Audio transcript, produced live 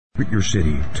your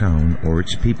city, town, or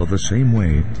its people the same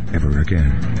way ever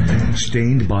again.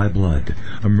 Stained by Blood,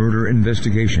 a murder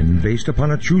investigation based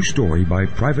upon a true story by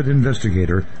private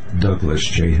investigator Douglas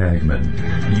J.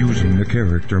 Hagmann. Using the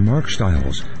character Mark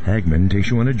Stiles, Hagmann takes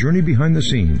you on a journey behind the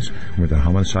scenes where the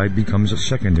homicide becomes a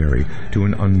secondary to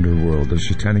an underworld of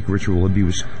satanic ritual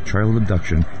abuse, child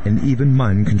abduction, and even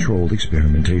mind-controlled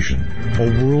experimentation.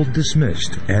 A world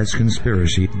dismissed as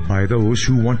conspiracy by those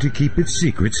who want to keep its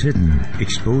secrets hidden,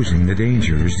 exposing the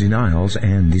dangers, denials,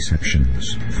 and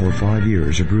deceptions. For 5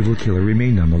 years, a brutal killer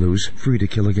remained on the loose, free to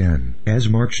kill again. As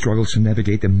Mark struggles to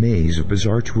navigate the maze of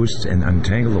bizarre twists and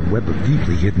untangle a web of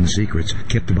deeply hidden secrets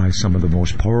kept by some of the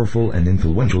most powerful and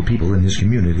influential people in his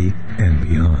community and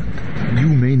beyond. You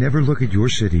may never look at your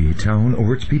city, town,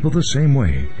 or its people the same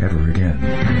way ever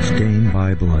again. Stained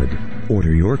by Blood.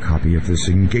 Order your copy of this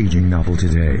engaging novel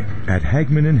today at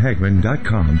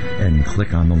HagmannandHagmann.com and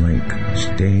click on the link.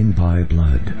 Stained by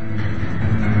Blood.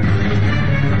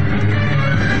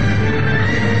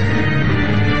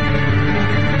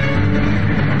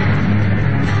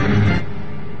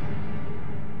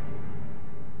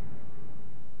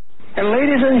 And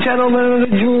ladies and gentlemen of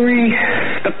the jury,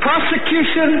 the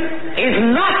prosecution is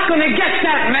not going to get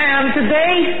that man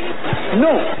today.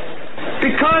 No,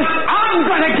 because I'm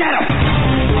going to get him.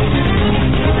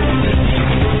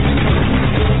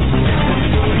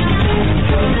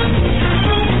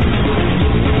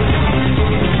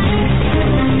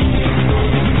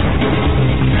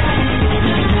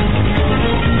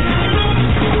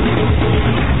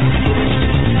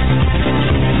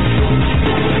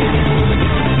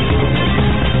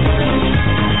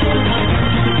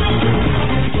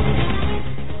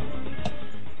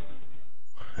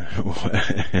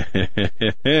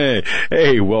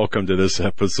 Hey, welcome to this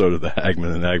episode of the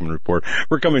Hagmann and Hagmann Report.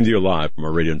 We're coming to you live from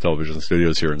our radio and television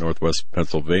studios here in Northwest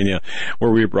Pennsylvania,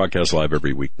 where we broadcast live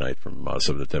every weeknight from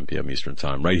 7 to 10 p.m. Eastern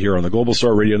Time, right here on the Global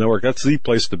Star Radio Network. That's the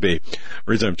place to be. The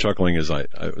reason I'm chuckling is I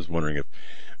was wondering if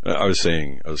I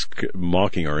was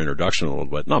mocking our introduction a little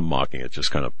bit, not mocking it,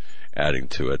 just kind of adding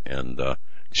to it, and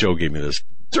Joe gave me this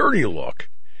dirty look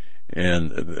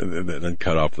and then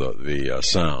cut off the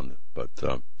sound. But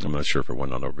I'm not sure if it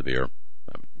went on over the air.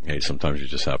 Hey, sometimes you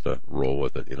just have to roll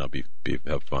with it,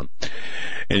 have fun.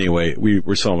 Anyway, we're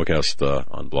simulcast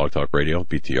on Blog Talk Radio,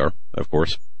 BTR, of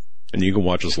course. And you can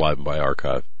watch us live and by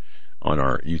archive on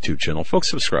our YouTube channel. Folks,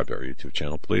 subscribe to our YouTube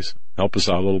channel, please. Help us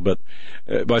out a little bit.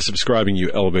 By subscribing, you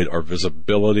elevate our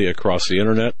visibility across the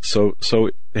internet. So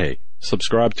hey,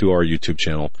 subscribe to our YouTube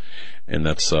channel, and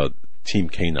that's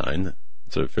Team K9.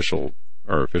 It's our official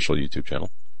YouTube channel,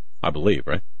 I believe,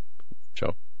 right?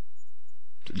 Joe,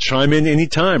 chime in any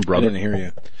time, brother. I didn't hear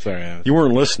you. Sorry, you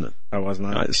weren't listening. I was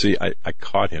not. I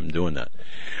caught him doing that.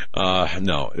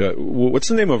 No. What's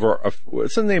the name of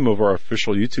our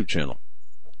official YouTube channel?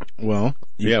 Well,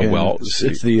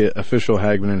 it's the official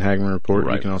Hagmann and Hagmann Report.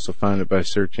 Right. You can also find it by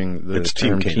searching the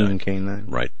term Team K9.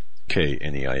 Right,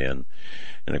 K-N-E-I-N,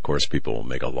 and of course, people will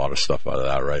make a lot of stuff out of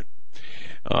that, right?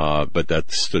 But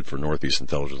that stood for Northeast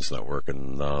Intelligence Network,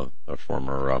 and a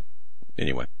former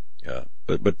anyway.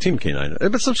 But Team K9,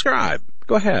 but subscribe.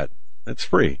 Go ahead. It's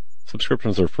free.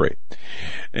 Subscriptions are free.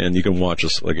 And you can watch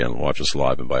us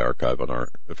live and by archive on our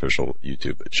official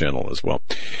YouTube channel as well.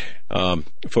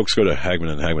 Folks, go to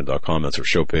HagmannandHagmann.com. That's our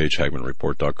show page.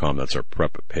 HagmannReport.com. That's our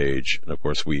prep page. And of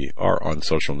course, we are on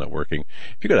social networking.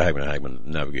 If you go to Hagmann and Hagmann,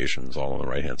 navigation is all on the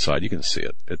right-hand side. You can see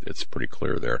it. It's pretty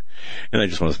clear there. And I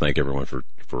just want to thank everyone for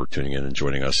tuning in and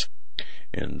joining us.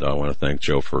 And I want to thank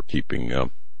Joe for keeping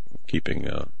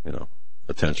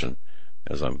attention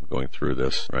as I'm going through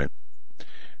this, right?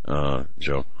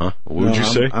 Joe, huh? What would you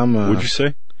say? What'd you say?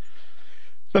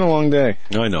 It's been a long day.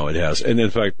 I know it has. And in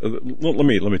fact, let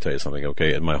me tell you something,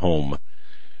 okay? In my home,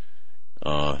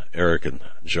 Eric and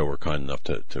Joe were kind enough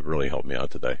to really help me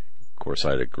out today. Of course,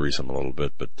 I had to grease them a little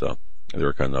bit, but, they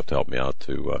were kind enough to help me out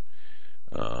to,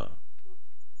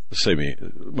 save me.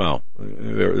 Well,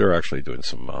 they're actually doing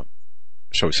some,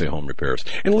 shall we say, home repairs.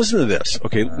 And listen to this,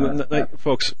 okay?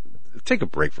 Folks, take a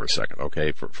break for a second,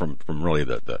 okay? From really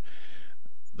the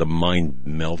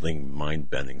mind-melding,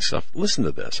 mind-bending stuff. Listen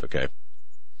to this, okay?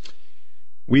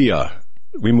 We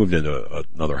moved into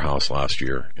another house last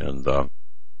year, and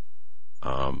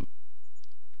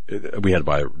we had to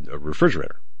buy a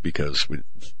refrigerator because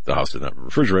the house didn't have a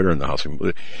refrigerator, and the house we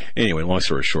moved. Anyway, long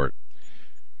story short,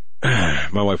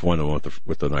 my wife wanted one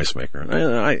with the nice maker, and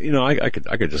I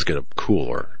could just get a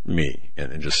cooler,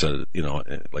 and just set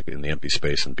it, like in the empty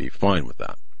space, and be fine with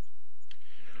that.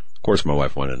 Of course, my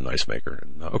wife wanted a nice maker,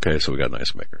 and okay, so we got a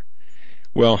nice maker.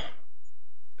 Well,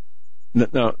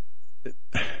 now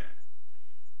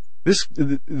This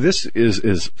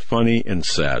is funny and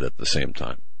sad at the same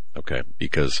time. Okay,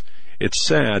 because it's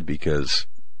sad because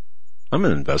I'm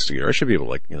an investigator. I should be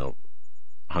able to,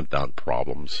 hunt down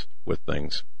problems with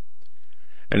things.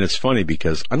 And it's funny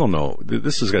because I don't know.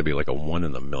 This is going to be like a 1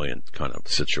 in a million kind of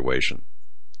situation.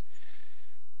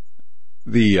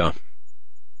 The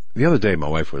other day, my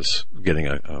wife was getting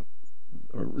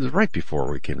right before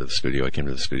we came to the studio. I came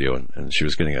to the studio and she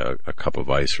was getting a cup of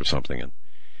ice or something, and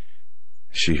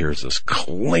she hears this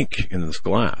clink in this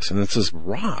glass, and it's this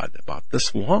rod about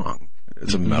this long.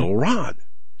 It's a metal rod.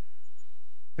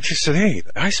 And she said, "Hey,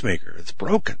 the ice maker, it's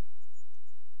broken."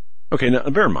 Okay, now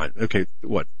bear in mind,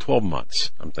 12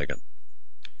 months, I'm thinking.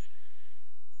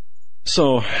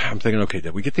 So I'm thinking, okay,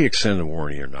 did we get the extended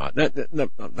warranty or not? Now,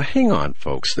 hang on,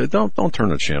 folks. Don't turn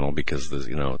the channel because there's,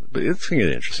 but it's going to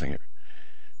get interesting here.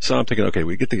 So I'm thinking, okay,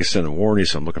 we get the extended warranty,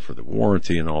 so I'm looking for the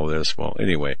warranty and all this. Well,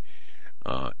 anyway,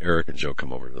 Eric and Joe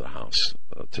come over to the house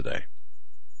today.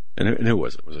 And who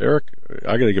was it? Was it Eric?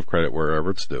 I got to give credit wherever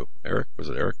it's due. Eric? Was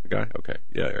it Eric, the guy? Okay.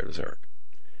 Yeah, it was Eric.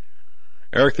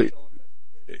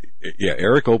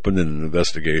 Eric opened an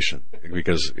investigation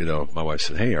because, my wife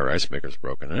said, "Hey, our ice maker's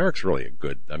broken." And Eric's really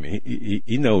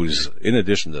he knows, in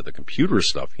addition to the computer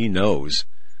stuff, he knows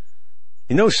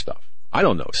stuff. I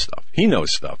don't know stuff. He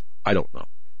knows stuff. I don't know.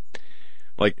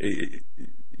 Like,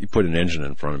 you put an engine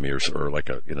in front of me or like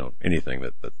anything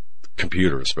that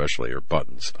computer especially, or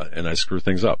buttons, and I screw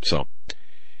things up. So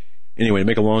anyway, to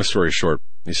make a long story short,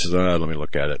 he says, "Let me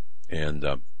look at it." And,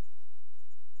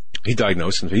 he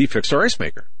diagnosed and he fixed our ice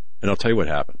maker. And I'll tell you what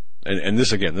happened. And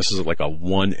this is like a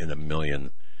 1 in a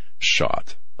million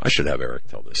shot. I should have Eric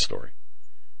tell this story.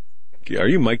 Are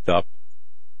you mic'd up?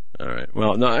 All right.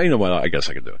 Well, no, you know what? I guess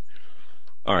I could do it.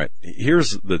 All right.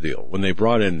 Here's the deal. When they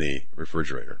brought in the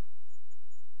refrigerator,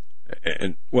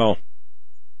 it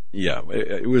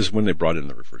was when they brought in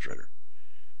the refrigerator,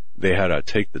 they had to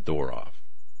take the door off.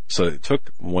 So they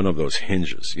took one of those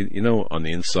hinges, on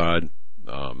the inside,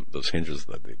 those hinges,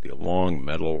 the long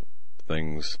metal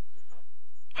things,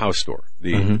 house door.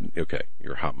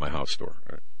 My house door.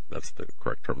 Right? That's the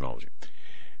correct terminology.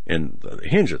 And the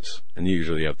hinges, and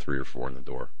usually you have 3 or 4 in the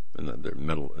door, and then they're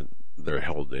metal. They're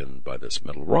held in by this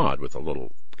metal rod with a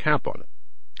little cap on it.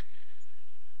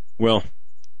 Well,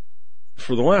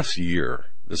 for the last year,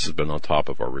 this has been on top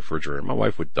of our refrigerator. My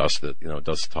wife would dust it,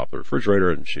 dust the top of the refrigerator,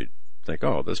 and she'd think,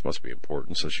 "Oh, this must be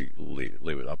important," so she'd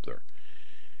leave it up there.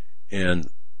 And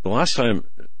the last time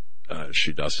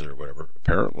she dusted or whatever,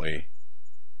 apparently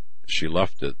she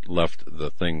left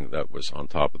the thing that was on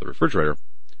top of the refrigerator,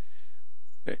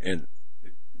 and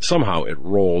somehow it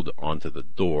rolled onto the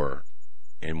door.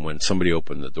 And when somebody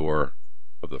opened the door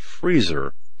of the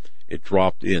freezer, it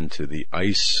dropped into the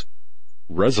ice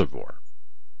reservoir.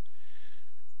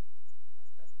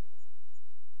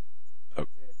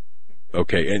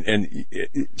 Okay, and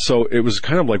so it was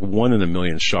kind of like 1 in a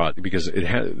million shot, because it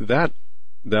had that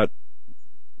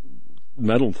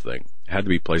metal thing had to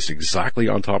be placed exactly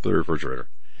on top of the refrigerator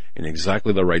in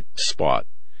exactly the right spot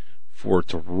for it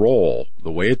to roll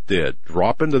the way it did,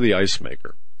 drop into the ice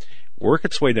maker, work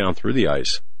its way down through the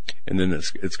ice, and then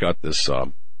it's got this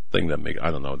thing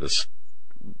that this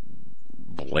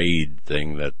blade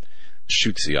thing that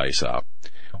shoots the ice out.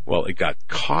 Well, it got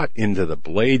caught into the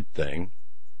blade thing.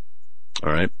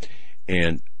 All right.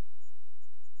 And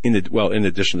in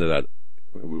addition to that,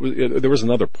 there was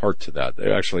another part to that.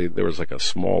 There was like a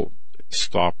small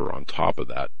stopper on top of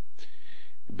that,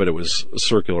 but it was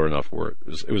circular enough where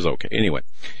it was okay. Anyway,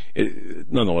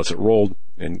 nonetheless, it rolled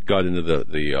and got into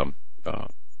the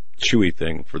chewy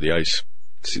thing for the ice.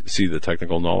 See the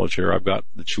technical knowledge here? I've got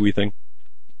the chewy thing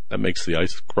that makes the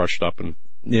ice crushed up, and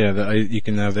you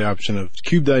can have the option of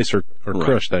cubed ice or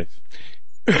crushed ice.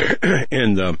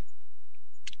 And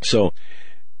so,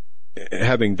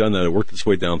 having done that, it worked its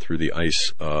way down through the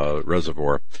ice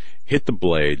reservoir, hit the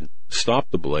blade,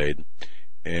 stopped the blade,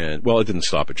 and, well, it didn't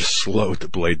stop, it just slowed the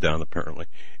blade down, apparently.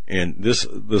 And this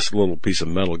little piece of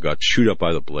metal got chewed up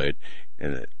by the blade,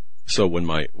 and so when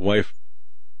my wife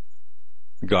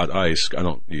got ice, I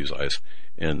don't use ice,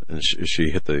 and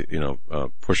she hit the,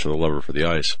 push the lever for the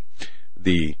ice,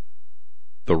 the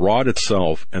rod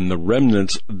itself and the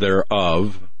remnants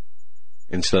thereof,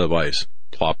 instead of ice,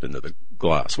 plopped into the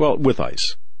glass. Well, with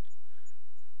ice.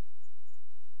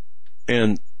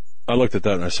 And I looked at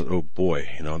that and I said, "Oh boy,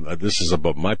 this is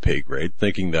above my pay grade,"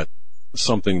 thinking that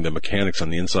the mechanics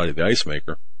on the inside of the ice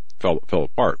maker fell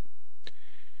apart.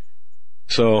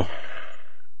 So,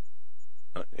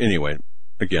 anyway,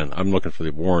 again, I'm looking for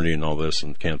the warranty and all this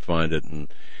and can't find it, and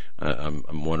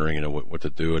I'm wondering, what to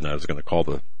do, and I was going to call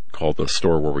the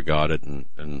store where we got it,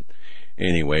 and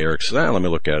Anyway, Eric says, let me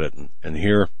look at it. And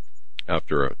here,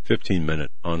 after a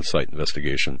 15-minute on-site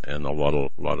investigation and a lot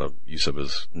of use of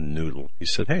his noodle, he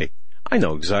said, hey, I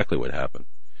know exactly what happened.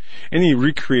 And he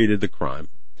recreated the crime.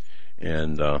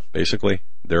 And basically,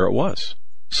 there it was.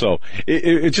 So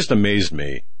it just amazed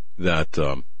me that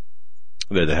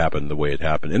it happened the way it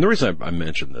happened. And the reason I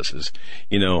mentioned this is,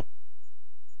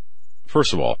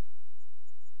 first of all,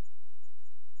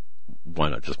 why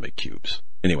not just make cubes?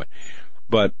 Anyway,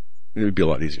 but it would be a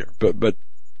lot easier. But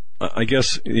I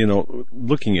guess,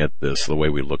 looking at this the way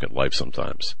we look at life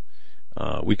sometimes,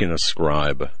 we can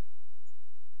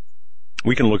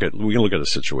look at a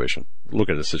situation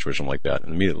like that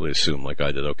and immediately assume, like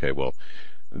I did, okay, well,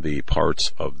 the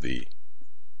parts of the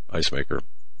ice maker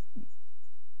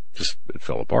it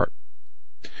fell apart,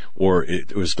 or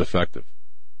it was defective,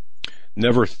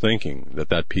 never thinking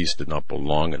that piece did not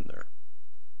belong in there.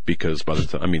 Because by the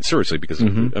time, seriously, because,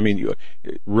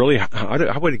 really,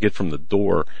 how would it get from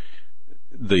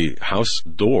the house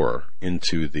door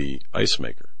into the ice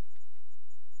maker?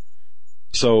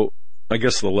 So, I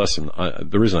guess the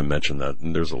reason I mentioned that,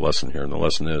 and there's a lesson here, and the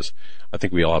lesson is, I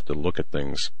think we all have to look at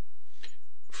things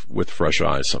with fresh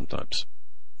eyes sometimes.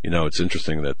 It's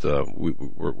interesting that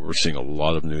we're seeing a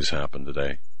lot of news happen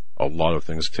today, a lot of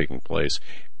things taking place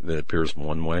that appears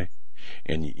one way.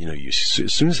 And, as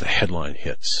soon as the headline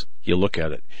hits, you look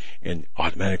at it and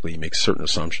automatically you make certain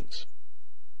assumptions.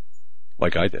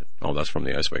 Like I did. Oh, that's from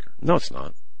the ice maker. No, it's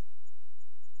not.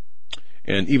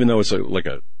 And even though it's like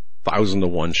a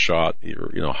 1,000-to-1 shot,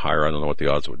 or, higher, I don't know what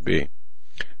the odds would be,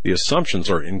 the assumptions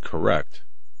are incorrect.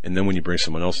 And then when you bring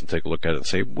someone else and take a look at it and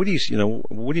say, what do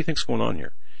you think's going on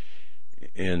here?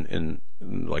 And in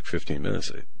like 15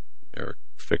 minutes, Eric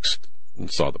fixed and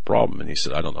saw the problem, and he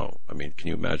said, I don't know. Can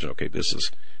you imagine? Okay, this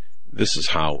is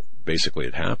how basically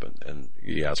it happened. And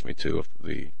he asked me if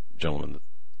the gentleman that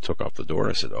took off the door.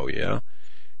 I said, oh yeah.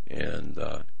 And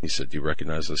he said, do you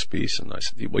recognize this piece? And I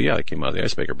said, well, yeah, it came out of the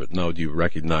ice maker, but no, do you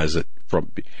recognize it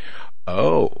from?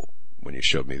 When you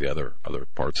showed me the other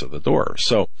parts of the door.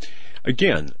 So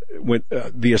again, when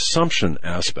the assumption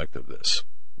aspect of this,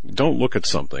 don't look at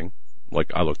something like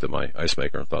I looked at my ice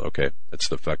maker and thought, okay, it's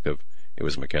defective. It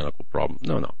was a mechanical problem.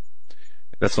 No.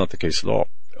 That's not the case at all.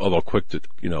 Although quick to,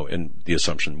 and the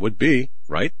assumption would be,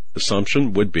 right? The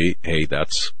assumption would be, hey,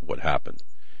 that's what happened.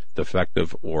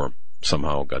 Defective or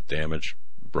somehow got damaged,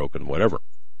 broken, whatever.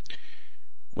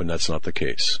 When that's not the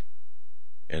case.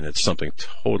 And it's something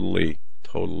totally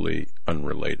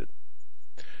unrelated.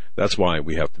 That's why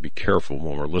we have to be careful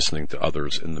when we're listening to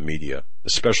others in the media,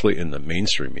 especially in the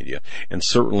mainstream media, and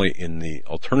certainly in the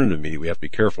alternative media. We have to be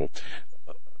careful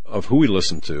of who we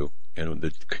listen to and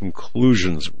the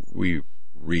conclusions we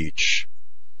reach,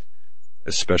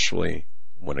 especially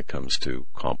when it comes to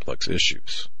complex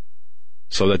issues.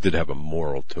 So that did have a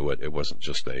moral to it. It wasn't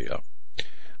just an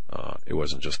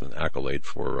accolade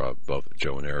for both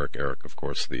Joe and Eric. Eric, of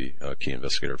course, the key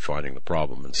investigator, finding the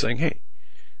problem and saying, hey,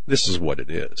 this is what it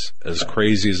is. As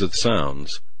crazy as it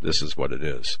sounds, this is what it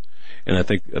is. And I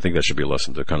think that should be a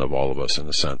lesson to kind of all of us in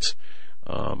a sense.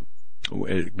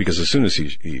 Because as soon as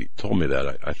he told me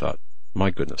that, I thought, my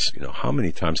goodness, how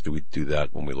many times do we do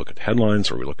that when we look at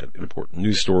headlines or we look at important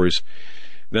news stories?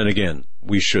 Then again,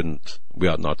 we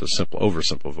ought not to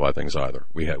oversimplify things either.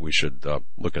 We should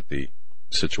look at the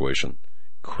situation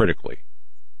critically,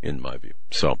 in my view.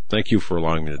 So thank you for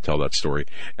allowing me to tell that story,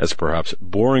 as perhaps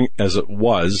boring as it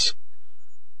was,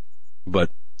 but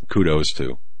kudos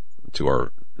to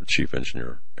our chief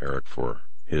engineer, Eric, for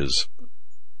his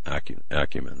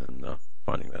acumen in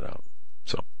finding that out.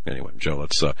 So anyway, Joe,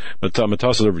 let's I'm gonna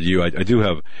toss it over to you. I do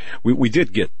have, we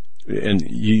did get, and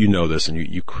you know this, and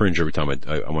you cringe every time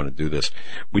I want to do this.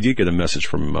 We did get a message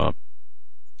from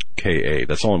KA.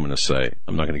 That's all I'm going to say.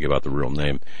 I'm not going to give out the real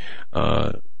name.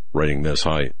 Writing this,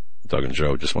 hi, Doug and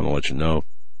Joe. Just want to let you know,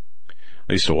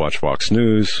 I used to watch Fox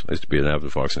News. I used to be an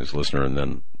avid Fox News listener, and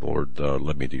then the Lord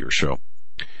led me to your show.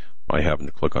 I happened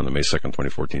to click on the May 2nd,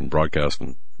 2014 broadcast,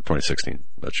 in 2016,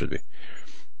 that should be,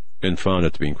 and found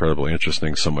it to be incredibly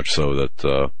interesting, so much so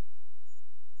that,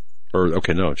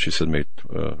 she said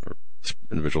this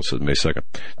individual said May 2nd,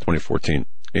 2014,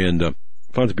 and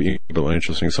found it to be incredibly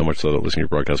interesting, so much so that listening to your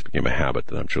broadcast became a habit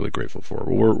that I'm truly grateful for.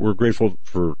 We're grateful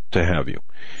to have you,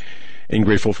 and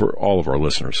grateful for all of our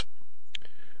listeners.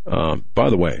 By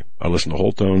the way, I listen to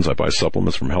Whole Tones, I buy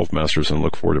supplements from Health Masters, and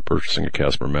look forward to purchasing a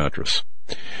Casper mattress.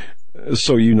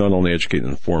 So you not only educate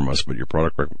and inform us, but your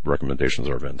product recommendations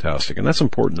are fantastic. And that's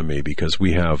important to me because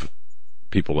we have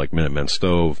people like Minutemen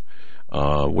Stove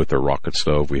with their rocket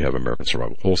stove. We have American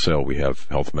Survival Wholesale. We have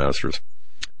Health Masters.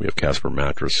 We have Casper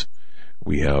Mattress.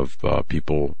 We have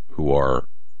people who are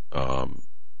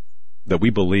that we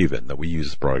believe in, that we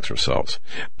use the products ourselves.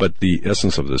 But the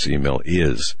essence of this email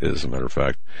is as a matter of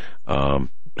fact, got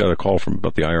a call from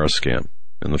about the IRS scam,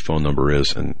 and the phone number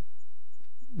is, and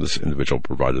this individual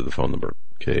provided the phone number.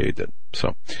 Okay, did.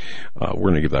 So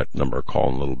we're going to give that number a call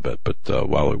in a little bit. But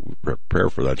while we prepare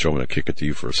for that, Joe, I'm going to kick it to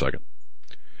you for a second,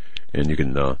 and you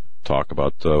can talk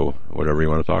about whatever you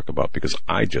want to talk about, because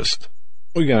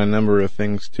we got a number of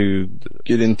things to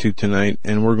get into tonight,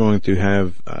 and we're going to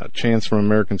have Chance from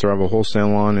American Survival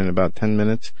Wholesale on in about 10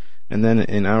 minutes, and then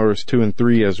in hours 2 and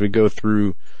 3, as we go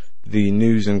through the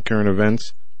news and current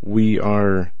events, we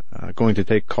are going to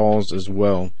take calls as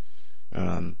well.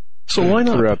 So why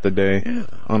not? Throughout the day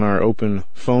on our open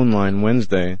phone line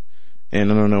Wednesday,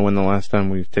 and I don't know when the last time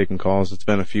we've taken calls. It's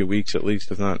been a few weeks at least,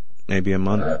 if not maybe a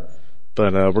month.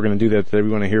 But we're going to do that today. We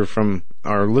want to hear from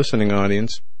our listening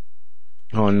audience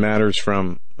on matters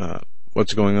from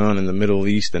what's going on in the Middle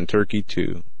East and Turkey,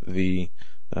 to the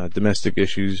domestic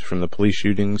issues from the police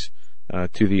shootings,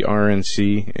 to the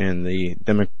RNC and the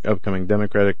upcoming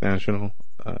Democratic National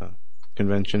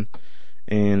Convention.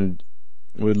 And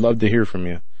we'd love to hear from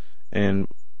you. And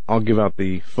I'll give out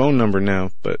the phone number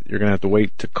now, but you're going to have to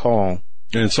wait to call.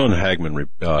 And it's on Hagmann,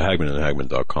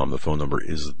 Hagmann.com. The phone number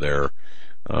is there.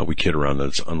 We kid around that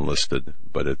it's unlisted,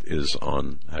 but it is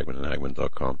on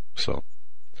Hagmann.com. So,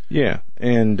 yeah.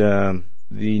 And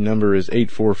the number is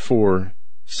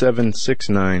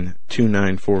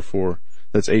 844-769-2944.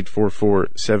 That's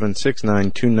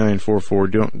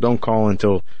 844-769-2944. Don't call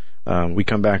until we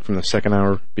come back from the second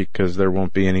hour, because there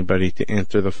won't be anybody to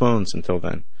answer the phones until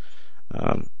then.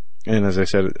 And as I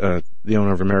said, the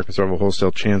owner of American Survival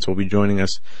Wholesale, Chance, will be joining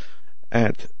us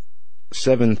at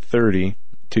 7:30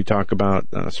 to talk about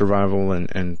survival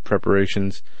and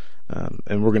preparations.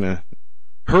 And we're going to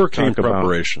hurricane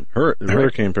preparation.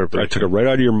 Hurricane preparation. I took it right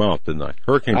out of your mouth, didn't I?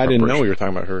 Hurricane preparation. I didn't know we were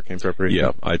talking about hurricane preparation.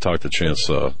 Yeah, I talked to Chance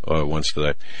once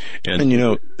today. And you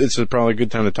know, it's probably a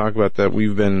good time to talk about that.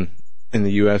 We've been in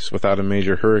the U.S. without a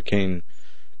major hurricane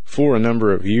for a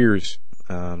number of years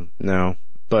now.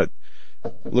 But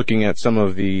looking at some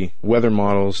of the weather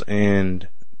models and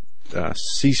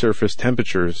sea surface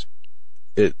temperatures,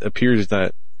 it appears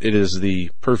that it is the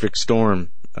perfect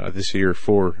storm this year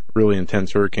for really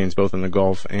intense hurricanes, both in the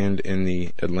Gulf and in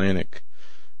the Atlantic,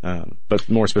 but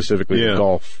more specifically the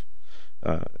Gulf,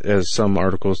 as some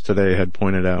articles today had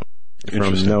pointed out,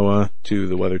 from NOAA to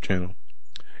the Weather Channel.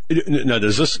 Now, do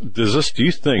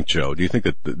you think, Joe,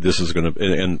 that this is going to,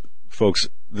 and folks,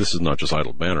 this is not just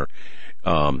idle banter.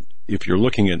 If you're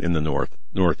looking at in the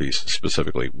northeast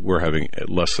specifically, we're having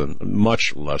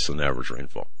much less than average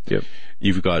rainfall. Yep.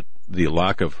 You've got the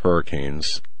lack of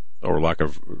hurricanes, or lack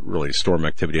of really storm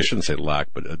activity. I shouldn't say lack,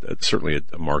 but certainly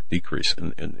a marked decrease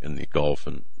in the Gulf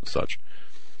and such.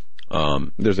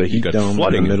 There's a heat dome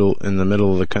in the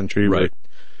middle of the country, right?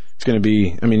 It's going to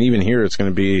be, even here, it's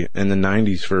going to be in the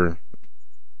 90s for,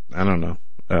 I don't know.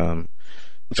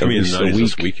 It's going to be in the 90s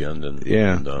this weekend.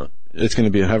 It's going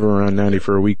to be hovering around 90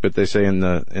 for a week, but they say in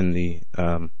the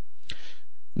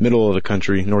middle of the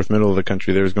country, north middle of the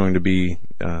country, there's going to be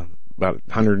about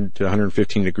 100 to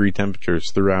 115 degree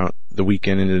temperatures throughout the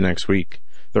weekend into next week.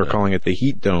 They're calling it the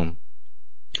heat dome.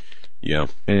 Yeah.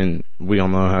 And we all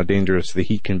know how dangerous the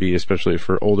heat can be, especially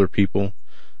for older people,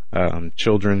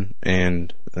 children,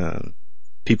 and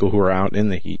people who are out in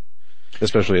the heat,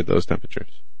 especially at those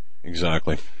temperatures.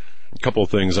 Exactly. A couple of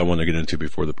things I want to get into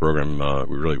before the program,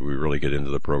 we really get into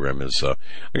the program is, I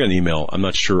got an email. I'm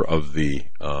not sure of the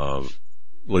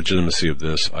legitimacy of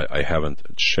this. I haven't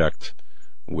checked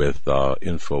with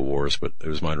InfoWars, but it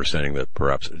was my understanding that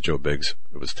perhaps Joe Biggs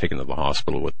was taken to the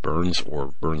hospital with burns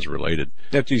or burns related.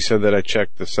 After you said that, I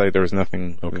checked the site. There was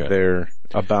nothing there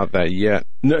about that yet.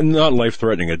 Not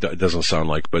life-threatening, it doesn't sound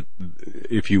like, but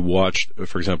if you watched,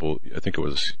 for example, I think it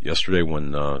was yesterday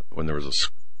when there was a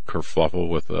kerfuffle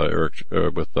with Alex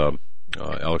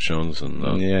Jones and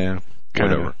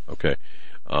whatever. Okay,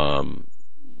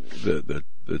 the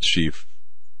chief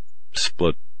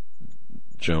split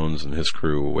Jones and his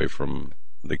crew away from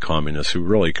the communists, who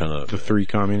really kind of the three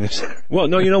communists. Well,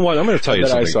 no, you know what? I'm going to tell you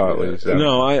something. I saw at least.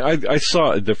 No, I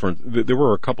saw a different. There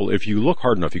were a couple. If you look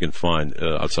hard enough, you can find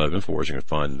outside of InfoWars, you can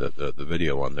find the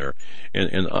video on there.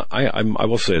 And I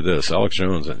will say this: Alex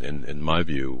Jones, in my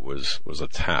view, was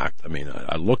attacked.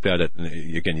 I looked at it, and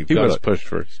again, he was pushed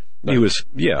first. He was,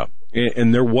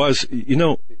 and there was,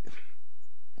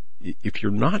 if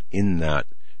you're not in that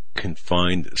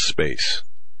confined space.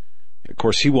 Of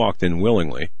course, he walked in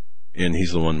willingly, and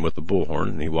he's the one with the bullhorn,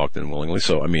 and he walked in willingly.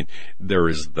 So, there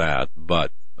is that.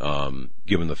 But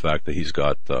given the fact that he's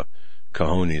got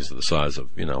cojones the size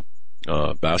of,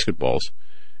 basketballs,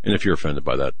 And if you're offended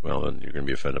by that, well, then you're going to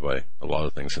be offended by a lot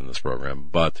of things in this program.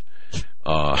 But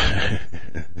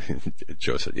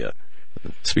Joe said, yeah,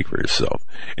 speak for yourself.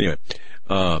 Anyway,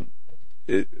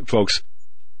 folks,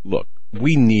 look,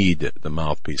 we need the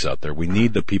mouthpiece out there. We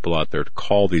need the people out there to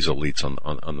call these elites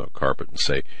on the carpet and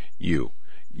say, you're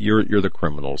the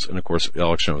criminals. And, of course,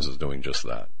 Alex Jones is doing just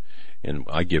that. And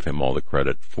I give him all the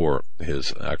credit for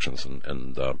his actions,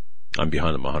 and I'm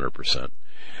behind him 100%.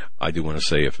 I do want to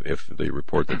say if the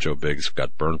report that Joe Biggs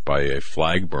got burnt by a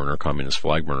communist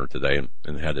flag burner today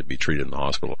and had to be treated in the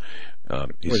hospital.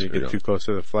 Did you get too close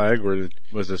to the flag, or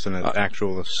was this an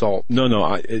actual assault? No.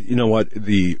 You know what?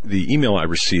 The email I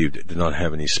received did not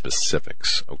have any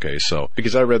specifics. Okay, so.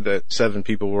 Because I read that 7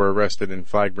 people were arrested in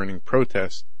flag burning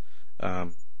protests.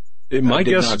 My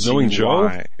guess, knowing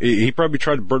Joe, he probably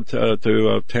tried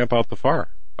to tamp out the fire.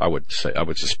 I would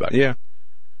suspect. Yeah.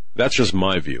 That's just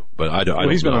my view, but I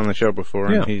don't. He's been on the show before,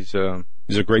 and he's a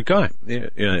great guy. Yeah,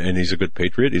 and he's a good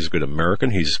patriot. He's a good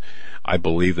American. I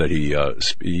believe that he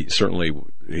certainly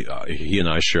he and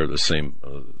I share the same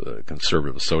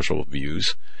conservative social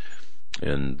views,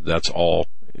 and that's all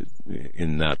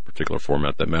in that particular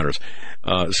format that matters.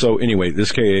 So anyway,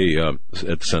 this KA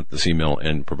had sent this email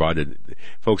and provided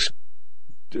folks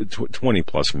 20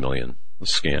 plus million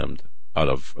scammed out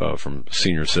of from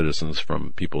senior citizens,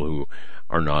 from people who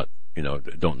are not,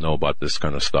 don't know about this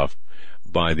kind of stuff,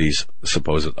 by these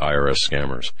supposed IRS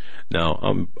scammers. Now,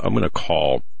 I'm going to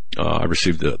call. I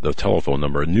received the telephone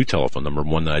number, a new telephone number,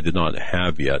 one that I did not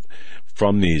have yet,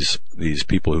 from these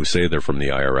people who say they're from the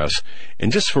IRS.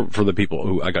 And just for the people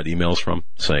who I got emails from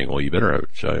saying, well, you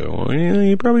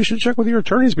probably should check with your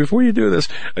attorneys before you do this.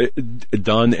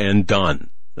 Done and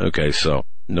done. Okay, so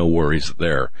no worries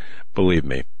there. Believe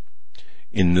me,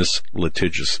 in this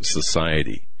litigious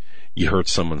society, you hurt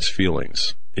someone's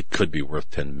feelings, it could be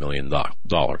worth $10 million.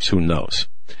 Who knows?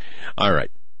 All right.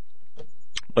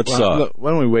 Let's, why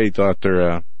don't we wait till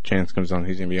after, Chance comes on?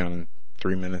 He's going to be on in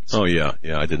 3 minutes. Oh, yeah.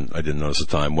 I didn't notice the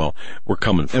time. Well, we're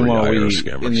coming for you, IRS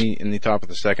scammers. In the top of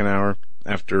the second hour,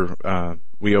 after,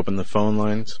 we open the phone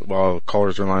lines while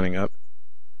callers are lining up,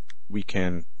 we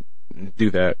can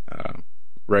do that,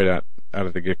 right out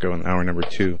of the get-go in hour number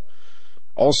 2.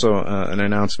 Also, an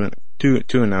announcement, two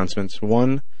announcements.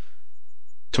 One,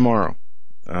 tomorrow,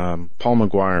 Paul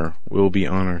McGuire will be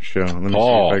on our show. Let me see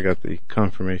if I got the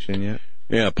confirmation yet.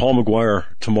 Yeah, Paul McGuire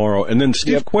tomorrow, and then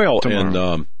Steve Quayle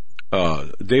tomorrow.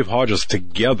 And Dave Hodges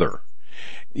together.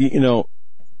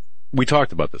 We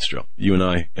talked about this, Joe. You and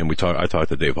I talked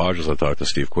to Dave Hodges. I talked to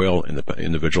Steve Quayle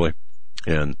individually,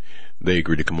 and they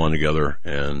agreed to come on together.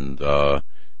 And 2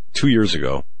 years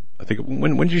ago, I think,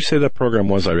 when did you say that program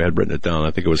was? I had written it down. I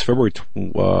think it was February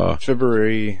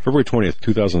 20th,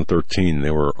 2013. They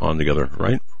were on together,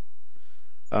 right?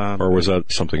 Or was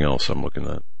that something else I'm looking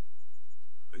at?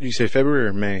 Did you say February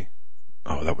or May?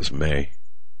 Oh, that was May.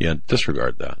 Yeah,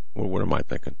 disregard that. Well, what am I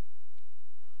thinking?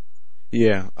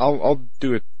 Yeah, I'll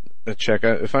do a check.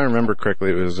 If I remember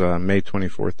correctly, it was May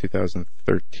 24th,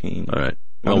 2013. All right.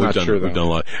 Well, we've done a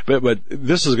lot, but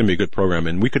this is going to be a good program,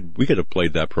 and we could have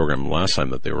played that program last time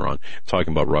that they were on,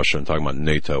 talking about Russia and talking about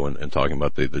NATO and talking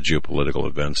about the geopolitical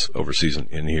events overseas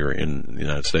and here in the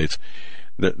United States.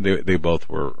 They both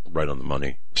were right on the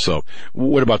money. So,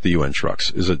 what about the UN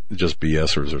trucks? Is it just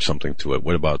BS, or is there something to it?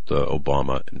 What about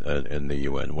Obama and the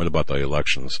UN? What about the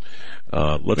elections? We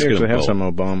actually have some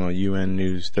Obama UN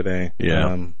news today.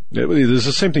 Yeah. There's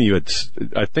the same thing you had,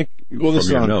 I think. Well, this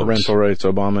is on notes. Parental rights.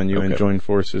 Obama and UN joined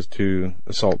forces to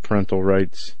assault parental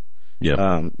rights.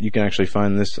 Yeah. You can actually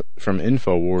find this from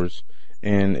InfoWars,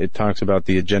 and it talks about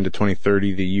the Agenda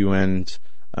 2030, the UN's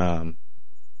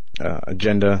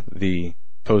agenda, the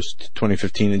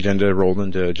post-2015 agenda rolled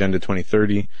into Agenda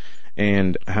 2030,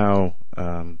 and how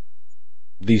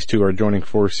these two are joining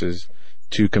forces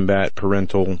to combat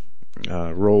parental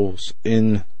roles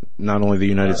in not only the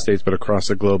United States but across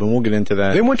the globe. And we'll get into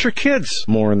that. They want your kids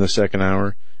more in the second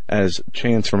hour, as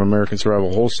Chance from American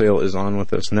Survival Wholesale is on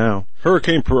with us now.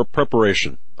 Hurricane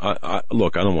preparation.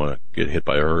 Look, I don't want to get hit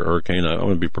by a hurricane. I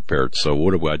want to be prepared. So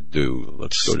what do I do?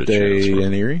 Let's go to Chance. Stay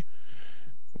in Erie?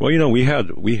 Well, we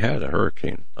had a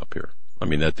hurricane up here. I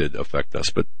mean, that did affect us,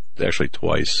 but actually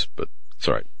twice, but it's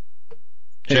all right.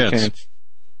 Chance,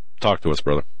 talk to us,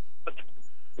 brother.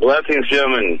 Blessings,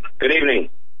 gentlemen. Good evening.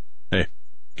 Hey.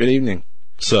 Good evening.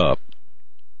 What's up?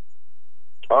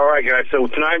 All right, guys. So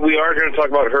tonight we are going to talk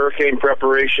about hurricane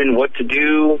preparation, what to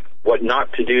do, what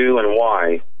not to do, and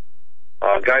why.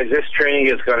 Guys, this training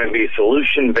is going to be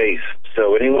solution-based.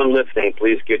 So anyone listening,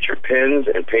 please get your pens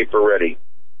and paper ready.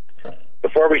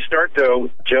 Before we start,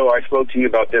 though, Joe, I spoke to you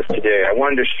about this today. I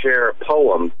wanted to share a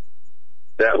poem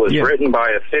that was written by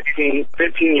a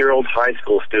 15-year-old high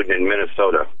school student in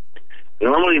Minnesota.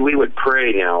 Normally we would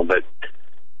pray now, but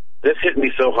this hit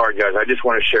me so hard, guys, I just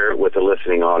want to share it with the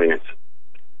listening audience.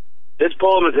 This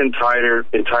poem is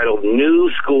entitled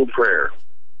New School Prayer.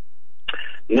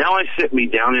 Now I sit me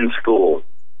down in school,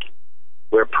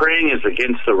 where praying is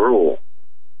against the rule.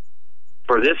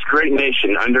 For this great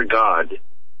nation under God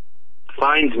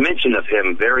finds mention of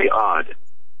him very odd.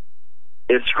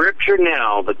 If scripture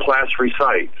now the class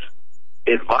recites,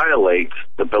 it violates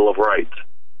the Bill of Rights.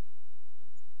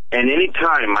 And any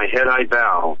time my head I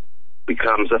bow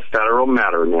becomes a federal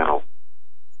matter now.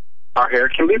 Our hair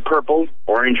can be purple,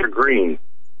 orange, or green.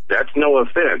 That's no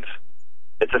offense.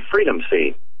 It's a freedom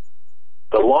scene.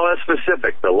 The law is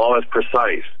specific. The law is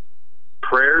precise.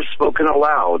 Prayers spoken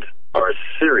aloud are a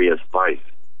serious vice.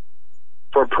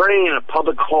 For praying in a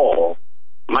public hall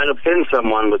might offend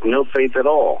someone with no faith at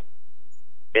all.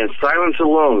 In silence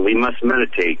alone we must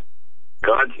meditate.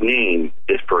 God's name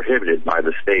is prohibited by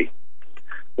the state.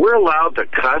 We're allowed to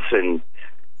cuss and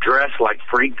dress like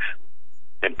freaks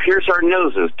and pierce our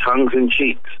noses, tongues, and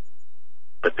cheeks.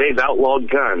 But they've outlawed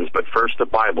guns, but first the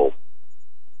Bible.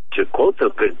 To quote the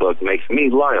good book makes me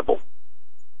liable.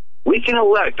 We can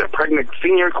elect a pregnant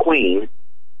senior queen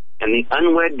and the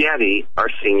unwed daddy our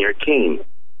senior king.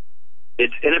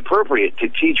 It's inappropriate to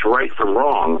teach right from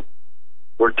wrong.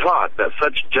 We're taught that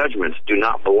such judgments do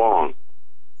not belong.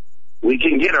 We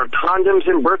can get our condoms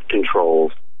and birth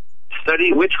controls,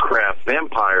 study witchcraft,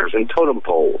 vampires, and totem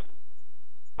poles.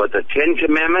 But the 10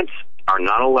 Commandments are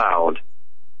not allowed.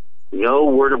 No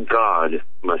word of God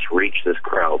must reach this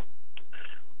crowd.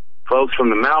 Folks, from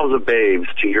the mouths of babes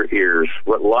to your ears,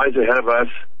 what lies ahead of us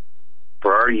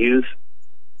for our youth,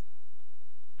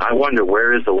 I wonder,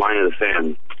 where is the line in the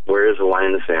sand? Where is the line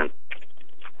in the sand?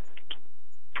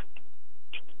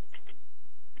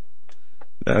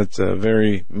 That's a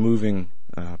very moving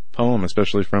poem,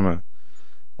 especially from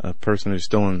a person who's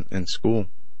still in school.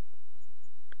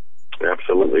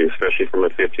 Absolutely, especially from a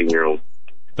 15-year-old.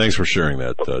 Thanks for sharing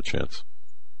that, Chance.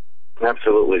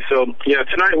 Absolutely. So,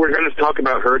 tonight we're going to talk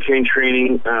about hurricane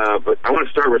training, but I want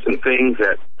to start with some things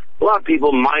that a lot of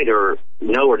people might or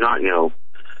know or not know.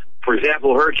 For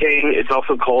example, hurricane, it's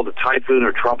also called a typhoon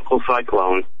or tropical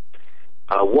cyclone.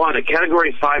 A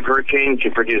Category 5 hurricane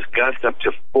can produce gusts up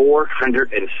to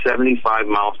 475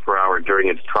 miles per hour during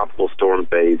its tropical storm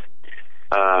phase,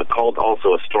 called also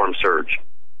a storm surge.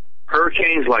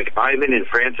 Hurricanes like Ivan and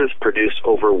Francis produced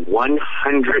over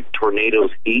 100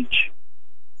 tornadoes each.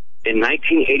 In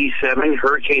 1987,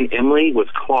 Hurricane Emily was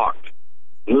clocked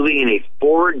moving in a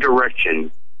forward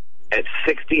direction at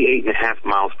 68.5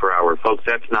 miles per hour. Folks,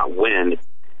 that's not wind.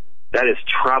 That is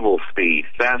travel speed,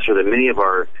 faster than many of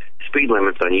our speed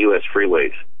limits on U.S.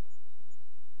 freeways.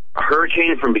 A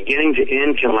hurricane from beginning to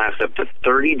end can last up to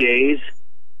 30 days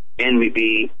and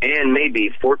maybe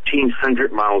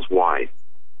 1,400 miles wide.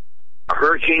 A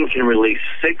hurricane can release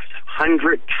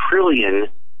 600 trillion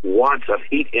watts of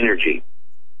heat energy.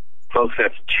 Folks,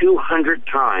 that's 200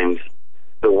 times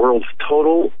the world's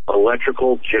total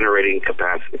electrical generating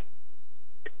capacity.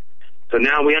 So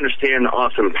now we understand the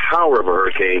awesome power of a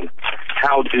hurricane.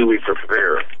 How do we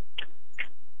prepare?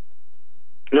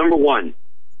 Number one,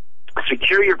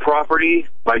 secure your property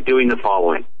by doing the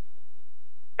following.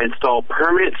 Install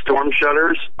permanent storm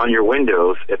shutters on your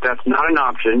windows. If that's not an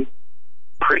option,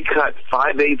 pre-cut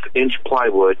 5/8-inch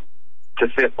plywood to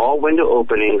fit all window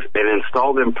openings and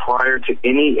install them prior to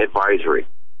any advisory.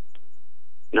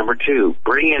 Number two,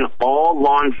 bring in all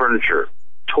lawn furniture,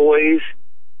 toys,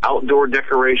 outdoor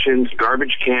decorations,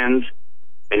 garbage cans,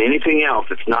 and anything else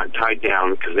that's not tied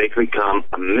down because they could become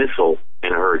a missile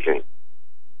in a hurricane.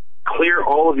 Clear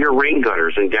all of your rain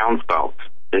gutters and downspouts.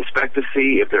 Inspect to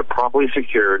see if they're properly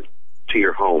secured to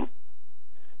your home.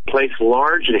 Place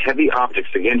large and heavy objects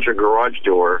against your garage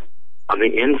door on the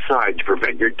inside to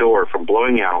prevent your door from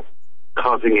blowing out,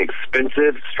 causing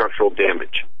expensive structural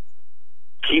damage.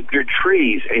 Keep your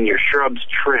trees and your shrubs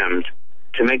trimmed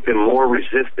to make them more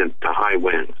resistant to high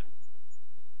winds.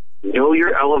 Know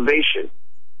your elevation.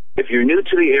 If you're new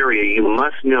to the area, you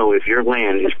must know if your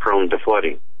land is prone to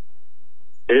flooding.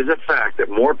 It is a fact that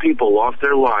more people lost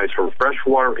their lives from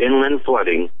freshwater inland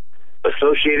flooding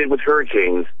associated with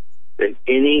hurricanes than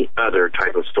any other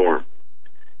type of storm.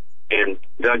 And,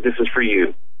 Doug, this is for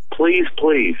you. Please,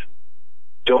 please,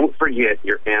 don't forget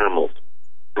your animals.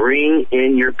 Bring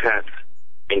in your pets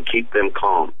and keep them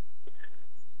calm.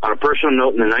 On a personal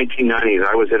note, in the 1990s,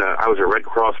 I was a Red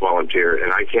Cross volunteer,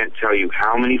 and I can't tell you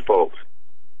how many folks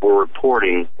were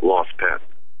reporting lost pets.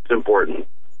 It's important.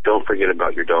 Don't forget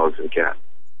about your dogs and cats.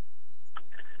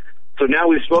 So now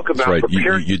we spoke about That's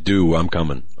right. You do. I'm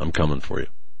coming for you.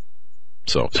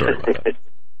 So sorry about that.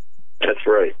 That's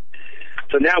right.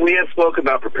 So now we have spoke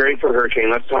about preparing for a hurricane.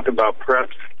 Let's talk about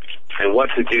preps and what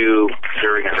to do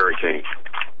during a hurricane.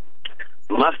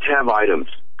 Must-have items.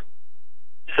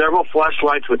 Several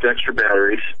flashlights with extra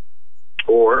batteries,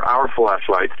 or our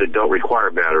flashlights that don't require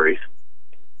batteries.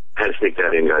 Had to sneak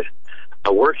that in, guys.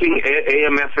 A working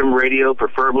AM/FM radio,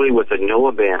 preferably with a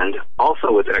NOAA band,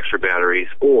 also with extra batteries,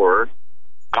 or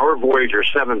our Voyager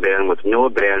 7 band with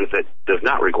NOAA bands that does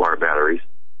not require batteries.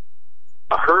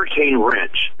 A hurricane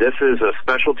wrench. This is a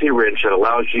specialty wrench that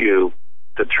allows you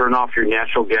to turn off your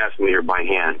natural gas meter by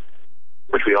hand,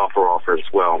 which we offer as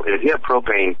well. And if you have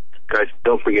propane, guys,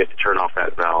 don't forget to turn off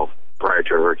that valve prior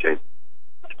to a hurricane.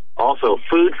 Also,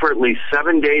 food for at least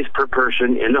 7 days per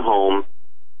person in the home.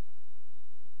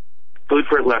 Food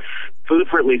for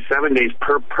at least 7 days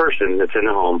per person that's in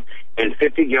the home, and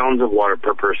 50 gallons of water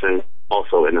per person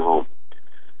also in the home.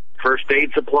 First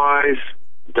aid supplies,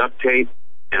 duct tape,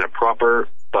 and a proper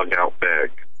bug-out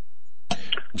bag.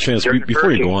 Chance,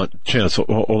 before you go on, Chance,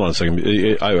 hold on a second.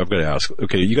 I've got to ask.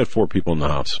 Okay, you got 4 people in the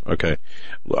house. Okay,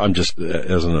 I'm just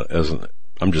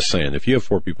I'm just saying, if you have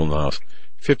 4 people in the house,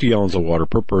 50 gallons of water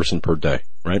per person per day,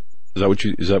 right? Is that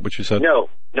what you said? No.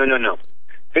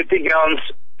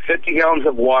 50 gallons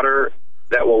of water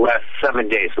that will last 7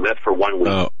 days. So that's for 1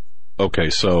 week. Okay,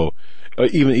 so.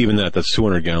 Even that's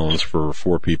 200 gallons for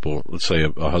 4 people. Let's say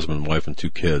a husband, wife, and 2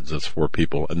 kids. That's 4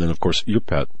 people, and then of course your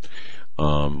pet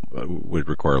would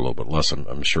require a little bit less,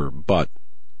 I'm sure. But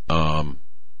where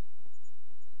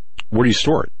do you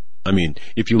store it? I mean,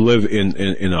 if you live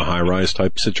in a high-rise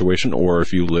type situation, or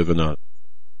if you live in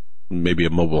maybe a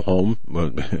mobile home,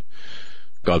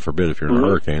 God forbid if you're in a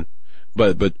hurricane.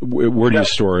 But where do you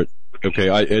store it? Okay,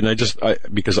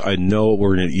 because I know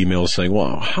we're in an email saying,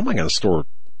 well, how am I going to store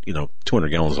 200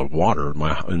 gallons of water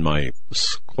in my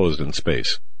closed-in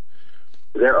space?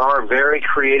 There are very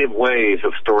creative ways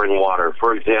of storing water.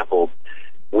 For example,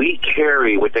 we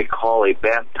carry what they call a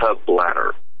bathtub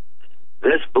bladder.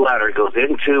 This bladder goes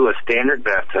into a standard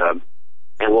bathtub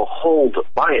and will hold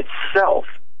by itself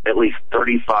at least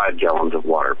 35 gallons of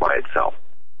water by itself,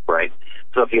 right?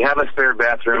 So if you have a spare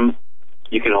bathroom,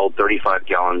 you can hold 35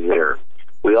 gallons there.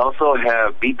 We also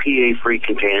have BPA-free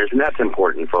containers, and that's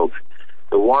important, folks.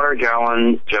 The water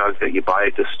gallon jugs that you buy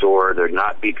at the store, they're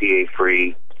not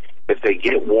BPA-free. If they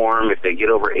get warm, if they get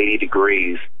over 80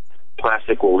 degrees,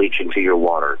 plastic will leach into your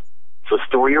water. So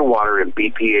store your water in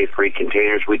BPA-free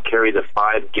containers. We carry the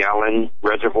 5-gallon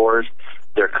reservoirs.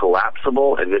 They're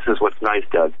collapsible, and this is what's nice,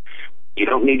 Doug. You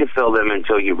don't need to fill them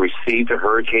until you receive the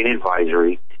hurricane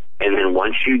advisory, and then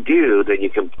once you do, then you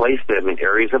can place them in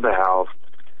areas of the house,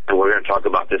 and we're going to talk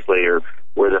about this later,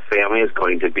 where the family is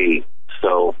going to be.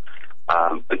 So,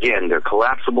 again, they're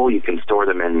collapsible. You can store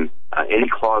them in any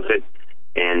closet,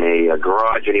 in a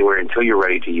garage, anywhere until you're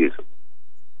ready to use them.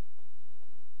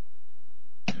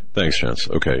 Thanks, Chance.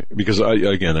 Okay, because I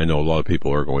know a lot of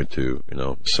people are going to,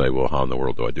 say, well, how in the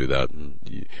world do I do that?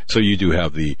 And so you do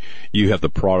have the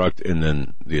product and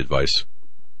then the advice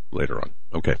later on.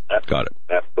 Okay, got it.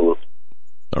 Absolutely.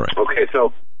 All right. Okay,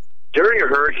 so during a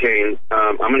hurricane,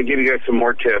 I'm going to give you guys some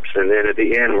more tips, and then at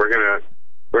the end we're going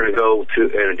to go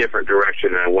in a different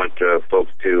direction. And I want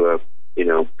folks to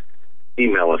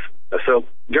email us. So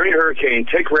during a hurricane,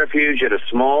 take refuge at a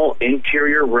small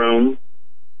interior room,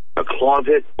 a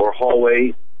closet or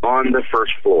hallway on the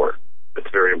first floor.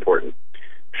 That's very important.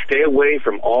 Stay away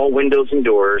from all windows and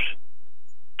doors.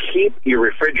 Keep your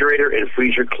refrigerator and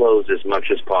freezer closed as much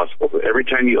as possible. So every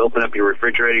time you open up your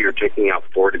refrigerator, you're taking out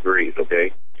 4 degrees,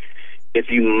 okay? If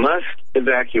you must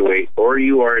evacuate or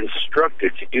you are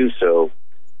instructed to do so,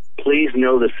 please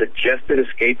know the suggested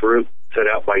escape route set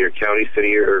out by your county,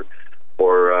 city, or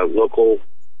local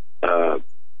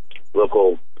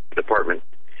department.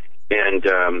 And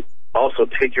also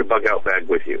take your bug-out bag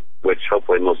with you, which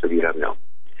hopefully most of you have now.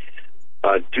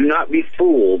 Do not be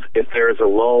fooled if there is a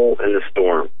lull in the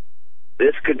storm.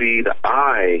 This could be the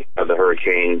eye of the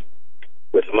hurricane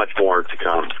with much more to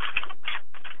come.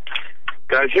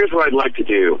 Guys, here's what I'd like to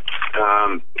do,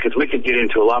 because we could get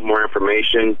into a lot more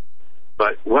information,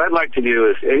 but what I'd like to do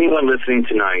is anyone listening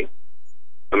tonight,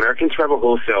 American Travel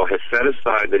Wholesale has set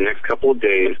aside the next couple of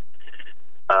days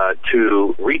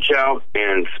to reach out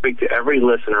and speak to every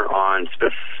listener on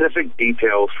specific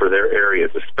details for their areas,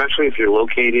 especially if you're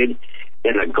located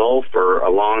in the Gulf or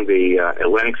along the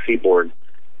Atlantic seaboard.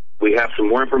 We have some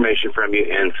more information from you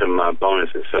and some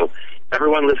bonuses. So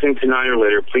everyone listening tonight or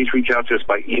later, please reach out to us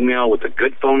by email with a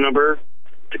good phone number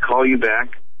to call you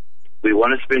back. We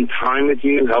want to spend time with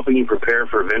you, helping you prepare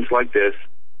for events like this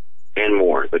and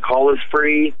more. The call is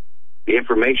free. The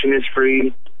information is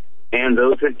free, and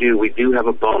those that do, we do have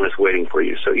a bonus waiting for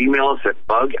you. So email us at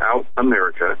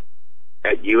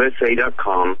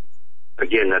bugoutamerica@usa.com.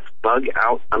 Again, that's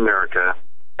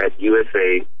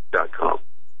bugoutamerica@usa.com.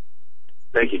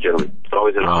 Thank you, gentlemen. It's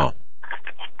always an honor.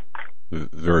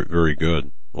 Very, very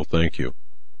good. Well, thank you.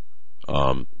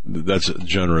 That's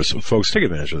generous. Folks, take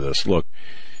advantage of this. Look,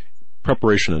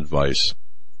 preparation advice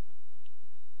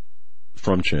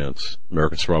from Chance,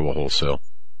 American Survival Wholesale.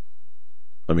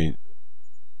 I mean,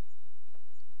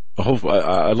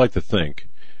 I'd like to think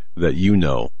that you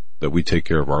know that we take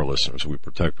care of our listeners, we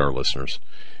protect our listeners,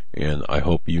 and I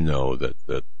hope you know that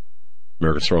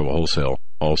American Survival Wholesale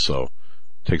also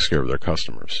takes care of their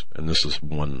customers. And this is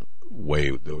one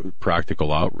way, the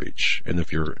practical outreach. And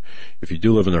if you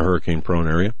do live in a hurricane-prone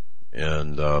area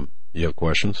and you have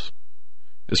questions,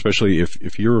 especially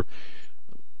if you're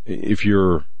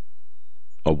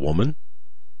a woman,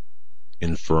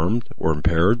 infirmed or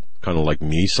impaired, kind of like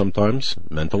me sometimes,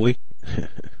 mentally.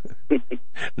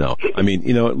 No, I mean,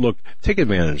 look, take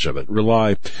advantage of it.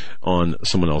 Rely on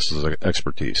someone else's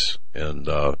expertise. And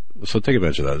so take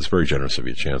advantage of that. It's very generous of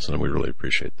you, Chance, and we really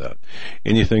appreciate that.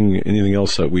 Anything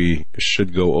else that we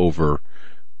should go over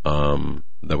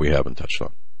that we haven't touched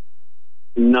on?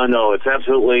 No, it's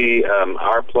absolutely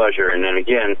our pleasure. And then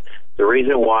again, the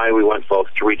reason why we want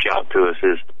folks to reach out to us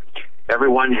is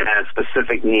everyone has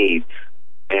specific needs,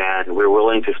 and we're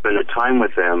willing to spend the time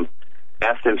with them,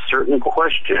 ask them certain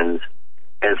questions,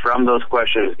 and from those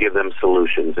questions, give them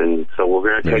solutions. And so we're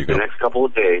going to take the next couple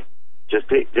of days. Just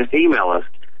email us,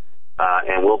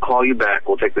 and we'll call you back.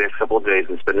 We'll take the next couple of days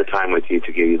and spend the time with you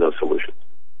to give you those solutions.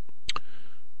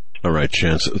 All right,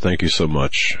 Chance, thank you so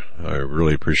much. I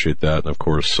really appreciate that. And, of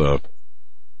course,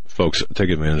 folks, take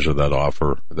advantage of that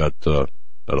offer, that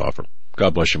offer.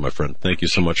 God bless you, my friend. Thank you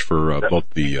so much for both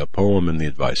the poem and the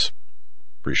advice.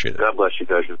 Appreciate it. God bless you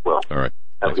guys as well. All right.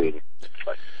 Have a good evening.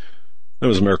 Bye. That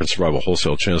was American Survival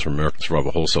Wholesale. Chance from American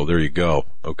Survival Wholesale. There you go.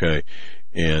 Okay.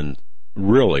 And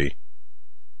really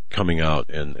coming out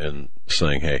and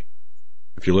saying, hey,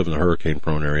 if you live in a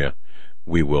hurricane-prone area,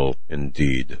 we will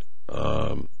indeed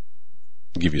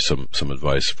give you some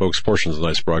advice. Folks, portions of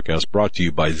tonight's broadcast brought to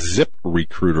you by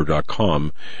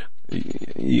ZipRecruiter.com.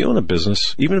 You own a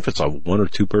business, even if it's a 1 or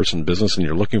 2 person business and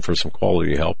you're looking for some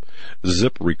quality help,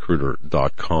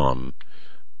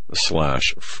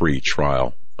 ZipRecruiter.com/free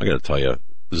trial. I got to tell you,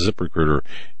 ZipRecruiter,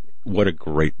 what a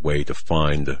great way to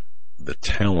find the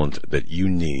talent that you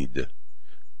need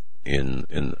in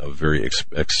a very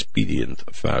expedient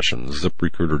fashion.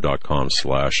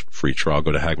 ZipRecruiter.com/free trial.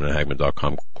 Go to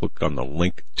Hagmann@Hagmann.com. Click on the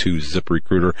link to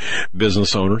ZipRecruiter.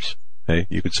 Business owners, hey,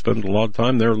 you could spend a lot of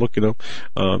time there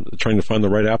trying to find the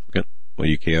right applicant. Well,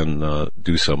 you can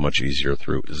do so much easier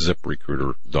through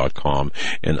ZipRecruiter.com.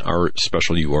 And our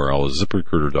special URL is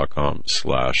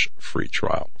ZipRecruiter.com/free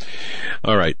trial.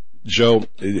 All right. Joe,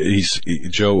 he's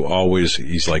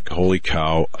like, holy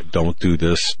cow, don't do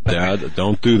this, Dad,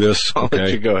 don't do this. Okay. I'll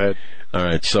let you go ahead. All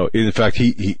right. So, in fact,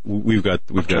 we've got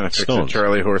stones.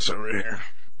 Charlie horse over here.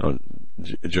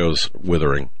 Joe's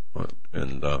withering,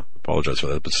 and apologize for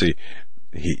that. But see,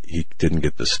 he didn't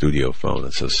get the studio phone.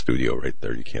 It says studio right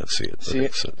there. You can't see it. See,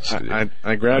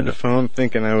 I grabbed the phone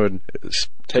thinking I would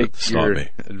take your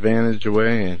advantage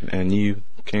away, and you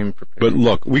came prepared. But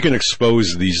look, we can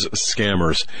expose these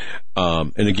scammers.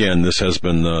 And again, this has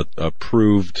been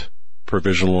approved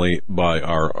provisionally by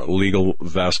our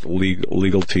vast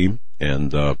legal team,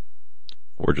 and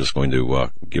we're just going to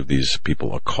give these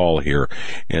people a call here.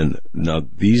 And now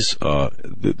this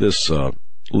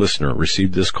listener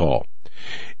received this call.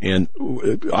 And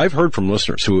I've heard from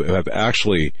listeners who have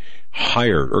actually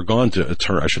hired or gone to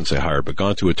attorney, I shouldn't say hired, but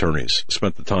gone to attorneys,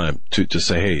 spent the time to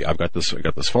say, hey, I got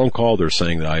this phone call. They're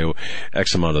saying that I owe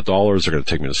X amount of dollars. They're going to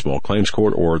take me to small claims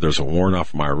court, or there's a warrant out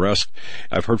for my arrest.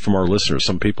 I've heard from our listeners,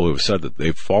 some people who have said that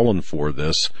they've fallen for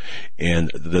this, and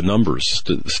the numbers,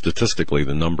 statistically,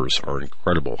 the numbers are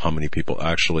incredible. How many people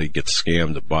actually get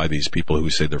scammed by these people who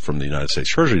say they're from the United States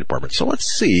Treasury Department. So let's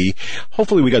see.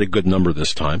 Hopefully we got a good number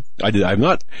this time. I've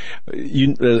not, as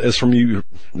you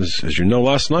know,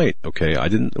 last night, okay, I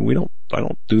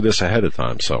don't do this ahead of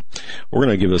time, so we're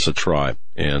going to give this a try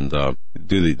and do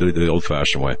the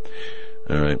old-fashioned way.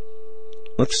 All right,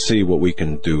 let's see what we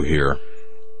can do here.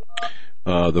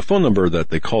 The phone number that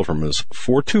they called from is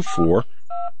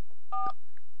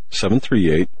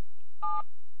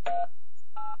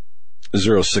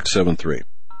 424-738-0673.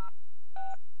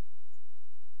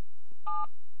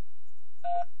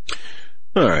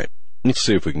 All right, let's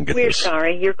see if we can get this. We're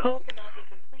sorry, your call cannot be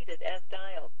completed as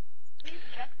dialed. Please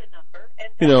check the number and...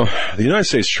 The United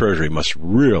States Treasury must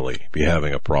really be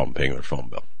having a problem paying their phone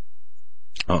bill.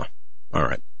 Huh. All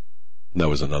right. That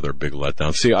was another big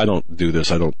letdown. See, I don't do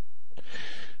this. I don't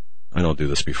do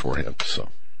this beforehand. So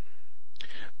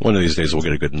one of these days we'll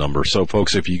get a good number. So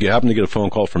folks, if you happen to get a phone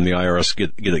call from the IRS,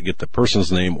 get the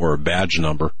person's name or a badge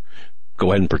number.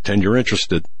 Go ahead and pretend you're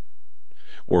interested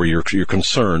or you're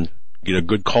concerned. Get a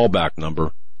good callback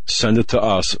number. Send it to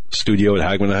us,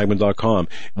 studio@hagmann.com.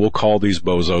 We'll call these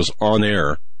bozos on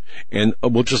air and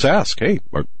we'll just ask, hey,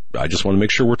 I just want to make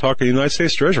sure we're talking to the United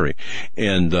States Treasury.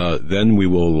 And then we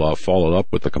will follow up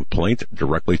with a complaint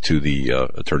directly to the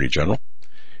Attorney General.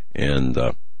 And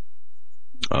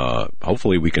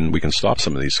hopefully we can stop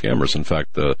some of these scammers. In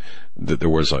fact, there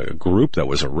was a group that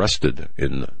was arrested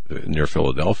near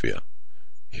Philadelphia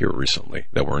here recently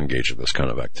that were engaged in this kind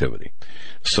of activity.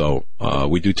 So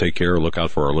we do take care, look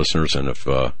out for our listeners, and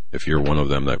if you're one of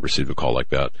them that received a call like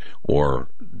that, or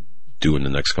do in the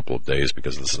next couple of days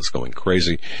because this is going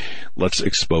crazy, let's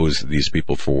expose these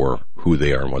people for who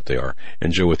they are and what they are.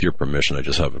 And Joe, with your permission, I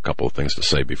just have a couple of things to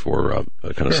say before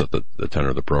I kind of set the tenor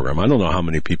of the program. I don't know how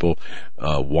many people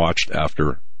watched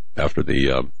after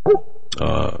the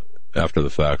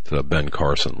fact Ben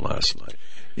Carson last night.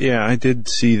 Yeah, I did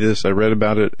see this. I read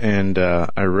about it, and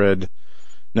I read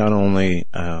not only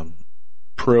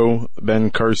pro Ben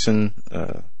Carson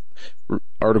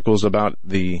articles about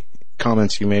the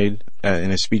comments he made in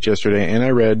his speech yesterday, and I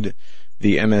read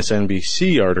the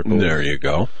MSNBC article. There you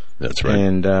go. That's right.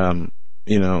 And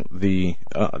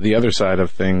the other side of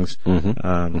things.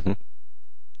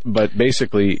 But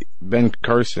basically, Ben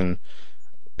Carson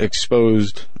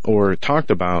exposed or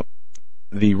talked about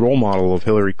the role model of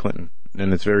Hillary Clinton,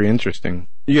 and it's very interesting.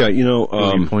 Yeah,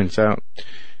 he points out.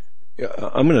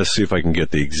 I'm going to see if I can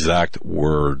get the exact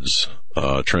words,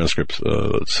 transcripts.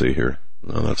 Let's see here.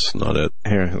 No, that's not it.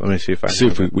 Here, let me see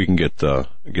if we can get the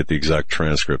exact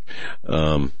transcript.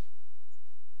 Okay.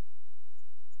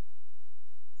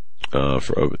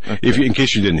 In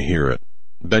case you didn't hear it,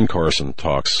 Ben Carson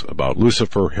talks about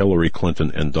Lucifer, Hillary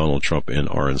Clinton, and Donald Trump in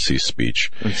RNC speech.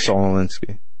 And Saul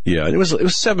Alinsky. Yeah, it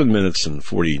was 7 minutes and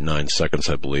 49 seconds,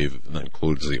 I believe, and that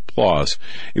includes the applause.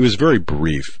 It was very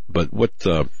brief, but what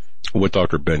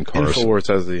Dr. Ben Carson... InfoWars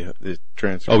has the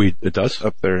transcript. Oh, it does?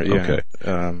 Up there, yeah.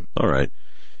 Okay. All right.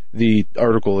 The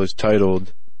article is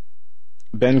titled,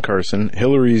 Ben Carson,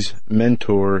 Hillary's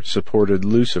mentor supported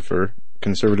Lucifer,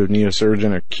 conservative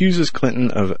neosurgeon, accuses Clinton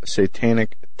of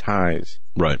satanic ties.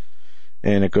 Right.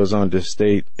 And it goes on to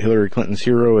state, Hillary Clinton's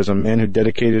hero is a man who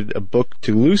dedicated a book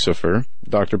to Lucifer,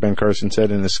 Dr. Ben Carson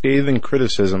said in a scathing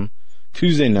criticism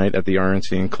Tuesday night at the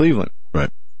RNC in Cleveland. Right.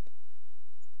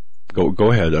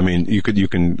 Go ahead. I mean, you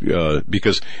can,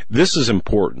 because this is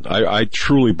important. I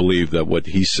truly believe that what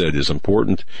he said is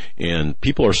important, and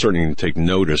people are starting to take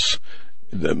notice.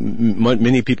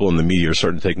 Many people in the media are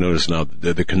starting to take notice now,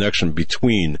 the connection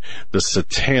between the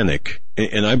satanic,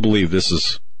 and I believe this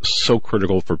is so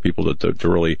critical for people to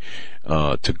really,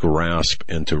 to grasp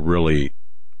and to really,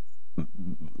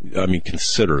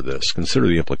 consider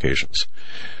the implications.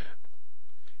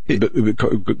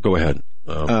 Go ahead.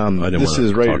 I didn't want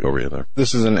to talk over you there.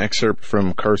 This is an excerpt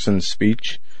from Carson's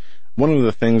speech. One of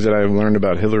the things that I've learned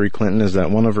about Hillary Clinton is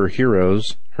that one of her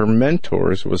heroes, her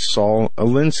mentors, was Saul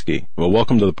Alinsky. Well,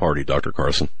 welcome to the party, Dr.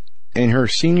 Carson. And her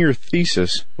senior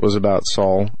thesis was about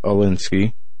Saul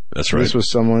Alinsky. That's right. This was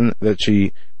someone that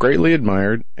she greatly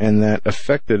admired and that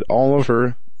affected all of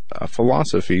her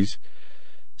philosophies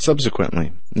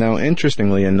subsequently. Now,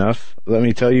 interestingly enough, let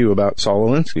me tell you about Saul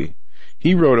Alinsky.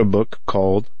 He wrote a book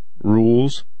called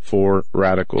Rules for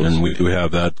Radicals. And we do have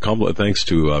that, thanks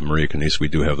to Maria Canise, we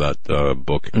do have that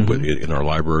book in our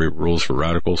library, Rules for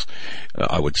Radicals.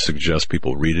 I would suggest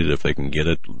people read it if they can get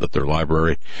it at their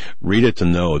library. Read it to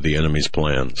know the enemy's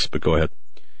plans. But go ahead.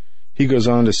 He goes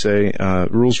on to say,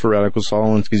 Rules for Radicals, Saul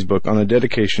Alinsky's book, on the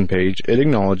dedication page, it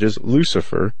acknowledges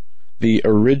Lucifer, the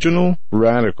original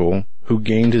radical who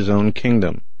gained his own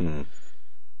kingdom.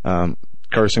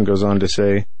 Carson goes on to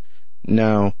say,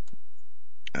 now,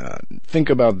 think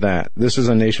about that. This is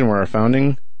a nation where our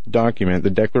founding document, the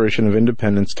Declaration of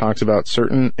Independence, talks about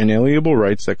certain inalienable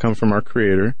rights that come from our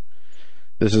Creator.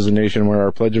 This is a nation where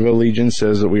our Pledge of Allegiance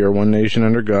says that we are one nation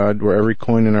under God, where every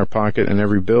coin in our pocket and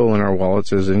every bill in our wallet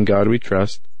says, in God we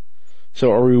trust.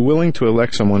 So are we willing to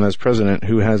elect someone as president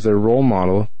who has their role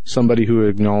model, somebody who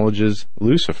acknowledges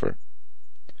Lucifer?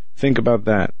 Think about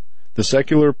that. The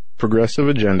secular progressive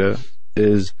agenda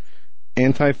is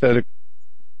antithetical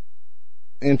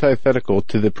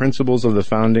to the principles of the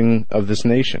founding of this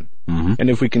nation. And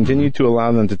if we continue to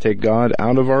allow them to take God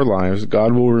out of our lives,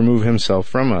 God will remove himself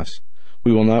from us.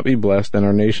 We will not be blessed, and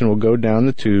our nation will go down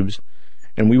the tubes,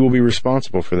 and we will be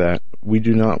responsible for that. We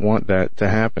do not want that to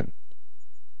happen.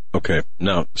 Okay,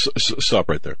 now stop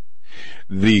right there.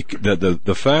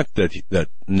 The fact that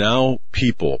now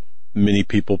many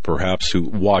people perhaps who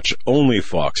watch only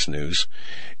Fox News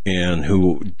and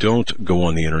who don't go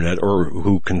on the internet or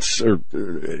who consider,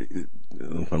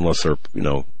 unless they're,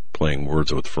 playing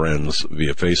words with friends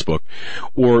via Facebook,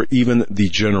 or even the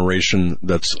generation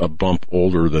that's a bump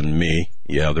older than me.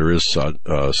 Yeah, there is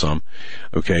some.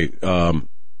 Okay.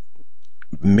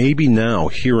 Maybe now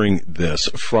hearing this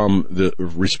from the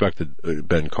respected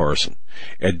Ben Carson,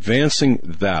 advancing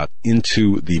that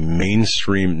into the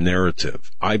mainstream narrative,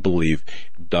 I believe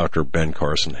Dr. Ben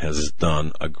Carson has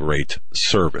done a great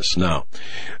service. Now,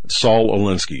 Saul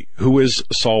Alinsky. Who is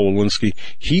Saul Alinsky?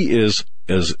 He is,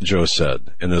 as Joe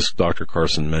said, and as Dr.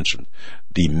 Carson mentioned,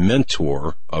 the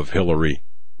mentor of Hillary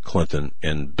Clinton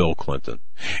and Bill Clinton.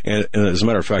 And as a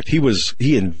matter of fact,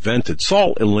 he invented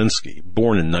Saul Alinsky,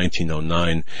 born in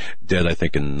 1909, dead I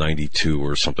think in 92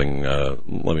 or something.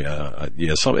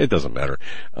 It doesn't matter.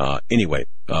 Anyway,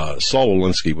 Saul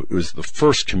Alinsky was the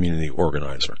first community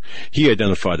organizer. He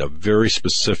identified a very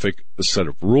specific set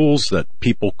of rules that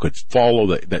people could follow,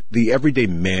 that the everyday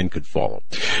man could follow,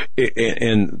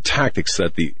 and tactics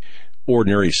that the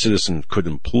ordinary citizen could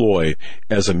employ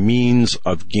as a means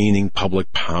of gaining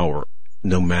public power,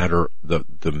 no matter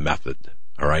the method.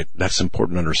 All right. That's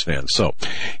important to understand. So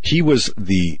he was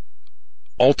the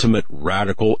ultimate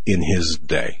radical in his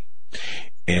day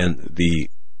and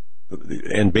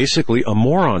basically a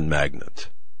moron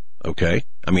magnet. Okay.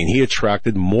 I mean, he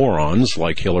attracted morons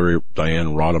like Hillary, Diane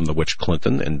Rodham, the witch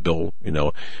Clinton, and Bill,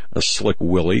 a slick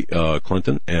Willie,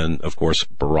 Clinton, and of course,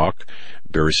 Barack,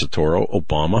 Barry Soetoro,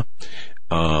 Obama.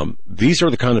 These are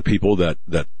the kind of people that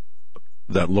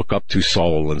look up to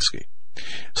Saul Alinsky.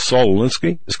 Saul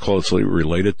Alinsky is closely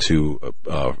related to,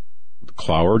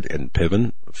 Cloward and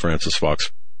Piven, Francis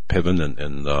Fox Piven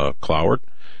and Cloward,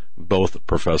 both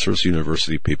professors,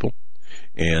 university people,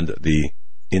 and the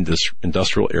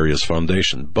Industrial Areas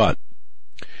Foundation. But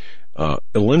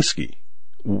Alinsky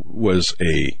was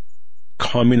a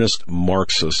communist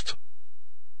Marxist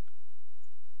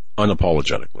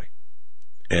unapologetically.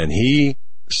 And he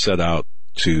set out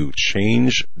to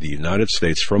change the United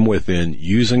States from within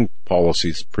using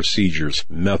policies, procedures,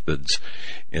 methods,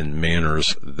 and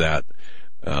manners that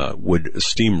would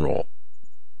steamroll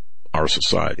our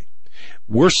society.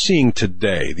 We're seeing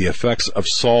today the effects of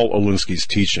Saul Alinsky's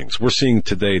teachings. We're seeing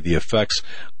today the effects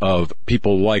of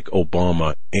people like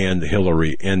Obama and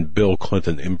Hillary and Bill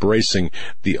Clinton embracing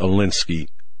the Alinsky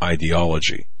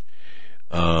ideology.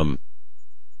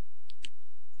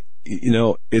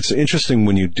 It's interesting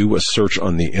when you do a search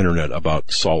on the internet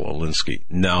about Saul Alinsky,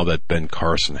 now that Ben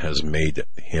Carson has made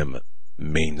him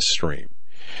mainstream.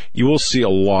 You will see a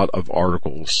lot of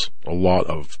articles, a lot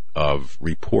of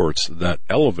reports that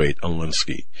elevate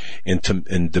Alinsky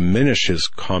and diminish his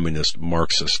communist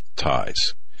Marxist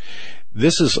ties.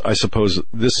 I suppose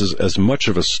this is as much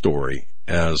of a story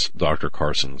as Dr.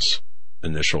 Carson's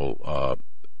initial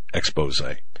expose.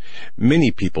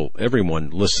 Many people,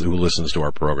 everyone who listens to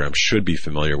our program should be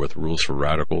familiar with Rules for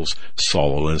Radicals,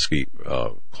 Saul Alinsky,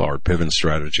 Cloward Piven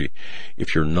strategy.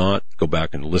 If you're not, go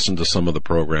back and listen to some of the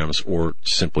programs, or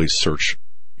simply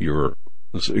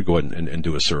go ahead and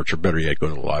do a search, or better yet, go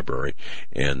to the library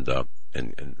and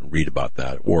read about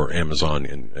that, or Amazon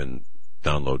and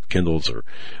download Kindles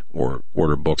or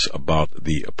order books about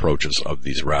the approaches of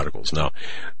these radicals. Now,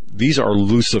 these are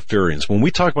Luciferians. When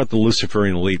we talk about the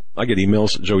Luciferian elite, I get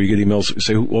emails, Joe, you get emails,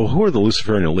 say, well, who are the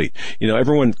Luciferian elite?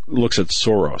 Everyone looks at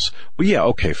Soros. Well, yeah,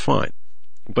 okay, fine.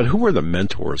 But who are the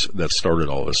mentors that started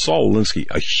all this? Saul Alinsky,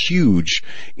 a huge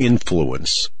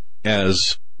influence,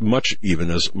 as much even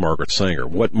as Margaret Sanger.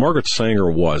 What Margaret Sanger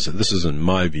was, and this is in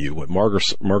my view, what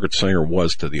Margaret Sanger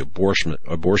was to the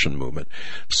abortion movement,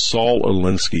 Saul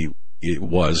Alinsky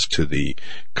was to the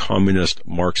communist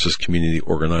Marxist community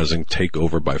organizing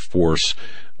takeover by force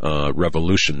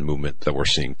revolution movement that we're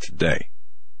seeing today.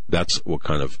 That's what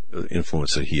kind of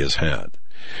influence that he has had.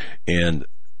 And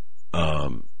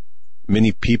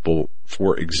many people,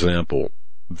 for example,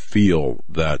 feel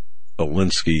that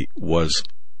Alinsky was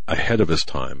ahead of his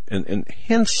time, and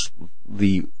hence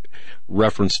the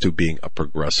reference to being a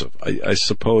progressive. I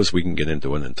suppose we can get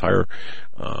into an entire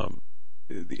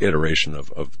the iteration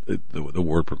of the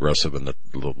word progressive and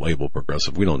the label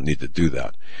progressive. We don't need to do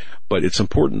that. But it's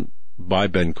important by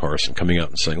Ben Carson coming out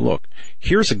and saying, look,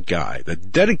 here's a guy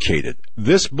that dedicated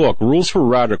this book, Rules for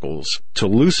Radicals, to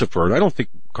Lucifer. And I don't think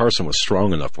Carson was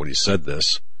strong enough when he said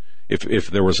this. If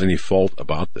there was any fault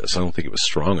about this, I don't think it was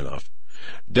strong enough.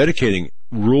 Dedicating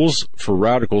Rules for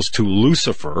Radicals to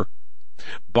Lucifer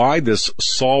by this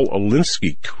Saul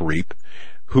Alinsky creep,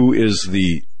 who is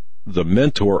the the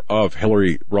mentor of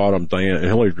Hillary Diane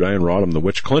Rodham, the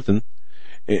witch Clinton,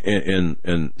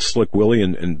 and Slick Willie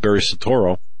and Barry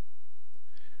Soetoro.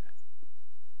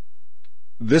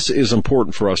 This is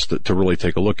important for us to really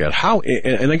take a look at how,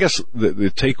 and I guess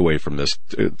the takeaway from this,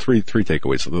 three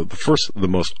takeaways. The first, the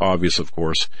most obvious, of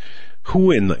course, who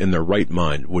in their right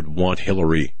mind would want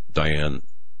Hillary Diane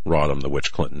Rodham, the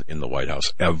witch Clinton, in the White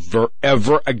House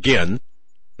ever again?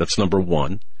 That's number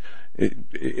one. And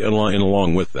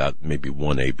along with that, maybe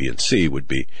 1A, B, and C would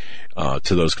be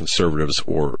to those conservatives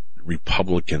or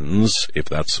Republicans, if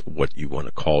that's what you want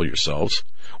to call yourselves,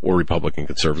 or Republican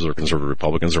conservatives or conservative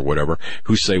Republicans or whatever,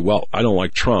 who say, well, I don't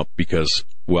like Trump because,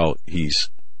 well, he's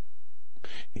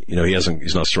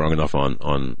not strong enough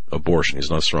on abortion.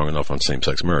 He's not strong enough on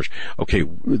same-sex marriage. Okay,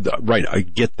 right, I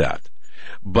get that.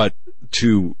 But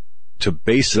to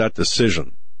base that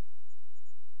decision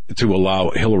to allow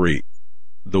Hillary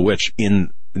the witch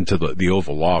into the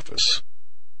Oval Office,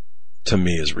 to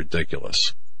me, is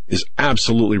ridiculous. Is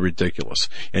absolutely ridiculous.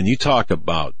 And you talk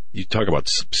about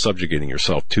subjugating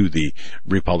yourself to the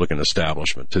Republican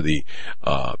establishment, to the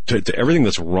to everything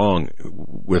that's wrong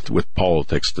with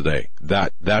politics today.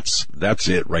 That's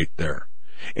it right there.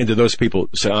 And to those people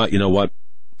say, you know what?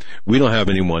 We don't have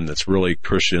anyone that's really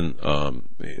Christian,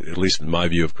 at least in my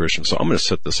view of Christian, so I'm going to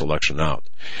sit this election out.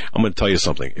 I'm going to tell you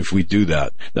something. If we do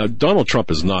that, now Donald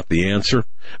Trump is not the answer,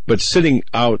 but sitting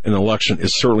out an election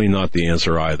is certainly not the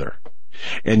answer either.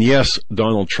 And yes,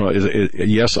 Donald Trump,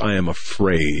 yes, I am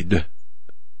afraid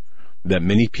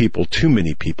that too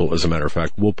many people, as a matter of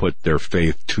fact, will put their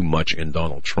faith too much in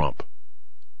Donald Trump.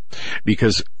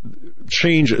 Because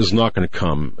change is not going to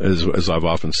come, as I've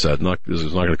often said,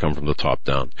 is not going to come from the top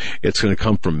down. It's going to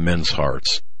come from men's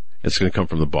hearts. It's going to come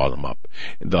from the bottom up.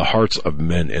 The hearts of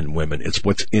men and women. It's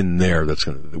what's in there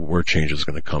where change is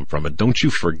going to come from. And don't you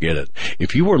forget it.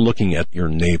 If you are looking at your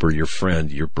neighbor, your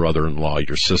friend, your brother-in-law,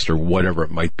 your sister, whatever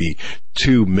it might be,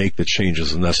 to make the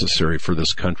changes necessary for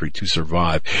this country to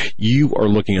survive, you are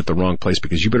looking at the wrong place,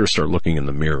 because you better start looking in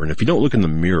the mirror. And if you don't look in the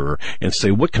mirror and say,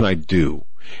 what can I do?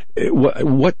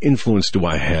 What influence do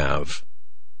I have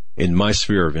in my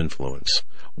sphere of influence?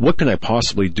 What can I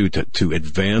possibly do to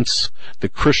advance the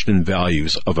Christian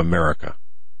values of America?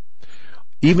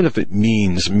 Even if it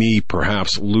means me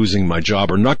perhaps losing my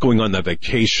job or not going on that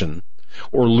vacation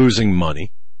or losing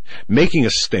money, making a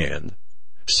stand,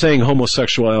 saying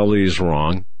homosexuality is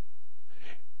wrong,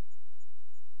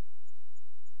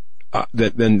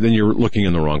 then you're looking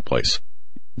in the wrong place.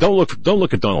 Don't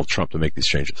look at Donald Trump to make these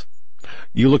changes.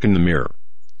 You look in the mirror.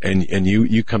 And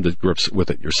you come to grips with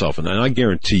it yourself. And I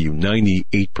guarantee you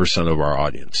 98% of our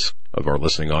audience, of our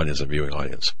listening audience and viewing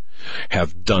audience,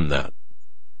 have done that.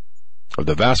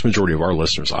 The vast majority of our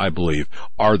listeners, I believe,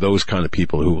 are those kind of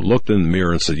people who looked in the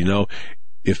mirror and said,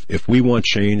 if we want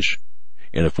change,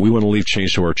 and if we want to leave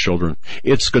change to our children,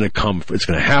 it's going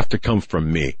to have to come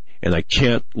from me. And I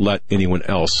can't let anyone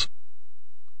else,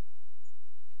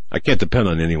 I can't depend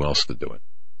on anyone else to do it.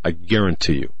 I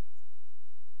guarantee you.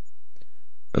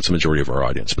 That's the majority of our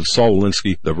audience. But Saul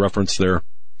Alinsky, the reference there,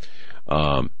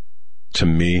 to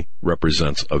me,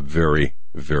 represents a very,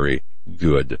 very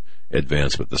good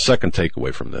advancement. The second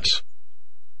takeaway from this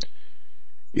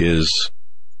is,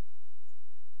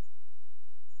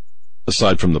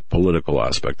 aside from the political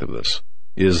aspect of this,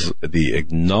 is the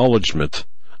acknowledgement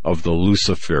of the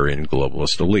Luciferian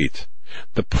globalist elite.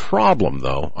 The problem,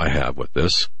 though, I have with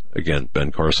this, again,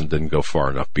 Ben Carson didn't go far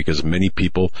enough, because many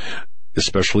people,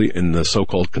 especially in the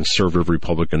so-called conservative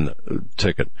Republican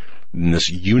ticket, in this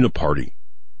uniparty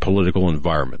political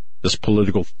environment, this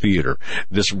political theater,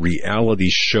 this reality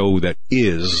show that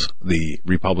is the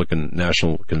Republican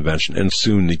National Convention and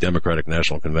soon the Democratic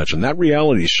National Convention, that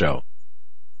reality show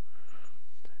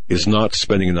is not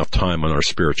spending enough time on our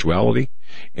spirituality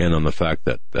and on the fact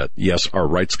that yes, our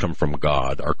rights come from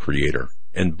God, our Creator.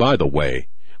 And by the way,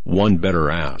 one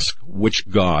better ask, which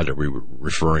God are we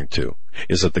referring to?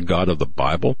 Is it the God of the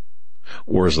Bible,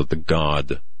 or is it the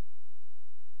God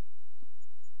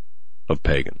of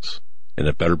pagans? And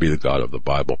it better be the God of the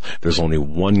Bible. There's only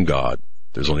one God.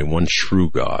 There's only one true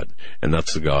God, and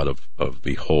that's the God of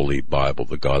the Holy Bible,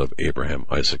 the God of Abraham,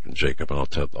 Isaac, and Jacob. And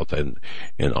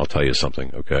I'll tell you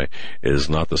something, okay? It is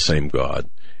not the same God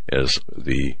as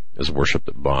worshipped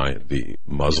by the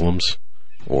Muslims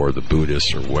or the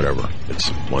Buddhists or whatever. It's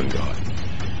one God.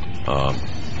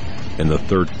 And the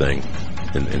third thing,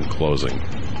 in closing,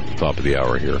 at the top of the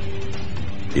hour here,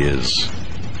 is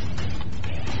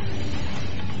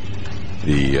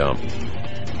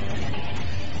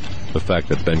the fact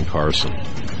that Ben Carson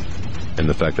and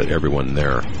the fact that everyone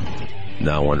there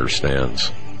now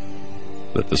understands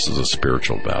that this is a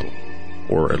spiritual battle.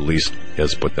 or at least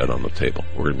has put that on the table.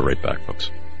 We're going to be right back, folks.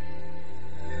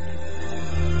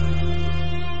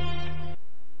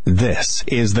 This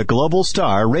is the Global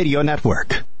Star Radio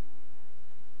Network.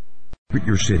 Treat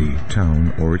your city,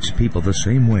 town, or its people the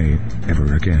same way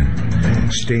ever again.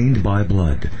 Stained by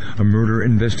Blood, a murder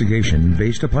investigation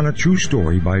based upon a true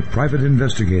story by private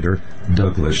investigator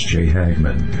Douglas J.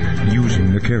 Hagmann.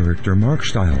 Using the character Mark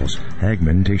Stiles,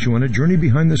 Hagmann takes you on a journey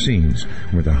behind the scenes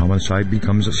where the homicide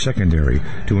becomes secondary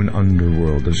to an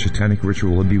underworld of satanic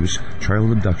ritual abuse,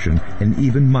 child abduction, and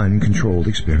even mind-controlled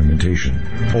experimentation.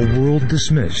 A world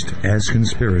dismissed as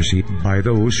conspiracy by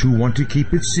those who want to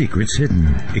keep its secrets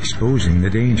hidden, exposing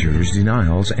the dangers,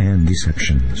 denials, and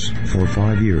deceptions. For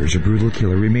 5 years, a brutal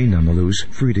killer remained on the loose,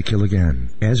 free to kill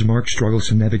again. As Mark struggles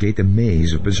to navigate the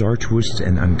maze of bizarre twists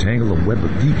and untangle a web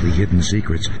of deeply hidden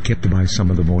secrets kept by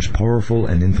some of the most powerful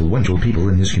and influential people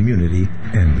in his community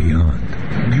and beyond.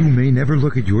 You may never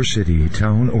look at your city,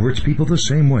 town, or its people the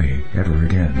same way ever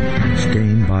again.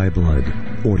 Stained by Blood.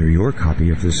 Order your copy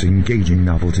of this engaging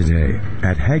novel today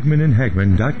at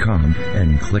HagmannandHagmann.com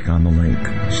and click on the link.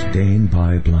 Stained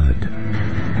by Blood.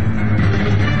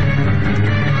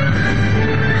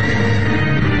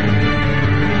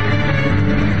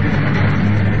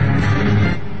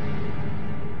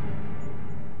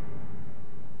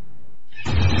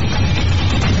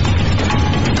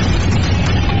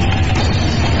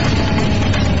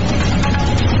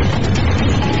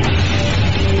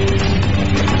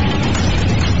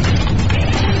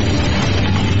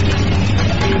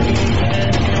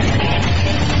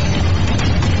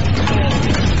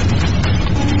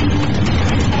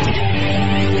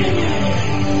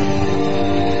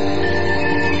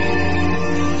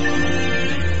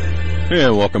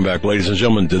 And welcome back, ladies and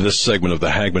gentlemen, to this segment of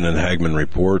the Hagmann and Hagmann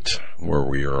Report, where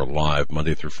we are live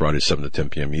Monday through Friday, 7 to 10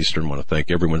 p.m. Eastern. I want to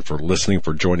thank everyone for listening,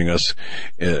 for joining us,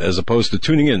 as opposed to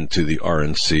tuning in to the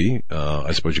RNC.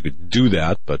 I suppose you could do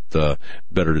that, but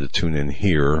better to tune in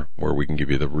here, where we can give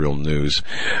you the real news.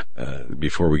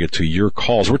 Before we get to your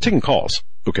calls, we're taking calls.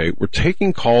 Okay, we're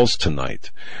taking calls tonight.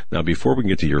 Now, before we can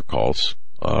get to your calls,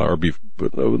 let me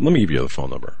give you the phone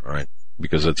number, all right?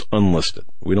 Because it's unlisted.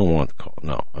 We don't want the call.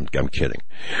 No, I'm kidding.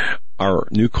 Our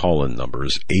new call-in number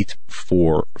is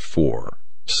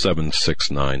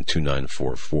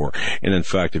 844-769-2944. And in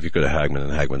fact, if you go to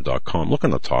HagmannandHagmann.com, look on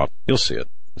the top, you'll see it.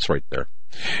 It's right there.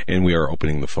 And we are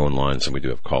opening the phone lines, and we do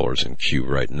have callers in queue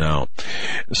right now.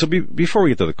 So before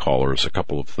we get to the callers, a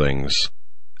couple of things.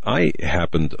 I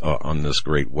happened on this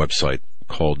great website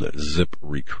called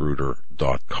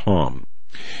ZipRecruiter.com.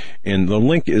 And the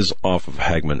link is off of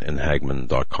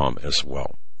HagmannandHagmann.com as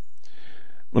well.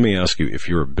 Let me ask you, if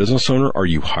you're a business owner, are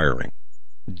you hiring?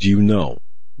 Do you know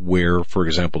where, for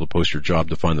example, to post your job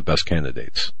to find the best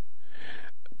candidates?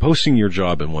 Posting your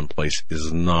job in one place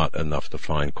is not enough to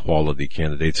find quality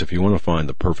candidates. If you want to find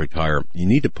the perfect hire, you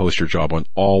need to post your job on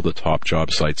all the top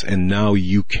job sites, and now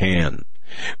you can.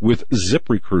 With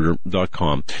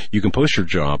ZipRecruiter.com, you can post your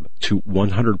job to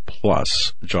 100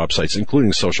 plus job sites,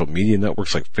 including social media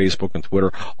networks like Facebook and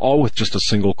Twitter, all with just a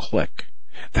single click.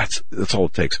 That's all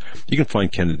it takes. You can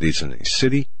find candidates in any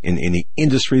city, in any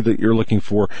industry that you're looking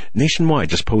for, nationwide.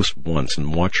 Just post once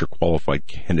and watch your qualified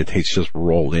candidates just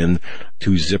roll in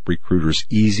to ZipRecruiter's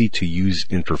easy-to-use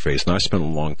interface. Now, I spent a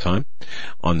long time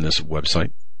on this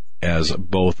website as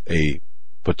both a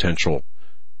potential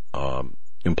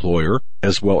employer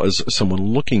as well as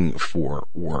someone looking for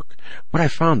work. What I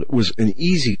found was an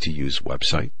easy-to-use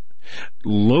website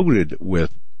loaded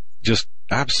with just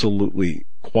absolutely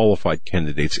qualified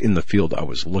candidates in the field I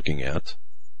was looking at,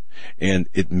 and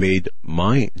it made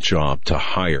my job to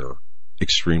hire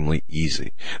extremely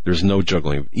easy. There's no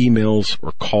juggling of emails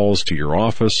or calls to your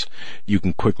office. You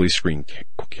can quickly screen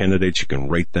candidates, you can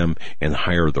rate them, and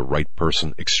hire the right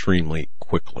person extremely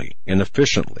quickly and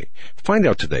efficiently. Find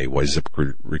out today why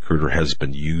ZipRecruiter has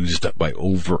been used by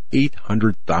over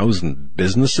 800,000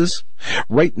 businesses.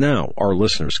 Right now, our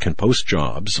listeners can post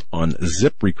jobs on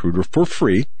ZipRecruiter for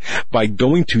free by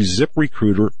going to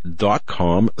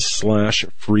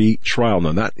ZipRecruiter.com/free trial.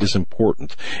 Now, that is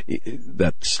important,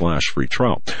 that /free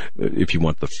trial, if you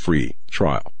want the free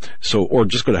trial. So, or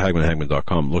just go to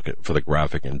HagmannandHagmann.com, look for the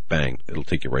graphic, and bang, it'll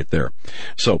take you right there.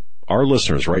 So, our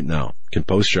listeners right now can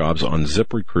post jobs on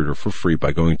ZipRecruiter for free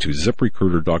by going to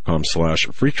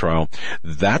ZipRecruiter.com/free trial.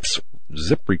 That's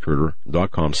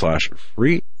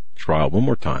ZipRecruiter.com/free trial. One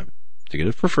more time to get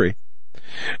it for free.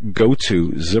 Go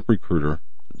to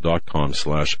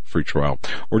ZipRecruiter.com/free trial,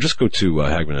 or just go to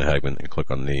Hagmann and Hagmann and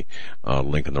click on the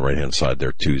link on the right hand side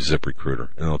there to ZipRecruiter,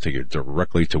 and it'll take you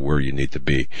directly to where you need to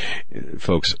be.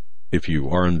 Folks, if you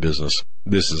are in business,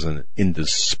 this is an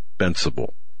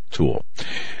indispensable tool.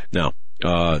 Now,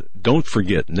 don't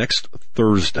forget, next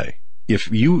Thursday, if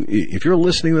you're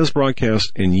listening to this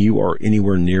broadcast and you are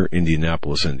anywhere near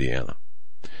Indianapolis, Indiana,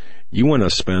 you want to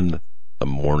spend a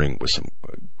morning with some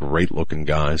great looking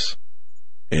guys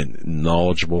and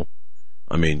knowledgeable.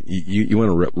 I mean, you want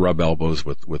to rub elbows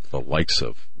with the likes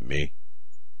of me.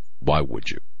 Why would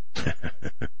you?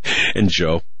 And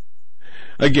Joe.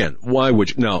 Again, why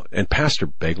would you? Now, and Pastor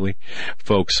Begley,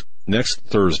 folks, next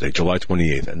Thursday, July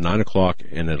 28th at 9 o'clock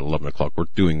and at 11 o'clock, we're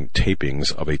doing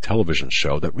tapings of a television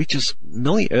show that reaches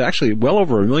well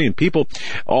over 1 million people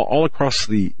all across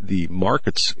the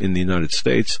markets in the United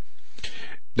States.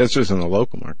 That's just in the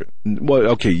local market. Well,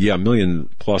 okay, yeah, 1 million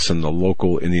plus in the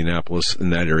local Indianapolis, in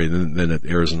that area. Then it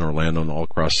airs in Orlando and all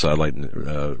across satellite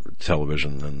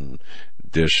television and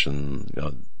dish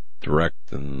and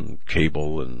direct and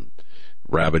cable and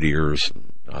rabbit ears.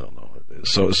 And I don't know.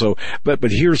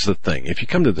 But here's the thing. If you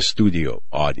come to the studio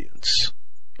audience,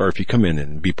 or if you come in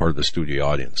and be part of the studio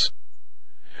audience,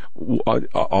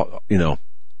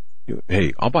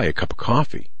 hey, I'll buy a cup of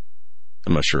coffee.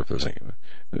 I'm not sure if there's any.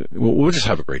 We'll just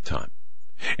have a great time,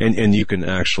 and you can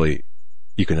actually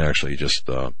just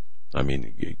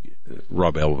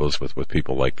rub elbows with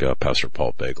people like Pastor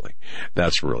Paul Begley.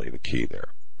 That's really the key there.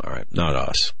 All right, not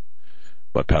us,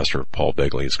 but Pastor Paul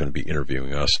Begley is going to be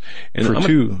interviewing us, and for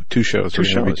two shows. Two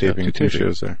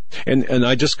shows there. And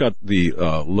I just got the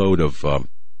load of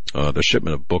the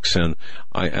shipment of books in.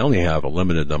 I only have a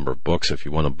limited number of books. If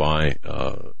you want to buy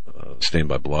Stained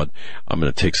by Blood, I'm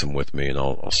going to take some with me, and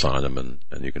I'll sign them,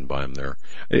 and you can buy them there.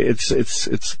 They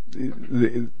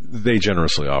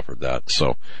generously offered that,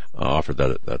 so offered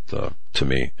that to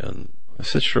me, and I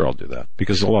said, sure, I'll do that,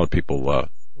 because a lot of people.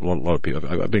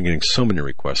 I've been getting so many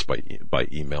requests by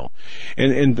email,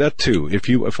 and that too. If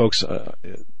you folks,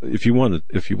 if you want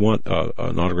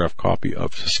an autographed copy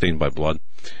of Stained by Blood,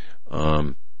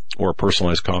 or a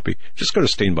personalized copy, just go to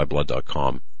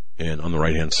stainedbyblood.com, and on the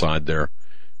right hand side there,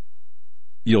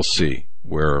 you'll see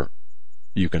where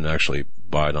you can actually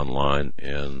buy it online,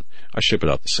 and I ship it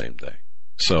out the same day.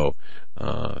 So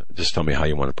just tell me how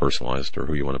you want it personalized, or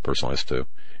who you want it personalized to,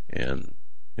 and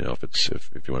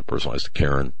if you want it personalized to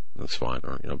Karen, that's fine,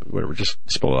 or whatever. Just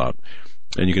spell it out,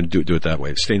 and you can do it that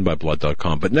way.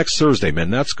 Stainedbyblood.com. But next Thursday, man,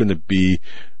 that's going to be.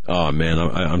 Oh man,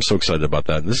 I'm so excited about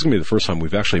that. And this is going to be the first time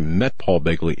we've actually met Paul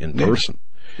Begley in person.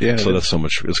 Yeah. So that's so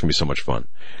much. It's going to be so much fun.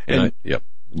 And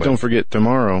don't forget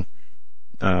tomorrow.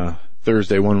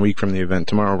 Thursday, 1 week from the event.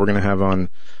 Tomorrow we're going to have on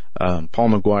Paul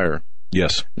McGuire.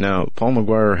 Yes. Now, Paul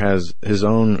McGuire has his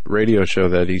own radio show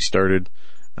that he started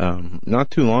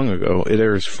not too long ago. It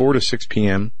airs 4 to 6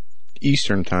 p.m.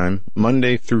 Eastern Time,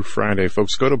 Monday through Friday.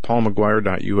 Folks, go to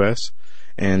paulmcguire.us,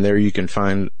 and there you can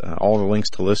find all the links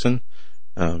to listen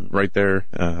right there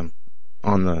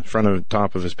on the front of the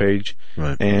top of his page.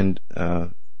 Right. And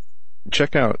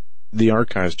check out the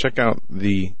archives, check out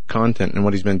the content and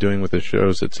what he's been doing with his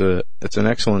shows. It's an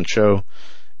excellent show,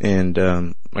 and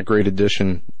a great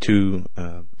addition to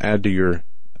add to your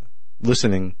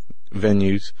listening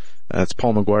venues. That's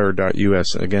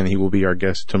paulmcguire.us. Again, he will be our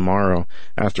guest tomorrow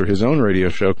after his own radio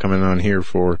show, coming on here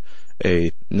for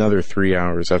another 3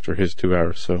 hours after his 2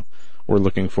 hours. So we're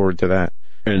looking forward to that.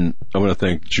 And I want to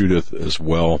thank Judith as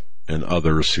well, and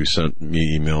others who sent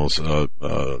me emails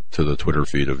to the Twitter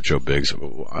feed of Joe Biggs.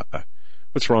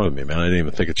 What's wrong with me, man? I didn't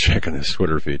even think of checking his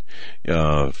Twitter feed.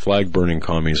 Flag-burning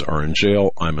commies are in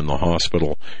jail. I'm in the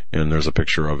hospital. And there's a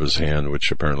picture of his hand,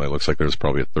 which apparently looks like there's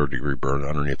probably a third-degree burn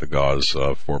underneath the gauze,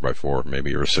 4x4,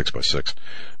 maybe, or 6x6.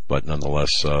 But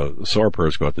nonetheless, so our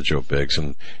prayers go out to Joe Biggs.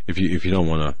 And if you don't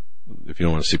want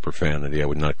to see profanity, I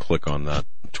would not click on that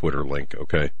Twitter link,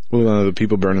 okay? Well, the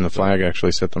people burning the flag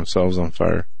actually set themselves on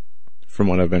fire, from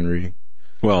what I've been reading.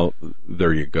 Well,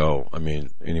 there you go. I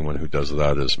mean, anyone who does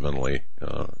that is mentally,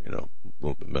 a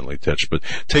little bit mentally touched. But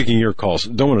taking your calls,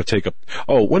 don't want to take up.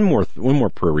 Oh, one more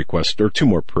prayer request, or two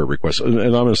more prayer requests. And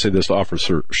I'm going to say this to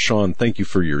Officer Sean. Thank you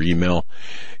for your email.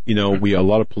 We a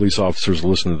lot of police officers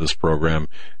listen to this program,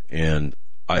 and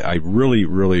I really,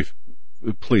 really.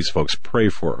 Please, folks, pray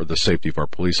for the safety of our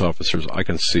police officers. I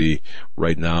can see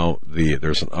right now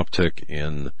there's an uptick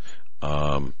in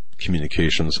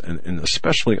communications, and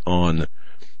especially on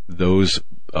those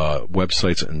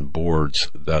websites and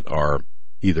boards that are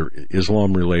either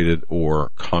Islam related or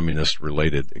communist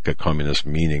related. Communist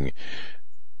meaning,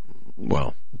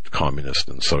 well, communist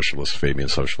and socialist, Fabian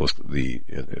socialist, the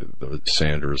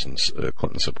Sanders and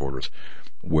Clinton supporters,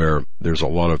 where there's a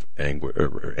lot of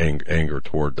anger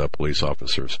toward police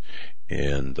officers.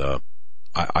 And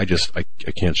I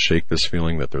can't shake this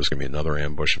feeling that there's going to be another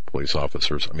ambush of police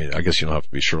officers. I mean, I guess you don't have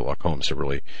to be Sherlock Holmes to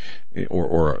really,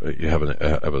 or you have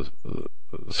a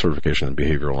certification in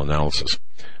behavioral analysis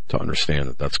to understand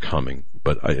that that's coming.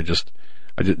 But I just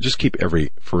keep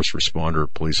every first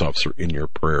responder, police officer in your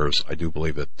prayers. I do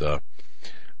believe that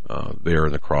they are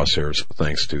in the crosshairs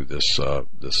thanks to this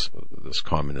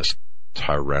communist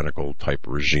tyrannical type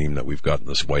regime that we've got in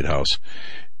this White House.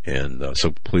 And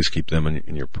so please keep them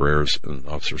in your prayers. And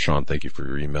Officer Sean, thank you for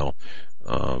your email.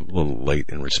 A little late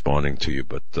in responding to you,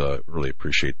 but really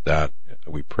appreciate that.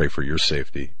 We pray for your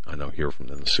safety. I know hear from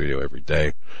them in the studio every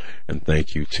day. And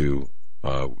thank you to,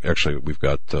 actually we've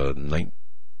got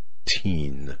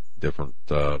 19 different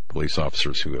police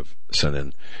officers who have sent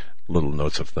in little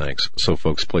notes of thanks. So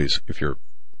folks, please, if you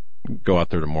go out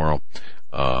there tomorrow,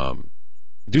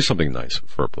 do something nice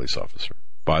for a police officer.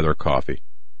 Buy their coffee.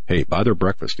 Hey, buy their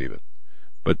breakfast even.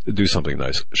 But do something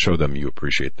nice. Show them you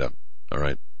appreciate them. All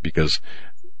right? Because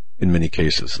in many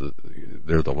cases,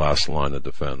 they're the last line of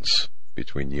defense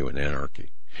between you and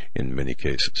anarchy in many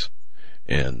cases.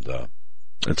 And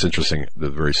it's interesting, the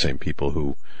very same people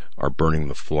who are burning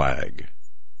the flag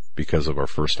because of our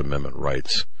First Amendment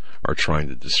rights are trying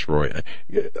to destroy.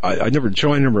 I never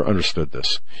understood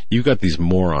this. You've got these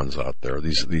morons out there,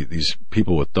 these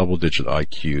people with double-digit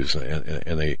IQs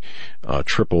and a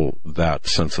triple that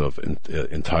sense of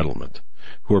entitlement,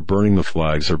 who are burning the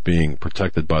flags, are being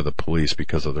protected by the police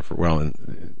because of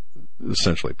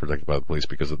essentially protected by the police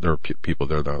because there are people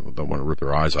there that want to rip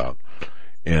their eyes out,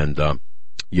 and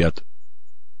yet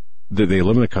they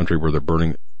live in a country where they're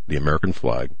burning the American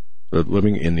flag. They're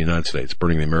living in the United States,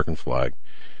 burning the American flag.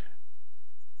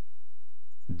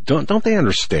 Don't they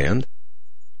understand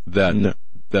that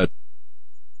that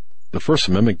the First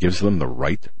Amendment gives them the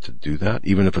right to do that?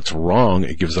 Even if it's wrong,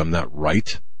 it gives them that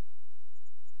right.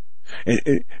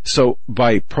 So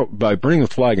by burning the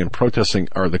flag and protesting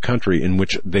the country in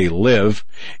which they live,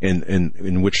 and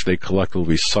in which they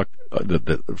collectively suck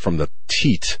from the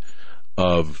teat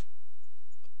of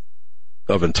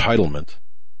entitlement,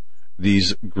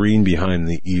 these green behind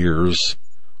the ears,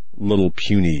 little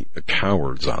puny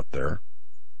cowards out there,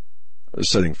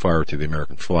 setting fire to the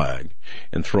American flag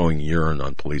and throwing urine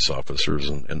on police officers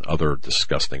and other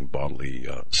disgusting bodily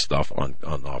stuff on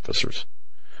officers.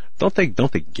 Don't they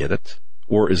get it?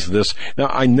 Or is this, now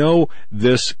I know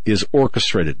this is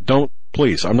orchestrated.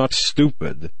 Please, I'm not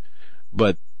stupid,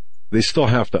 but they still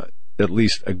have to at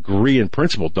least agree in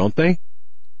principle, don't they?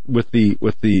 With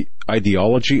the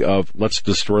ideology of let's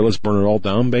destroy, let's burn it all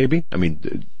down, baby. I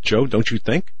mean, Joe, don't you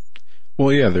think?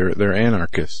 Well, yeah, they're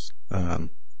anarchists.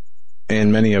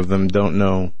 And many of them don't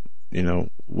know,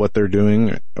 what they're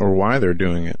doing or why they're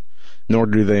doing it, nor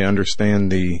do they understand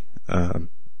the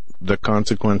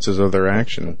consequences of their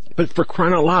action. But for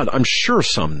crying out loud, I'm sure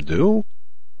some do.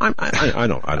 I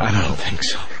don't think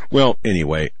so. Well,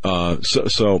 anyway,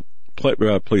 so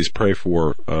please pray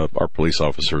for our police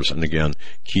officers, and again,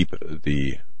 keep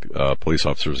the police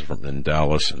officers in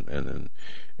Dallas and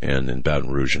in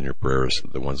Baton Rouge in your prayers,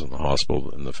 the ones in the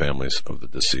hospital and the families of the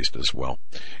deceased as well,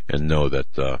 and know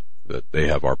that they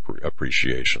have our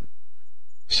appreciation.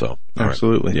 So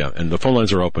absolutely, right. Yeah. And the phone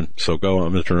lines are open. So I'm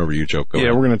going to turn over to you, Joe. Go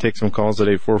ahead. We're going to take some calls at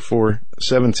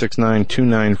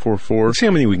 844-769-2944. Let's see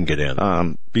how many we can get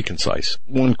in. Be concise.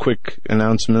 One quick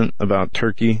announcement about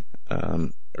Turkey.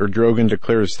 Erdogan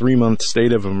declares 3-month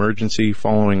state of emergency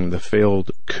following the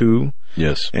failed coup.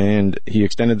 Yes. And he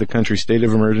extended the country's state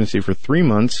of emergency for 3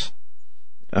 months.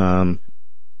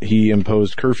 He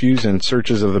imposed curfews and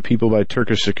searches of the people by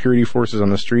Turkish security forces on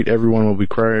the street. Everyone will be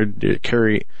required to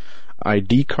carry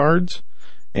ID cards.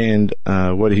 And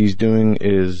what he's doing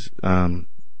is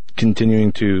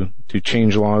continuing to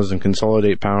change laws and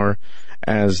consolidate power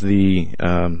as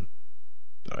I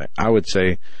would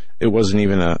say, it wasn't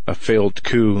even a failed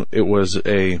coup. It was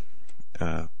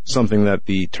something that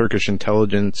the Turkish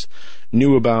intelligence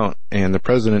knew about and the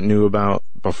president knew about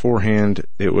beforehand.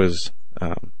 It was,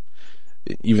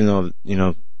 even though,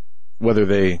 whether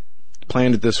they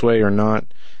planned it this way or not,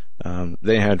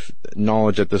 they had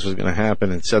knowledge that this was going to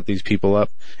happen and set these people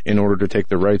up in order to take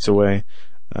their rights away.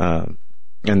 And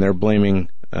they're blaming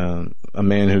a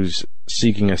man who's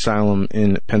seeking asylum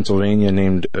in Pennsylvania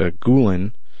named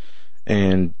Gulen.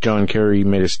 And John Kerry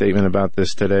made a statement about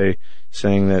this today,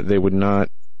 saying that they would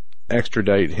not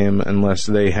extradite him unless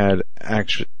they had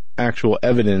actual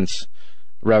evidence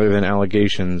rather than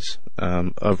allegations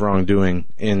of wrongdoing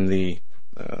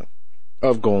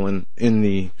of Gulen in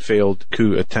the failed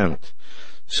coup attempt.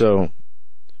 So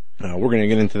we're going to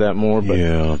get into that more. But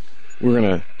yeah, We're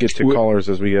gonna get to callers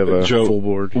as we have a Joe, full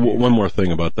board. One more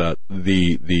thing about that: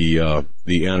 the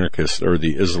anarchist or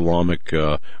the Islamic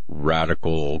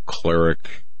radical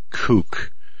cleric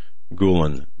kook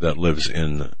Gulen that lives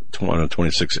on a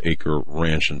 26-acre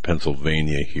ranch in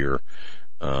Pennsylvania here.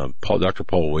 Dr.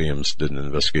 Paul Williams did an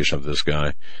investigation of this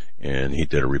guy, and he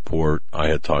did a report. I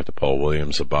had talked to Paul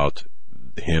Williams about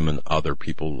him and other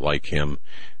people like him.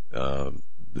 I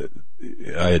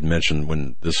had mentioned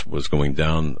when this was going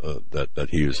down that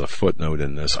he was a footnote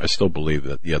in this. I still believe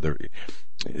that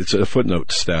it's a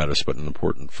footnote status, but an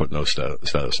important footnote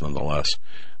status nonetheless.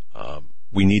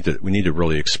 We need to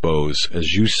really expose,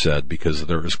 as you said, because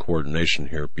there is coordination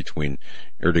here between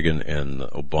Erdogan and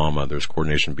Obama. There's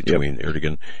coordination between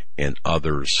Erdogan and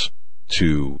others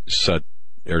to set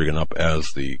Erdogan up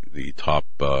as the top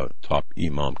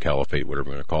imam, caliphate,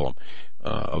 whatever you want to call him,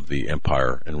 of the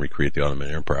empire, and recreate the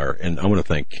Ottoman Empire. And I want to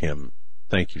thank Kim.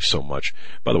 Thank you so much.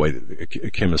 By the way,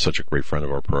 Kim is such a great friend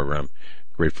of our program,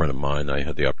 great friend of mine. I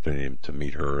had the opportunity to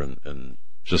meet her, and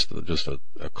just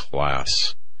a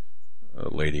class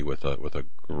lady with a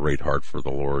great heart for the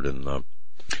Lord, and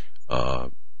a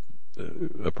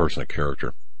person of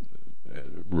character.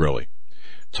 Really,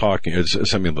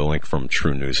 sent me the link from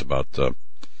True News about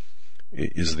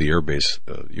is the airbase,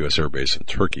 U.S. airbase in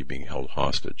Turkey being held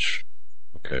hostage?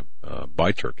 Okay,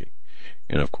 by Turkey.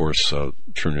 And of course,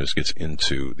 True News gets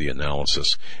into the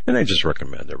analysis. And I just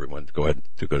recommend everyone to go ahead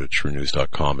to go to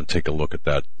truenews.com and take a look at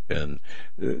that and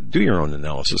do your own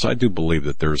analysis. I do believe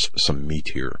that there's some meat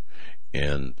here.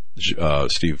 And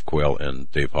Steve Quayle and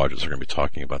Dave Hodges are going to be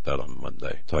talking about that on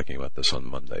Monday,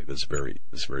 this very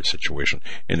situation,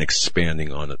 and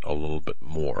expanding on it a little bit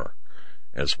more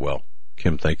as well.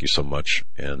 Kim, thank you so much.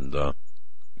 And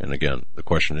again, the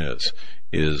question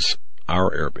is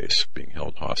our airbase being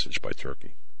held hostage by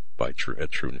Turkey at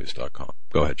truenews.com.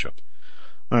 Go ahead, Joe.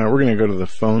 All right, we're going to go to the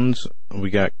phones. We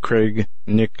got Craig,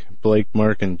 Nick, Blake,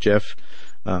 Mark, and Jeff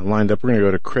lined up. We're going to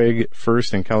go to Craig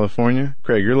first in California.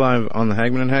 Craig, you're live on the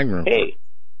Hagmann and Hagmann Report. Hey,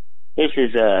 this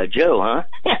is Joe, huh?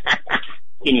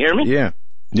 Can you hear me? Yeah.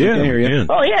 Yeah, I can hear you. man.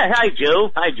 Oh, yeah. Hi,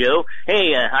 Joe.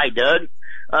 Hey, hi, Doug.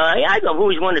 I've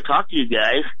always wanted to talk to you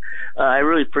guys. I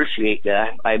really appreciate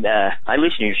that. I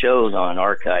listen to your shows on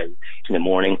archive in the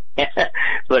morning,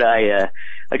 but I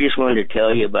just wanted to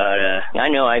tell you about, I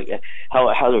know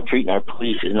how they're treating our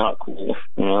police is not cool,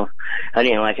 you know. I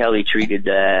didn't like how they treated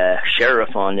the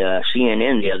sheriff on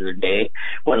CNN the other day.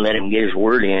 Wouldn't let him get his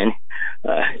word in.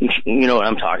 You know what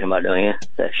I'm talking about, don't you?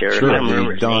 That sheriff. Sure, I don't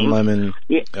remember his Don name. Lemon.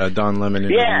 Yeah. Don Lemon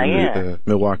interviewed the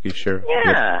Milwaukee sheriff. Yeah.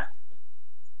 Yep.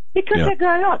 They cut that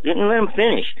guy off, didn't let him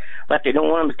finish. But they don't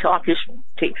want him to talk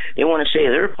they want to say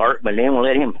their part, but they won't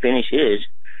let him finish his.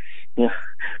 You know,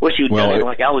 wish you'd done it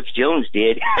like Alex Jones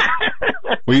did.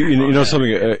 Well, you know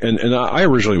something, and I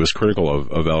originally was critical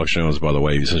of Alex Jones, by the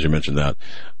way, since you mentioned that,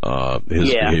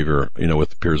 his behavior,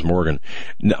 with Piers Morgan.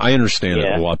 I understand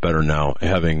it a lot better now,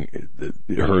 having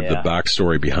heard the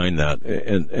backstory behind that,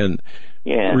 and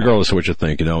regardless of what you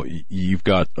think, you've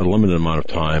got a limited amount of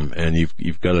time, and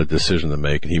you've got a decision to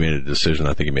make, and he made a decision.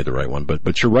 I think he made the right one,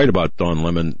 but you're right about Don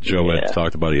Lemon. Joe had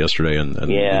talked about it yesterday, and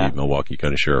the Milwaukee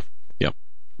County Sheriff. Yep.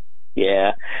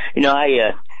 Yeah.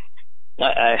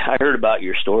 I heard about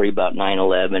your story about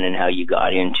 9/11 and how you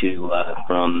got into,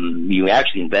 you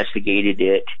actually investigated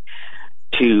it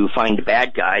to find the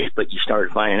bad guys, but you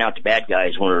started finding out the bad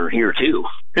guys were here too.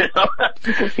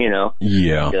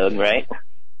 Yeah. Doug, right?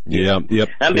 Yeah, yep.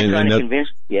 I've been trying to convince,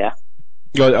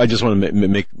 I just want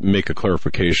to make a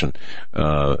clarification.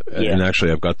 And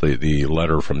actually, I've got the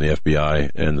letter from the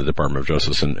FBI and the Department of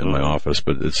Justice in my office,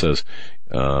 but it says,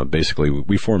 basically,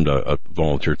 we formed a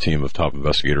volunteer team of top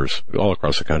investigators all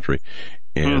across the country.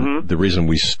 And the reason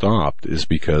we stopped is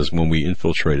because when we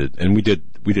infiltrated, and we did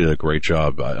a great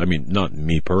job. I mean, not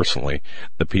me personally,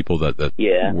 the people that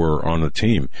were on the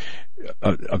team,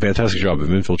 a fantastic job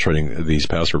of infiltrating these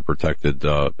password protected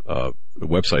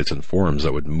websites and forums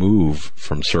that would move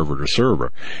from server to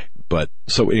server. But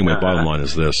so anyway, bottom line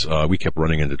is this: we kept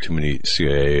running into too many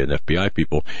CIA and FBI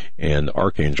people, and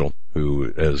Archangel, who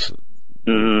is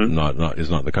not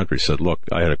in the country, said, "Look,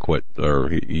 I had to quit," or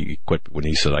he quit when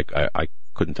he said, "I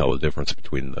couldn't tell the difference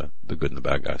between the good and the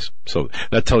bad guys." So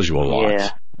that tells you a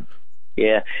lot.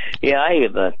 Yeah.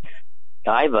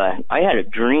 I had a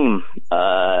dream.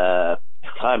 I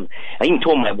even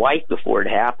told my wife before it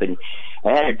happened. I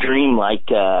had a dream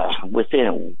within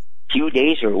a few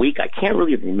days or a week. I can't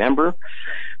really remember,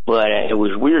 but it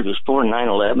was weird. It was before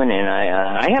 9/11, and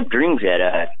I have dreams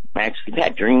that actually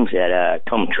had dreams that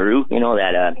come true.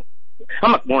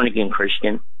 I'm a born again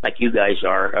Christian, like you guys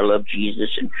are. I love Jesus,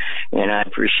 and I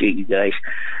appreciate you guys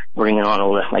bringing on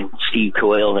all the, like Steve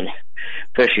Coyle and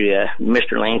especially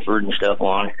Mr. Langford and stuff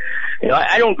on. You know,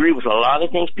 I don't agree with a lot of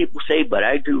the things people say, but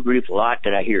I do agree with a lot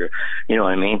that I hear. You know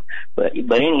what I mean? But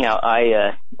anyhow,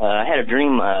 I had a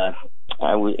dream. I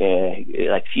was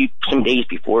like some days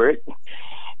before it,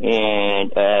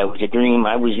 and it was a dream.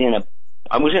 I was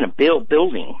in a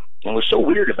building. And what's so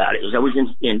weird about it is I was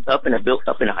up in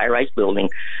a high-rise building,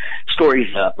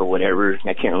 stories up or whatever.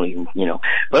 I can't really, you know.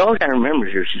 But all I remember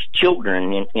is there's just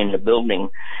children in the building,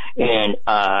 and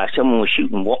someone was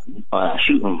shooting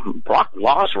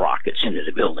Lost rockets into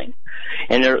the building.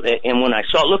 And when I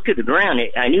looked at the ground,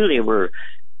 I knew they were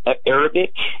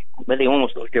Arabic, but they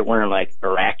almost looked like wearing like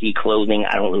Iraqi clothing.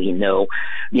 I don't really know,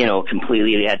 you know,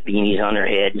 completely. They had beanies on their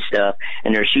head and stuff,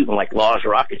 and they're shooting like Lost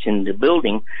rockets into the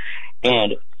building.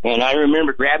 And I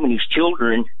remember grabbing these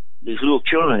little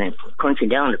children, and crunching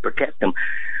down to protect them.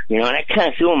 You know, and I kind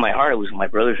of feel in my heart it was my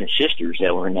brothers and sisters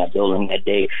that were in that building that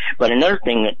day. But another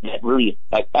thing that really,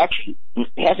 actually,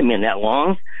 it hasn't been that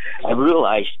long, I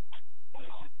realized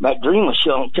my dream was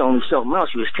telling me something else.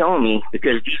 He was telling me,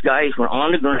 because these guys were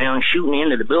on the ground shooting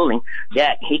into the building,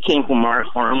 that he came from our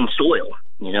own soil,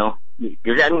 you know.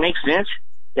 Does that make sense?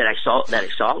 That I saw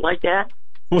it like that?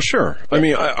 Well, sure. I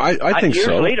mean, I think years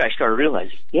so. Years later, I started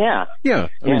realizing. Yeah. Yeah.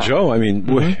 I mean, Joe. I mean,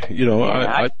 you know,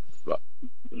 I've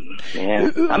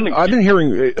been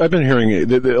hearing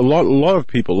a lot of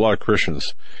people, a lot of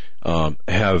Christians,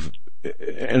 have,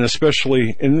 and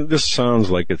especially, and this sounds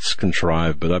like it's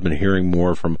contrived, but I've been hearing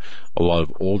more from a lot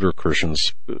of older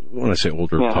Christians. When I say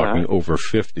older, talking over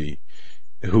 50,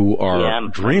 who are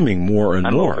dreaming more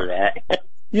and more. Over that.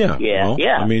 Yeah. Yeah.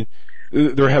 Well, I mean,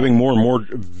 they're having more and more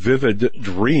vivid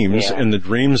dreams, and the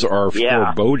dreams are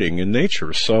foreboding in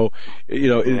nature. So, you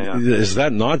know, is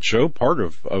that not, Joe, part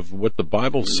of what the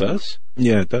Bible says?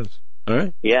 Yeah, it does. All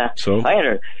right. Yeah. So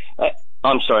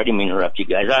I'm sorry, I didn't mean to interrupt you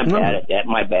guys. I'm bad at that.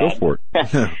 My bad. Go for it.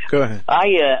 Go ahead.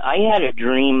 I had a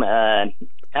dream.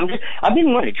 I've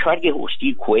been wanting to try to get with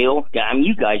Steve Quayle. I mean,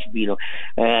 you guys beat him.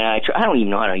 I don't even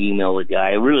know how to email the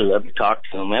guy. I really love to talk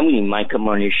to him. I wouldn't even mind coming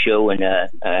on his show, and I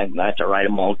have to write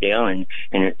them all down.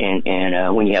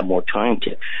 And when you have more time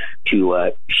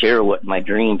to share what my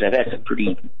dreams. I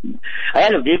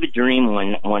had a vivid dream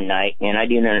one night, and I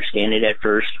didn't understand it at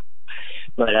first.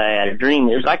 But I had a dream.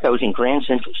 It was like I was in Grand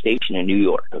Central Station in New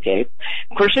York, okay?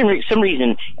 For some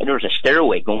reason, there was a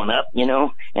stairway going up, you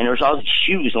know, and there was all these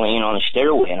shoes laying on the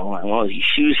stairway, and I'm like, well, these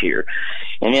shoes here.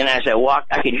 And then as I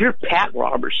walked, I could hear Pat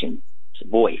Robertson's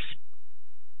voice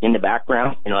in the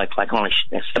background, you know, like on a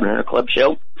 700 Club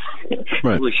show,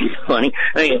 right. Which is funny.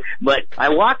 But I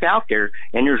walk out there,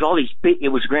 and there's all these big, it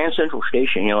was Grand Central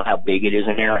Station, you know how big it is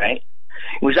in there, right?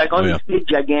 It was like all these big,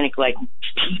 gigantic, like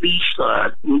TV,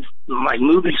 like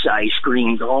movie-sized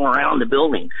screens all around the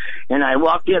building. And I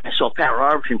walked in, I saw Pat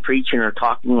Robertson preaching or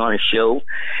talking on a show,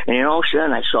 and then all of a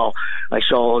sudden I saw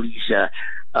all these,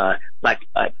 like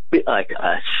a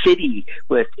city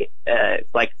with,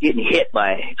 like getting hit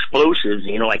by explosives,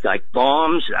 you know, like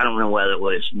bombs. I don't know whether it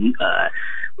was,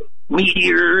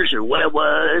 meteors or what it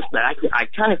was, but I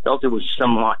kind of felt it was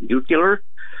somewhat nuclear.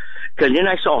 Because then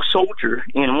I saw a soldier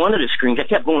in one of the screens. I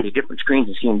kept going to different screens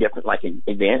and seeing different, like,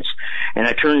 events. And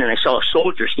I turned and I saw a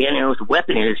soldier standing there with a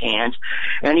weapon in his hands,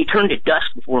 and he turned to dust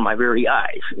before my very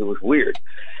eyes. It was weird.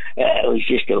 It was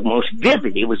just the most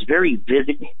vivid. It was very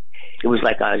vivid. It was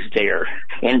like I was there.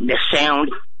 And the sound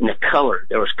and the color,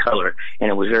 there was color, and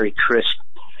it was very crisp.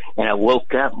 And I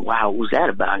woke up, wow, what was that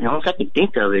about? And all I can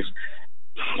think of is,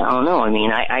 I don't know, I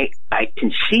mean, I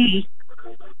can see.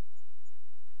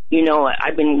 You know,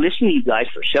 I've been listening to you guys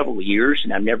for several years,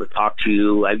 and I've never talked to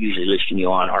you. I've usually listened to you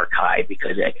on archive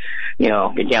because I, you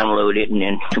know, can download it and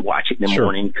then to watch it in the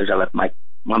morning because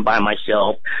I'm by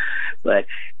myself. But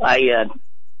I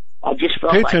just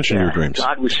felt pay attention to your dreams.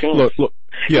 God was saying, look.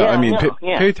 Yeah, I mean,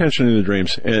 pay attention to the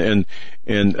dreams, and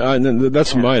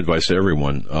that's my advice to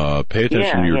everyone. Pay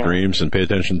attention to your dreams, and pay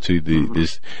attention to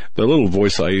the little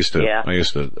voice I used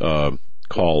to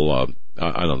call.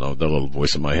 I don't know, that little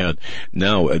voice in my head.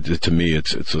 Now, to me,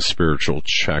 it's a spiritual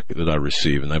check that I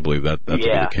receive, and I believe that's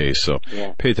the case. So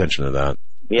pay attention to that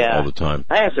all the time.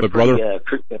 I have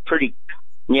pretty.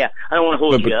 Yeah, I don't want to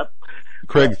hold you up.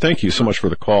 Craig, thank you so much for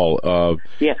the call. Go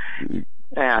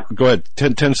ahead.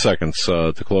 10 seconds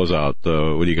to close out.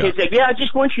 What do you got? I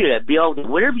just want you to be able to,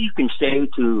 whatever you can say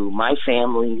to my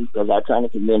family, because I'm trying to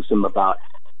convince them about.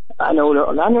 I know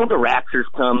the rapture's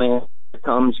coming.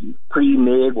 comes, pre,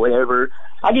 mid, whatever.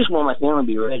 I just want my family to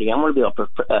be ready. I want to be able to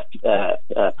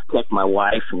protect my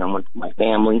wife and I want my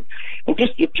family. And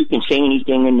just if you can say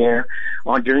anything in there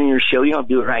during your show, you don't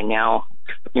do it right now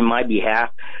in my behalf,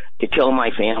 to tell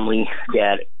my family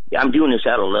that I'm doing this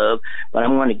out of love, but I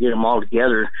want to get them all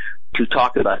together to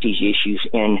talk about these issues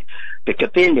and to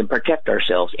defend and protect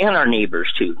ourselves and our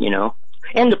neighbors too, you know,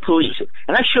 and the police.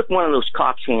 And I shook one of those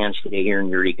cops' hands today here in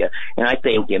Eureka, and I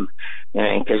thanked him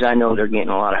because I know they're getting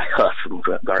a lot of huff from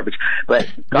garbage. But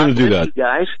God bless you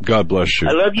guys. God bless you.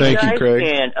 I love you Thank guys, you, Craig.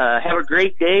 and have a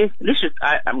great day.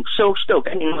 I'm so stoked.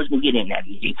 I didn't know it was going to get in that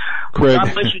easy. Craig,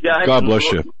 God bless you guys. God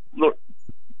bless you.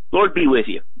 Lord be with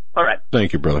you. All right.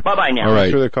 Thank you, brother. Bye-bye now. All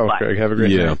right. Thanks for the call, Bye. Craig. Have a great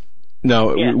day.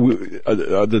 Now,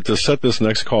 to set this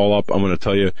next call up, I'm going to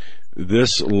tell you,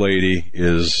 this lady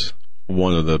is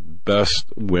one of the best.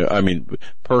 I mean,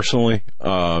 personally,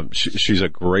 she's a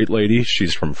great lady.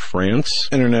 She's from France.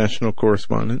 International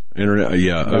correspondent. Been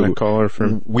a caller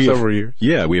for several years.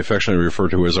 Yeah, we affectionately refer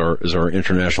to her as our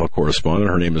international correspondent.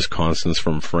 Her name is Constance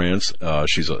from France.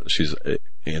 She's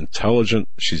intelligent.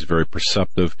 She's very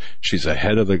perceptive. She's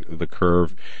ahead of the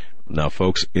curve. Now,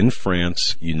 folks, in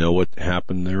France, you know what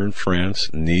happened there in France,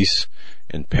 Nice,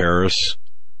 in Paris.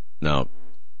 Now,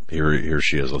 here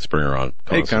she is. Let's bring her on.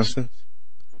 Hey, Constance.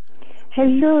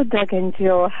 Hello, Doug and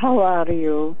Joe. How are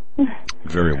you?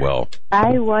 Very well.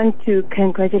 I want to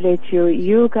congratulate you.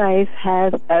 You guys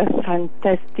have a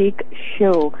fantastic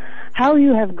show. How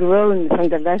you have grown from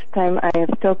the last time I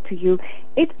have talked to you.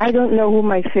 I don't know who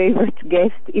my favorite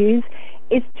guest is.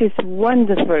 It's just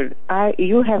wonderful.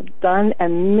 You have done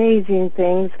amazing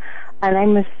things, and I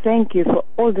must thank you for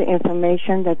all the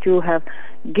information that you have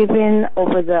given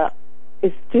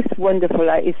it's just wonderful.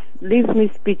 It leaves me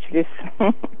speechless.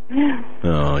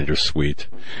 Oh, you're sweet.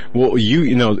 Well,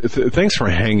 thanks for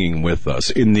hanging with us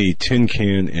in the tin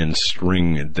can and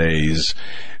string days.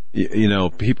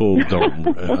 People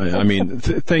don't, I mean,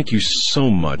 thank you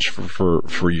so much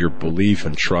for your belief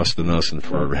and trust in us and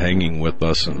for hanging with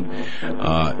us. And,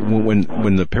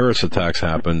 when the Paris attacks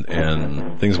happened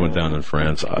and things went down in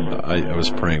France, I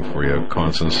was praying for you.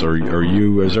 Constance,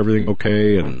 is everything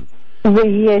okay? And well,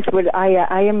 yes,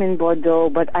 I am in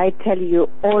Bordeaux, but I tell you,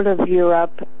 all of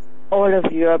Europe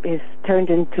is turned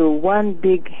into one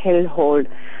big hellhole.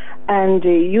 And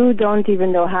you don't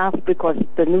even know half because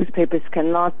the newspapers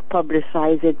cannot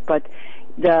publicize it, but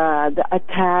the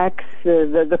attacks,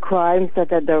 the crimes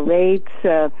that are the rapes,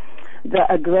 the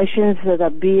aggressions that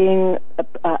are being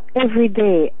every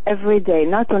day,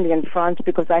 not only in France,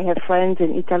 because I have friends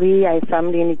in Italy, I have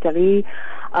family in Italy,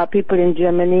 people in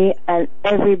Germany, and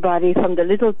everybody from the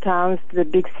little towns to the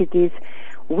big cities.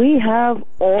 We have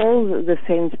all the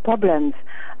same problems.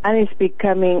 And it's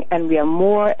becoming, and we are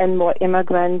more and more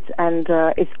immigrants, and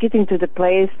it's getting to the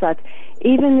place that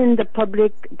even in the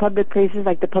public places,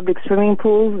 like the public swimming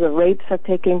pools, the rapes are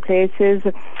taking places.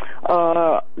 There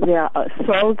are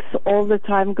assaults all the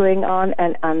time going on,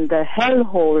 and the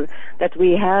hellhole that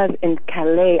we have in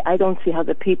Calais, I don't see how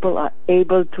the people are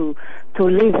able to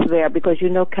live there, because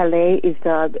Calais is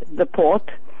the port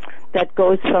that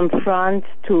goes from France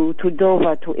to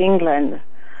Dover, to England.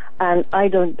 And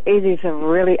it is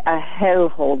really a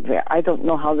hellhole there. I don't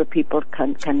know how the people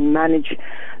can manage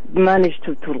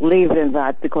to live in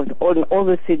that, because all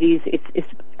the cities, it's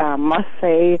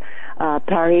Marseille,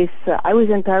 Paris. I was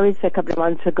in Paris a couple of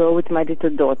months ago with my little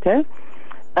daughter,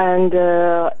 and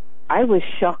I was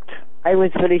shocked. I was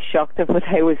really shocked at what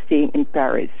I was seeing in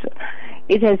Paris.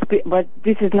 It has been, but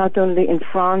this is not only in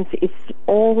France, it's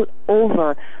all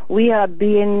over. We are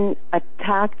being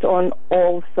attacked on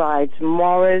all sides,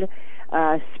 moral,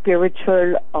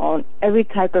 spiritual, on every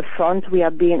type of front we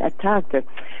are being attacked.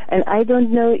 And I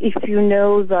don't know if you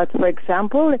know that, for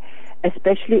example,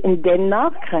 especially in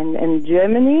Denmark and in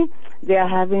Germany, they are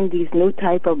having these new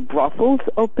type of brothels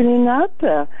opening up,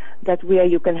 that where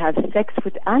you can have sex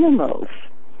with animals.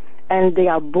 And they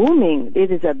are booming.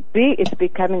 It's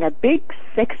becoming a big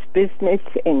sex business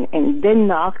in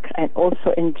Denmark and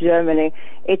also in Germany.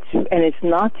 It's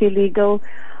not illegal.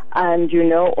 And,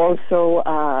 also,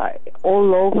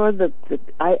 all over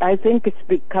I think it's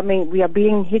becoming, we are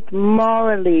being hit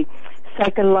morally,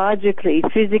 psychologically,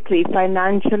 physically,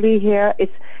 financially here.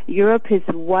 Europe is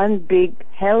one big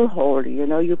hellhole,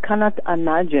 you cannot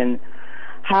imagine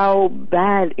how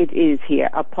bad it is here.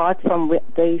 Apart from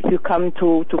if you come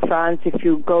to France, if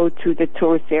you go to the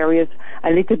tourist areas, a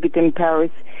little bit in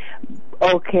Paris,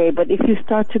 okay, but if you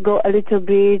start to go a little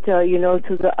bit,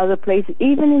 to the other places,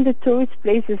 even in the tourist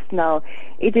places now,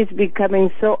 it is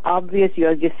becoming so obvious. You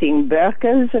are just seeing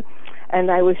burqas, And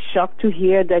I was shocked to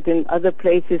hear that in other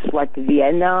places like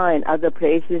Vienna and other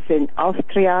places in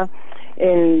Austria,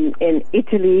 in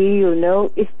Italy, you know,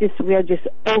 we are just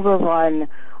overrun,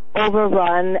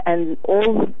 and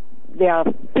they are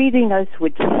feeding us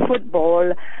with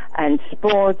football and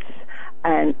sports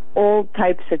and all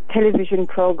types of television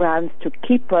programs to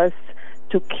keep us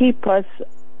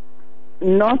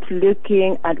not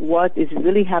looking at what is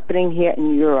really happening here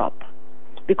in Europe.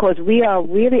 Because we are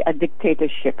really a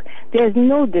dictatorship. There's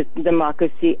no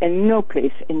democracy and no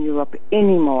place in Europe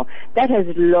anymore. That has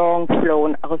long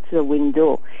flown out the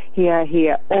window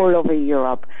here, all over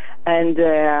Europe. And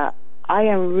I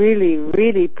am really,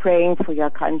 really praying for your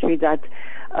country that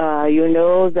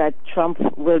that Trump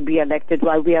will be elected.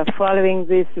 While we are following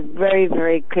this very,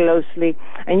 very closely.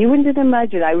 And you wouldn't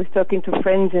imagine, I was talking to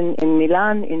friends in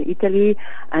Milan, in Italy,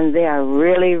 and they are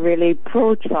really, really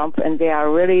pro-Trump, and they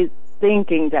are really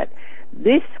thinking that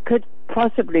this could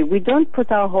possibly, we don't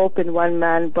put our hope in one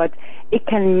man, but it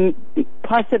can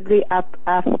possibly,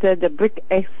 after the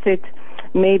Brexit,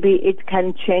 maybe it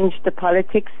can change the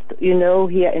politics,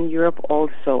 here in Europe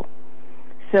also.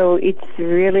 So it's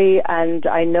really, and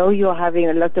I know you're having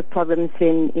a lot of problems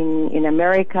in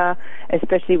America,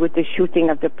 especially with the shooting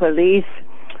of the police,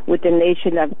 with the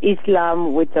Nation of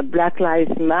Islam, with the Black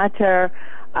Lives Matter.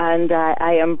 And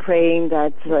I am praying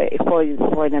that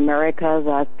for in America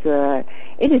that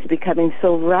it is becoming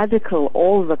so radical.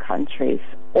 All the countries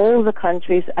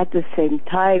at the same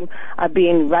time are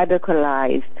being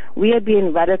radicalized. We are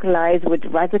being radicalized with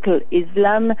radical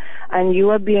Islam, and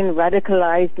you are being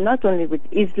radicalized not only with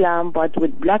Islam but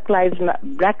with Black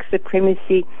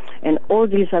supremacy, and all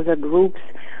these other groups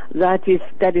that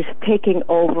is taking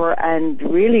over and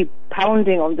really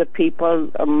pounding on the people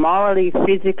morally,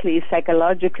 physically,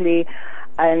 psychologically,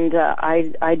 and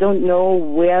I don't know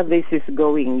where this is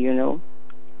going,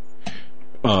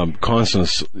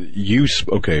 Constance,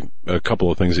 a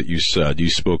couple of things that you said. You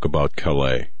spoke about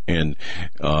Calais, and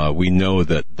we know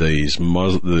that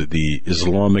the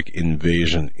Islamic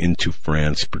invasion into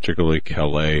France, particularly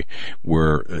Calais,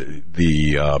 where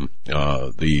the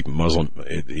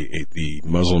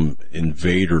Muslim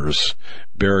invaders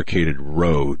barricaded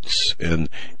roads and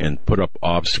put up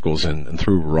obstacles and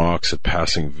threw rocks at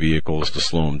passing vehicles to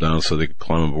slow them down so they could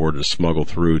climb aboard to smuggle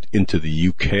through into the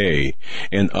UK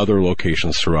and other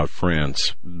locations throughout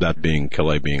France. That being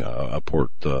Calais being a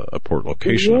port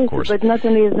location, yes, of course. But not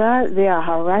only that, they are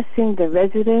harassing the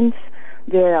residents.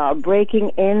 They are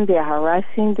breaking in. They are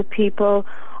harassing the people.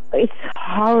 It's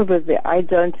horrible. I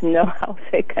don't know how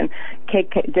they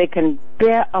can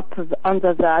bear up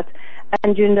under that.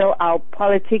 And our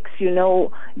politics, they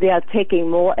are taking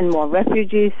more and more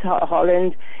refugees.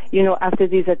 Holland, after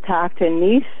these attacks in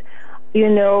Nice, he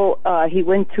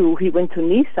went to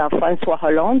Nice, François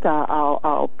Hollande,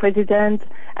 our president,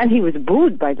 and he was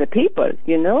booed by the people.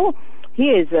 He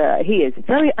is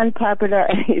very unpopular,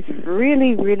 and he's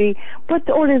really, really. But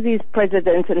all of these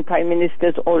presidents and prime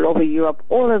ministers all over Europe,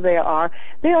 they are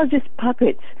just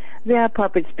puppets. They are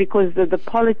puppets because the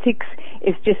politics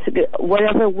is just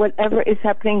whatever is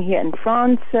happening here in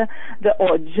France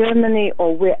or Germany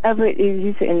or wherever it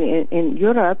is in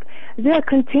Europe. They are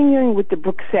continuing with the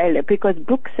Bruxelles because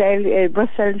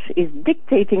Brussels is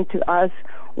dictating to us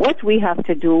what we have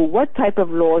to do, what type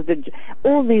of laws,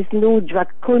 all these new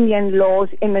draconian laws,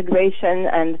 immigration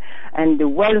and the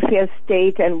welfare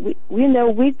state, and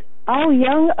our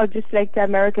young are just like the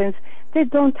Americans. They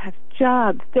don't have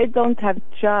jobs.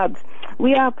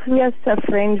 We are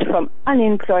suffering from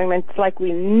unemployment like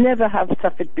we never have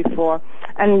suffered before,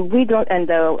 and we don't.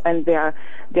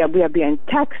 We are being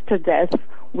taxed to death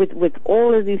with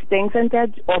all of these things, and they're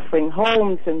offering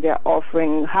homes, and they're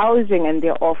offering housing, and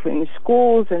they're offering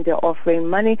schools, and they're offering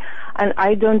money, and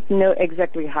I don't know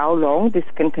exactly how long this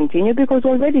can continue because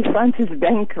already France is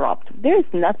bankrupt. There's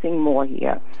nothing more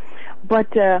here.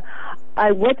 But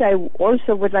what I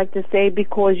also would like to say,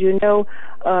 because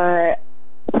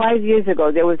 5 years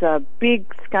ago there was a big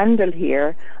scandal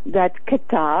here that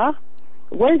Qatar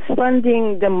was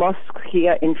funding the mosque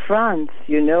here in France,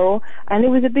 and it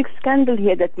was a big scandal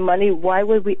here that money. Why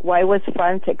was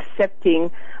France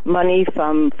accepting money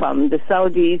from the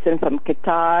Saudis and from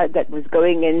Qatar that was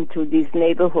going into these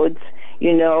neighborhoods,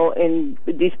 in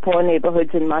these poor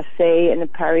neighborhoods in Marseille and in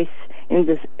Paris,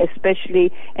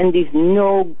 especially in these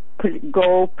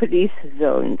no-go police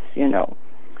zones,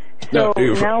 So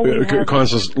now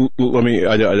Constance,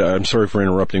 I'm sorry for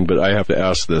interrupting, but I have to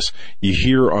ask this. You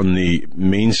hear on the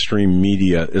mainstream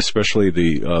media, especially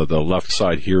the left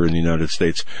side here in the United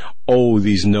States,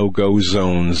 these no-go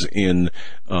zones in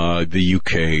the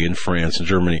UK, in France, and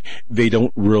Germany, they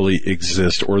don't really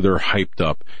exist, or they're hyped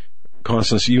up.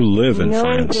 Constance, you live in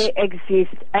France. No, they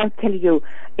exist. I'll tell you,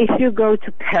 if you go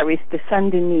to Paris, the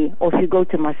Saint-Denis, or if you go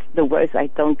to the worst, I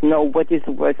don't know what is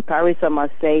the worst, Paris or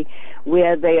Marseille,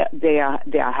 where they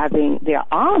are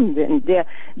armed, and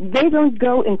they don't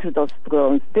go into those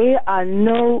zones. They are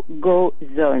no-go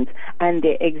zones, and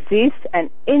they exist, and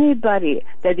anybody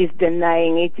that is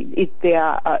denying it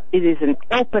is an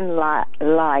open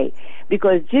lie.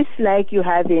 Because just like you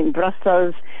have in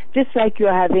Brussels, just like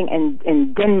you're having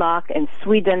in Denmark and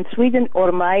Sweden,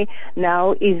 Ormai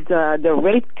now is the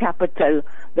rape capital.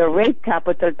 The rape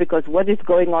capital, because what is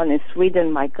going on in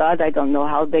Sweden, my God, I don't know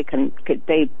how they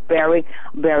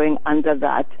bearing under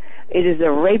that. It is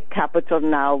a rape capital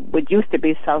now. It used to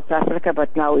be South Africa,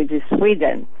 but now it is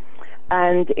Sweden.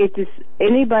 And it is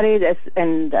anybody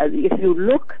if you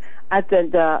look at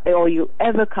or you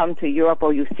ever come to Europe,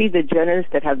 or you see the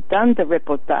journalists that have done the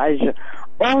reportage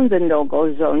on the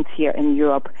no-go zones here in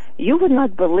Europe, you would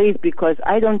not believe, because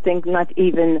I don't think not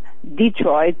even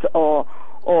Detroit or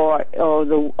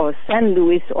St.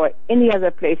 Louis or any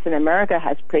other place in America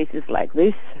has places like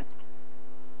this.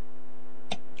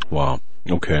 Wow.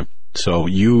 Okay. So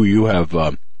you have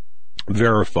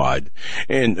verified.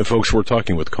 And folks, we're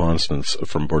talking with Constance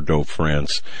from Bordeaux,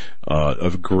 France, a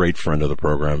great friend of the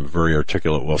program, very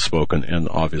articulate, well-spoken, and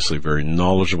obviously very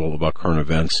knowledgeable about current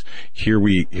events.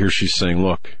 Here she's saying,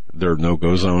 look, there are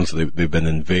no-go zones. They've been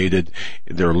invaded.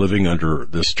 They're living under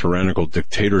this tyrannical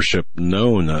dictatorship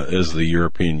known as the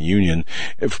European Union.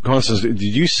 Constance, did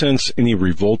you sense any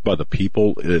revolt by the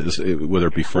people, whether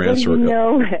it be France or...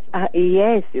 No,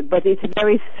 yes, but it's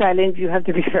very silent. You have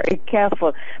to be very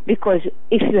careful, because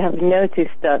if you have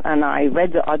noticed that, and I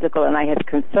read the article and I have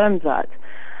confirmed that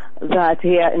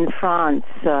here in France,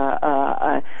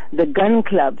 the gun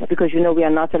clubs, because we are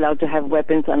not allowed to have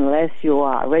weapons unless you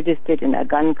are registered in a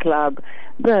gun club.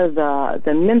 The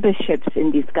memberships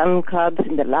in these gun clubs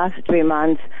in the last 3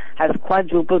 months have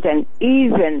quadrupled and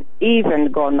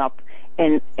even gone up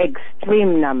in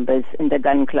extreme numbers in the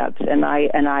gun clubs, and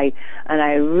I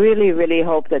really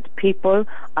hope that people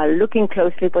are looking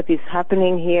closely what is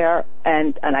happening here,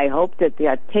 and I hope that they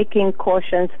are taking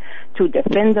cautions to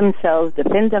defend themselves,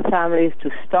 defend their families, to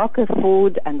stock of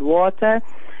food and water,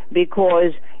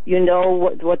 because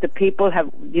what the people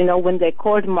have, when they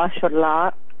called martial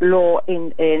law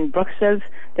in Brussels,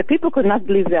 the people could not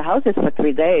leave their houses for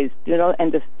 3 days,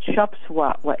 and the shops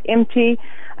were empty,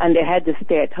 and they had to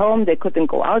stay at home. They couldn't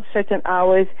go out certain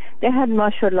hours. They had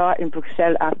martial law in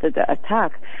Brussels after the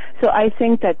attack. So I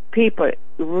think that people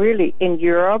really in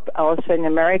Europe, also in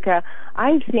America,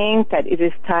 I think that it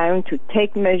is time to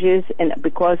take measures, and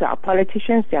because our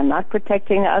politicians, they are not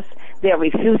protecting us, they are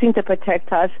refusing to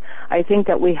protect us. I think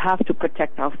that we have to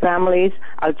protect our families,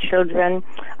 our children.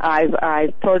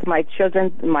 I've told my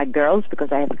children, my girls,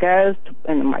 because I have girls,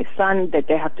 and my son, that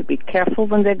they have to be careful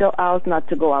when they go out, not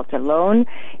to go out alone.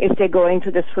 If they go into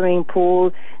the swimming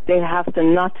pool, they have to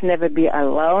never be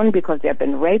alone, because there have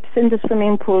been rapes in the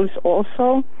swimming pools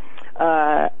also.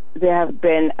 There have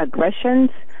been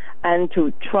aggressions, and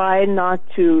to try not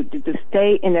to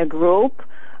stay in a group,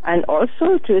 and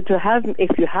also to have,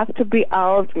 if you have to be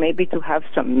out, maybe to have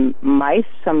some mice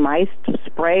to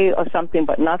spray or something,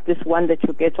 but not this one that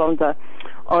you get in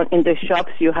the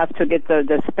shops. You have to get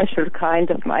the special kind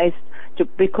of mice,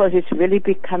 because it's really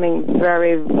becoming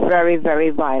very, very,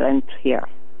 very violent here.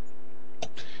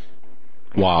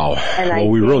 Wow. And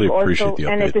we really also, appreciate the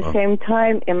update. And at the same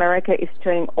time, America is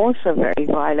turning also very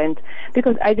violent,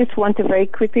 because I just want to very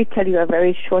quickly tell you a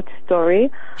very short story.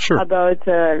 Sure. About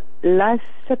last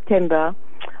September.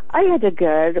 I had a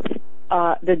girl,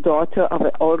 the daughter of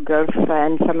an old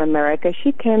girlfriend from America.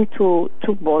 She came to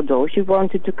Bordeaux. She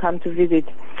wanted to come to visit,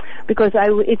 because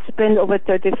it's been over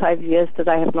 35 years that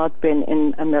I have not been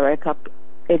in America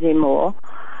anymore.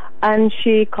 And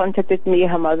she contacted me.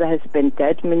 Her mother has been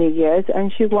dead many years,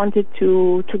 and she wanted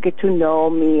to get to know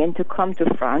me and to come to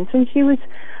France. And she was,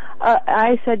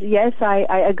 I said yes, I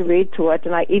agreed to it,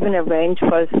 and I even arranged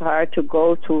for her to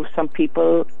go to some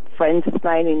people, friends of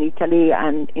mine in Italy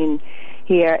and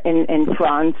here in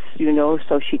France,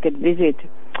 so she could visit.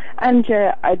 And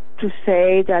to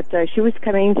say that she was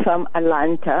coming from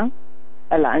Atlanta.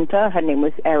 Her name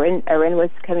was Erin. Erin was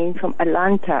coming from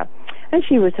Atlanta. And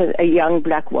she was a young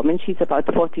black woman. She's about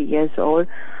 40 years old.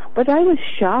 But I was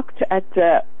shocked at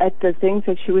the things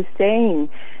that she was saying.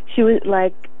 She was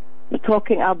like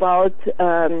talking about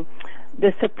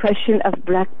the suppression of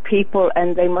black people,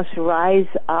 and they must rise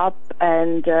up,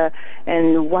 and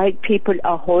white people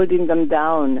are holding them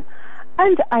down.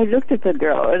 And I looked at the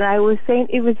girl, and I was saying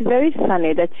it was very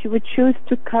funny that she would choose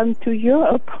to come to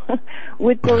Europe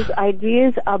with those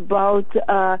ideas about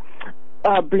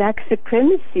black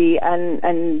supremacy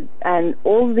and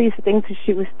all these things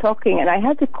she was talking, and I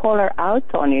had to call her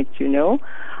out on it,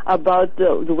 about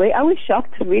the way I was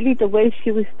shocked, really, the way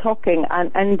she was talking.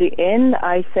 And in the end,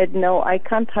 I said, no, I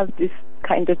can't have this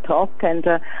kind of talk, and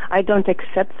I don't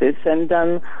accept this. And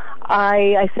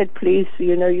I said, please,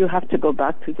 you have to go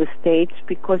back to the States,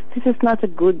 because this is not a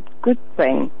good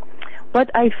thing. But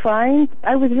I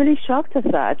was really shocked at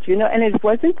that, and it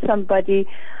wasn't somebody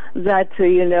that,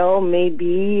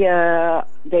 maybe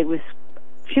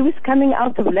she was coming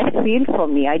out of left field for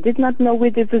me. I did not know where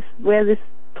this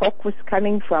talk was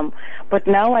coming from. But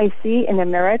now I see in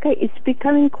America it's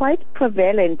becoming quite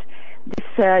prevalent,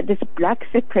 this black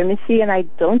supremacy, and I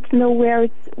don't know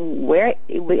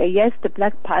yes, the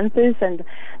Black Panthers and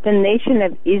the Nation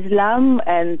of Islam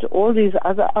and all these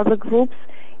other groups,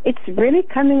 it's really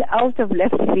coming out of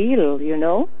left field,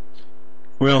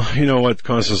 Well, you know what,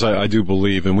 Constance, I do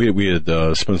believe, and we had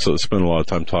spent a lot of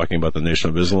time talking about the Nation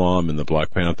of Islam and the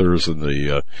Black Panthers and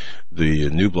the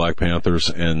new Black Panthers,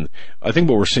 and I think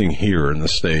what we're seeing here in the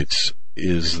States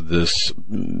is this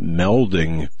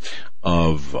melding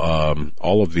of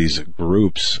all of these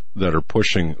groups that are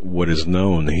pushing what is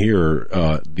known here,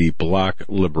 the Black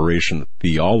liberation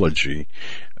theology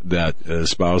that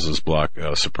espouses black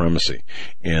supremacy.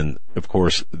 And of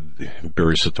course,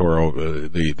 Barry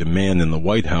Soetoro, the man in the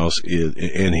White House,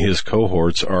 and his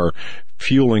cohorts are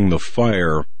fueling the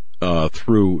fire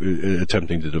through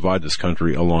attempting to divide this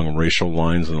country along racial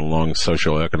lines and along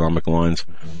socioeconomic lines.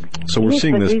 So we're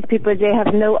seeing this. These people, they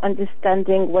have no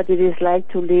understanding what it is like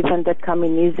to live under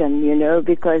communism,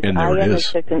 because I am a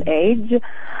certain age.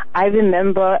 I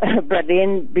remember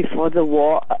Berlin before the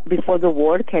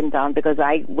wall came down, because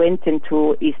I went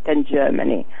into Eastern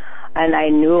Germany and I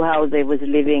knew how they was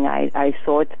living. I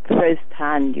saw it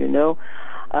firsthand,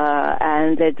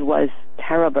 and it was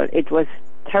terrible. It was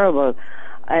terrible.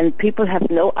 And people have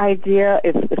no idea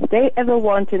if they ever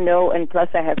want to know, and plus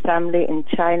I have family in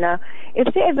China,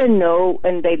 if they ever know,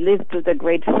 and they lived through the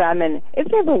Great Famine, if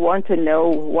they ever want to know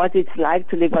what it's like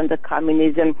to live under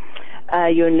communism,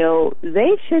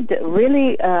 they should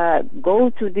really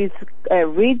go to these,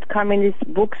 read communist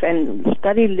books and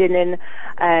study Lenin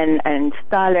and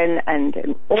Stalin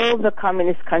and all the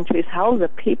communist countries, how the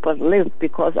people lived,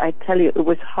 because I tell you, it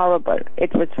was horrible.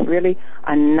 It was really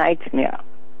a nightmare.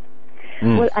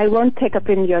 Well, I won't take up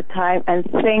in your time, and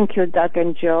thank you, Doug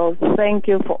and Joe. Thank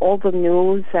you for all the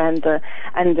news and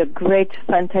the great,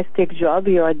 fantastic job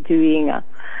you are doing.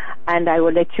 And I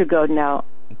will let you go now.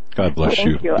 God bless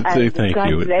you. Thank you. And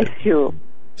God bless you.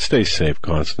 Stay safe,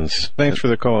 Constance. Thanks for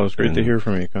the call. It was great to hear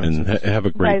from you, Constance. And have a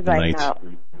great night. Now.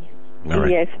 All right.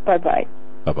 Yes, bye-bye.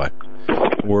 Bye-bye.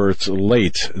 Where it's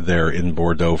late there in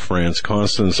Bordeaux, France.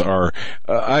 Constance,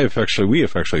 we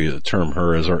affectionately term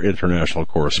her as our international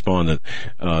correspondent,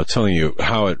 telling you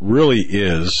how it really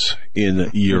is in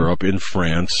Europe, in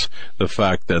France, the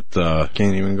fact that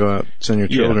can't even go out, send your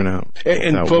children out.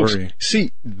 And folks,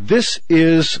 see, this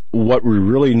is what we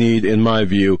really need, in my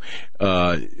view.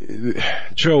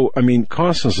 Joe,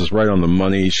 Constance is right on the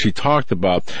money. She talked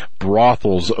about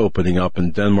brothels opening up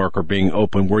in Denmark, or being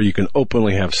open, where you can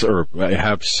openly have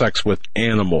sex with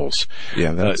animals.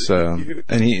 Yeah, that's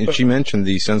and she mentioned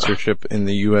the censorship in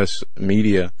the U.S.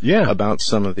 media about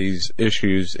some of these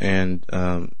issues and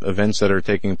events that are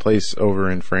taking place over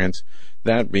in France.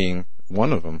 That being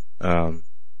one of them.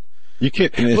 You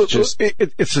can't.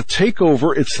 It's a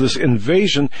takeover. It's this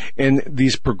invasion, and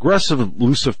these progressive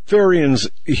Luciferians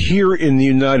here in the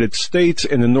United States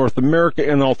and in North America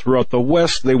and all throughout the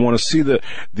West. They want to see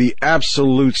the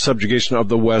absolute subjugation of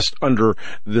the West under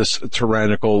this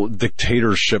tyrannical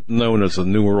dictatorship known as the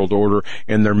New World Order.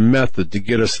 And their method to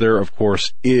get us there, of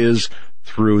course, is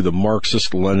through the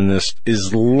Marxist-Leninist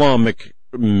Islamic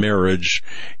marriage,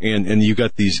 and you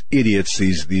got these idiots,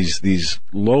 these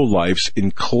lowlifes in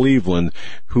Cleveland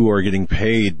who are getting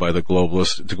paid by the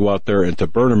globalists to go out there and to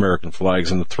burn American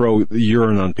flags and to throw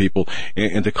urine on people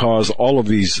and to cause all of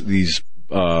these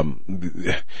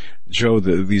Joe,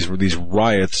 these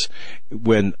riots.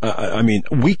 When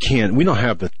we don't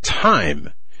have the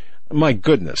time. My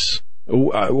goodness.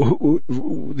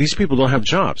 These people don't have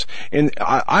jobs. And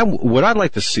what I'd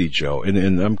like to see, Joe,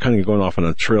 and I'm kind of going off on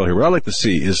a trail here, what I'd like to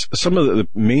see is some of the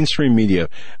mainstream media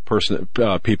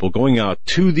people going out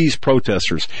to these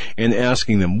protesters and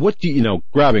asking them,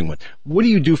 grabbing one, what do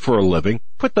you do for a living?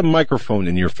 put the microphone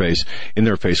in their face.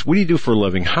 What do you do for a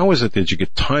living? How is it that you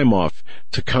get time off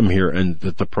to come here and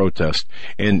to protest?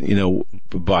 And,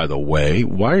 by the way,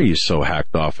 why are you so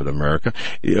hacked off at America?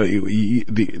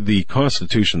 The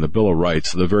Constitution, the Bill of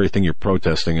Rights, the very thing you're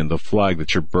protesting and the flag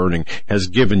that you're burning has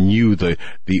given you the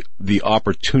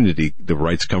opportunity. The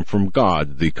rights come from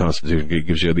God. The Constitution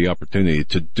gives you the opportunity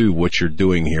to do what you're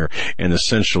doing here. And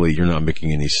essentially, you're not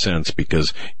making any sense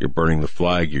because you're burning the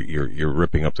flag. You're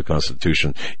ripping up the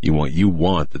Constitution. You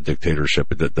want the dictatorship.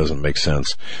 That doesn't make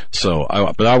sense. So,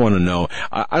 but I want to know,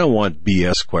 I don't want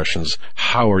BS questions.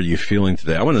 How are you feeling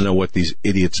today? I want to know what these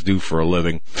idiots do for a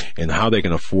living and how they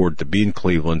can afford to be in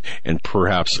Cleveland and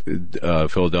perhaps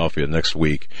Philadelphia next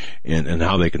week and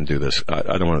how they can do this.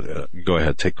 I don't want to go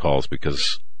ahead, take calls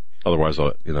because otherwise,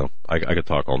 I could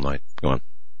talk all night. Go on.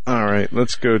 All right.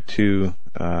 Let's go to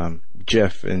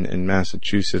Jeff in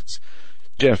Massachusetts.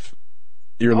 Jeff,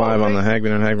 you're live on the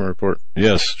Hagmann and Hagmann Report.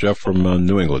 Yes, Jeff from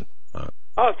New England.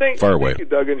 Thank you,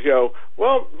 Doug and Joe.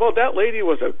 Well, that lady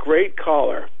was a great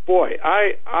caller. Boy,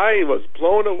 I was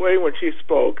blown away when she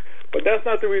spoke, but that's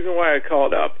not the reason why I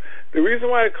called up. The reason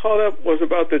why I called up was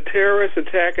about the terrorist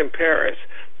attack in Paris,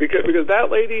 because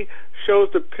that lady shows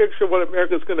the picture of what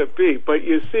America's going to be. But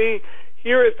you see,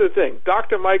 here is the thing.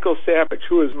 Dr. Michael Savage,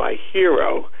 who is my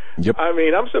hero, yep. I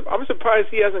mean, I'm surprised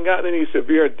he hasn't gotten any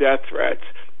severe death threats.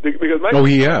 Because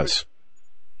he has.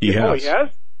 He has. Oh, he has?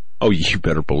 Oh, you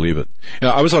better believe it.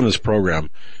 I was on this program,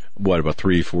 about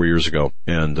 3-4 years ago,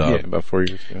 and about 4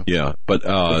 years ago. Yeah, but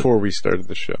before we started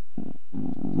the show,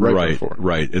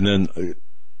 right, and then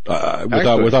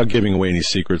without giving away any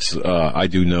secrets, I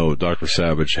do know Dr.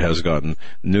 Savage has gotten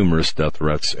numerous death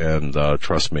threats, and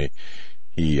trust me,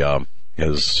 he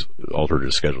has altered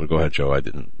his schedule. Go ahead, Joe. I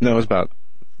didn't. No, it was about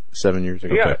 7 years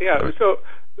ago. Yeah, okay. yeah. Right.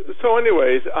 So,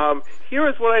 anyways, here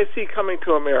is what I see coming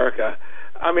to America.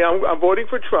 I mean, I'm voting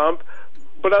for Trump,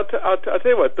 but I'll tell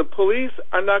you what, the police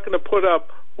are not going to put up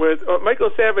with.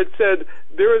 Michael Savage said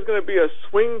there is going to be a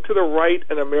swing to the right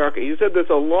in America. He said this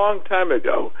a long time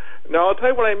ago. Now, I'll tell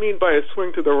you what I mean by a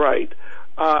swing to the right.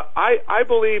 I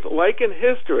believe, like in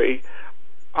history,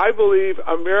 I believe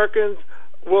Americans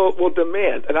will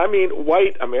demand, and I mean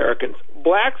white Americans.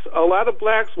 Blacks, a lot of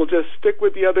blacks will just stick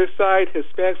with the other side.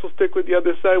 Hispanics will stick with the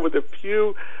other side, with a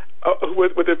few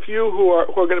who are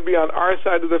going to be on our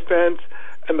side of the fence,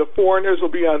 and the foreigners will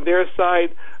be on their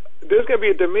side. There's going to be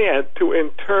a demand to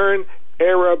intern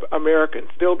Arab Americans.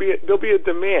 There'll be a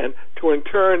demand to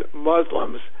intern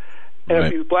Muslims, and right.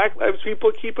 If these Black Lives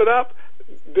people keep it up,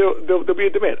 there'll be a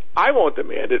demand. I won't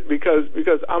demand it because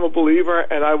I'm a believer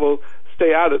and I will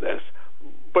stay out of this.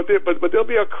 But there'll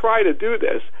be a cry to do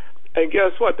this. And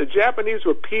guess what? The Japanese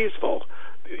were peaceful.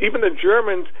 Even the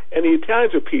Germans and the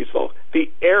Italians are peaceful. The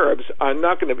Arabs are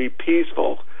not going to be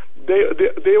peaceful.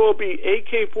 They will be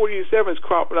AK-47s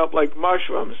cropping up like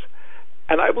mushrooms.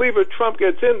 And I believe if Trump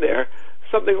gets in there,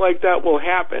 something like that will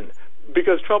happen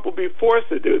because Trump will be forced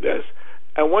to do this.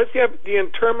 And once you have the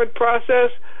internment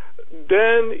process,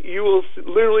 then you will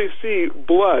literally see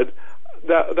blood.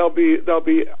 They'll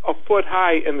be a foot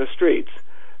high in the streets.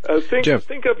 Jeff,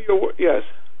 think of your yes.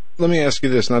 Let me ask you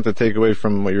this, not to take away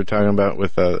from what you're talking about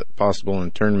with possible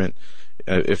internment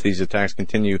if these attacks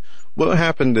continue. What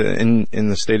happened in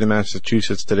the state of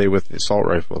Massachusetts today with assault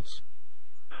rifles?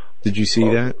 Did you see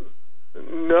that?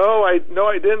 No, I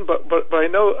didn't. But I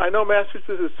know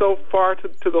Massachusetts is so far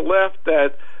to the left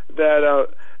that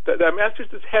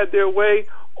Massachusetts had their way.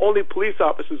 Only police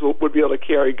officers would be able to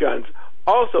carry guns.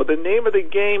 Also, the name of the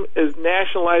game is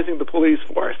nationalizing the police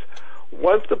force.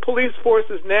 Once the police force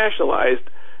is nationalized,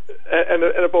 and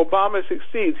if Obama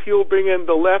succeeds, he'll bring in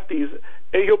the lefties,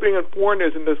 and he'll bring in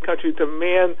foreigners in this country to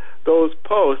man those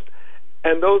posts,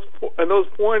 and those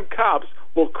foreign cops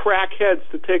will crack heads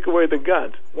to take away the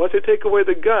guns. Once they take away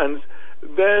the guns,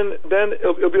 then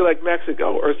it'll be like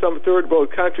Mexico or some third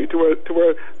world country to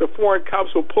where the foreign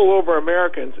cops will pull over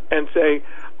Americans and say,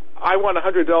 I want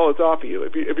 $100 off of you.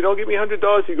 If you don't give me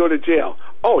 $100, you go to jail.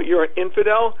 Oh, you're an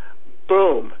infidel?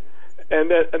 Boom. And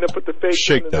then put the fake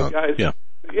shakedown. The guys.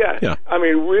 Yeah. I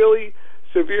mean, really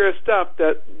severe stuff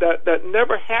that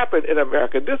never happened in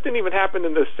America. This didn't even happen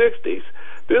in the 60s.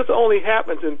 This only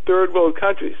happens in third world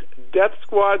countries. Death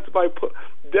squads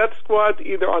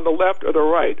either on the left or the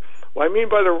right. What I mean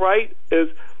by the right is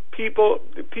people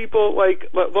like,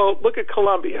 well, look at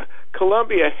Colombia.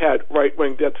 Colombia had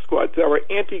right-wing death squads that were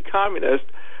anti-communist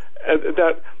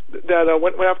that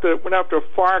went after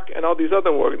FARC and all these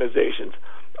other organizations.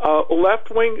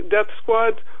 Left-wing death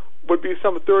squads would be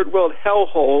some third world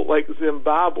hellhole like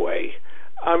Zimbabwe.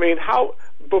 I mean,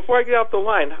 before I get off the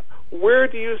line, where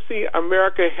do you see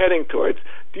America heading towards?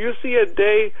 Do you see a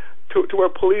day to where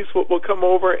police will come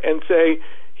over and say,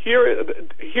 here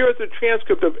is the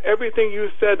transcript of everything you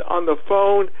said on the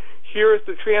phone. Here is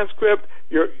the transcript.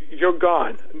 You're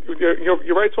gone.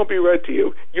 Your rights won't be read to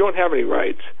you. You don't have any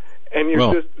rights, and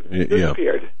you're just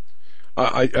disappeared.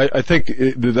 I think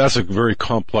that's a very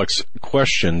complex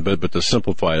question, but to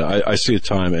simplify it, I see a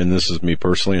time, and this is me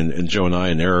personally, and Joe and I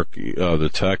and Eric, the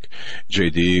tech,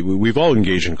 JD, we've all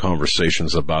engaged in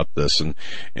conversations about this, and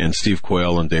Steve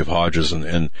Quayle and Dave Hodges,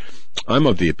 and I'm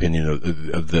of the opinion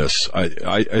of this.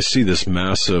 I see this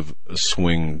massive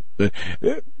swing to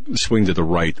the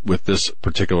right with this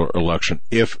particular election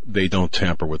if they don't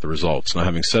tamper with the results. Now,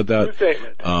 having said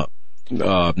that,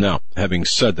 now, having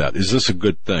said that, is this a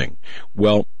good thing?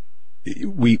 Well,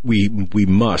 we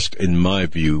must, in my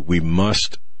view, we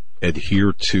must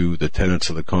adhere to the tenets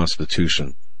of the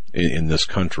Constitution in this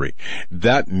country.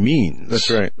 That means... That's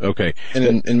right. Okay.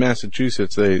 And in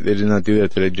Massachusetts, they did not do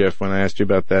that today, Jeff, when I asked you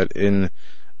about that. In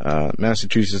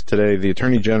Massachusetts today, the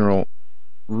Attorney General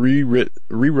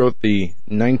rewrote the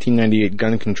 1998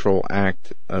 Gun Control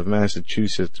Act of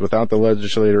Massachusetts without the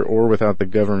legislature or without the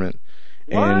government.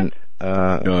 What? And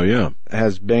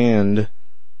has banned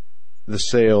the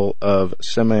sale of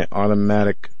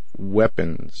semi-automatic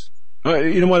weapons.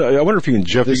 You know what? I wonder if you can,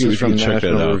 Jeff, this is from check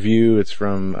National that out. Review. It's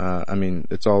from,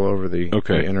 it's all over the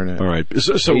internet. All right.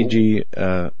 So AG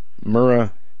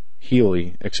Murrah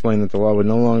Healy explained that the law would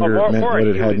no longer meant what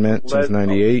it had meant since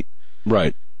 98.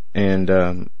 Right.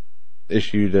 And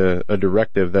issued a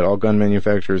directive that all gun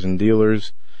manufacturers and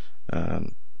dealers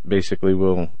basically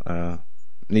will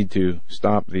need to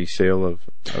stop the sale of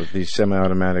these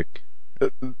semi-automatic.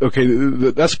 Okay,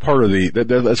 that's part of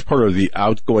the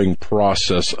outgoing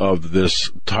process of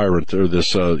this tyrant or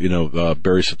this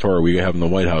Barry Soetoro we have in the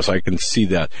White House. I can see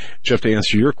that. Jeff, to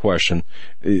answer your question,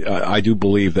 I do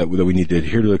believe that we need to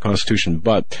adhere to the Constitution,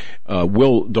 but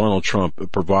will Donald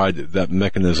Trump provide that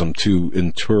mechanism to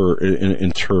inter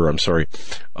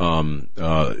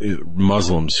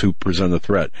Muslims who present a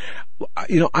threat?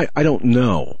 I don't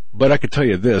know, but I could tell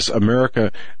you this: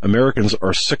 Americans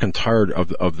are sick and tired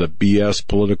of the BS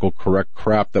political correct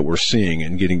crap that we're seeing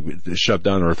and getting shoved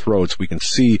down our throats. We can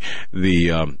see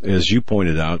as you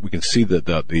pointed out, we can see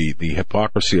the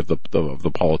hypocrisy of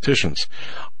the politicians.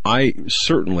 I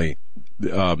certainly,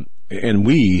 and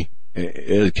we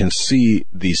can see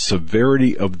the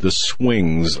severity of the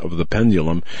swings of the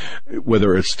pendulum,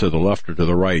 whether it's to the left or to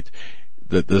the right,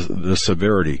 the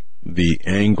severity, the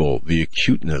angle, the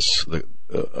acuteness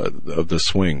of the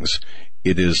swings.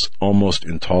 It is almost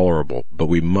intolerable, but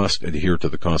we must adhere to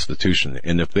the Constitution.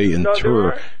 And if they we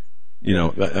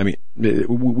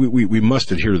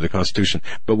must adhere to the Constitution,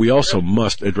 but we also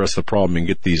must address the problem and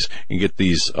get these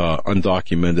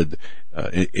undocumented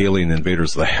alien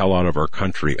invaders the hell out of our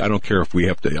country. I don't care if we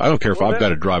have to. I don't care if I've got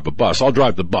to drive a bus. I'll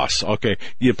drive the bus. Okay,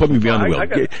 you put me behind the wheel.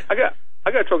 I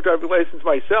got a truck driving license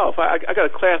myself. I got a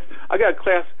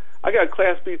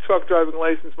Class B truck driving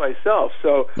license myself.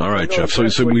 So all right, Jeff. So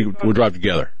we'll drive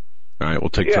together. All right, we'll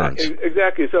take turns.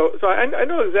 Exactly. So I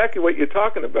know exactly what you're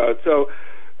talking about. So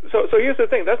here's the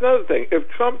thing. That's another thing. If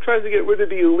Trump tries to get rid of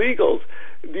the illegals,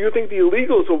 do you think the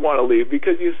illegals will want to leave?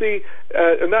 Because you see,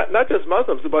 not just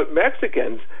Muslims, but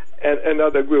Mexicans and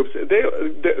other groups,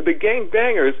 the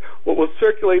gangbangers will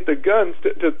circulate the guns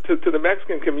to the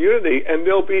Mexican community, and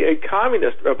there'll be a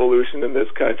communist revolution in this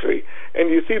country.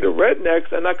 And you see the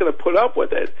rednecks are not going to put up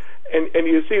with it. And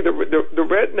you see the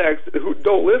rednecks who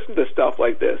don't listen to stuff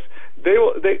like this.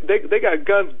 They got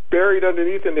guns buried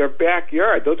underneath in their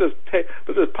backyard. They'll just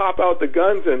pop out the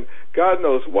guns and God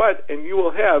knows what, and you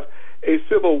will have a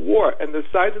civil war. And the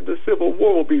sides of the civil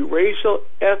war will be racial,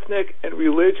 ethnic, and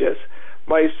religious.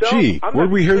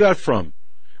 Where'd we hear that from?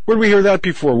 Where'd we hear that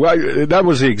before? Well, that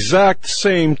was the exact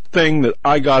same thing that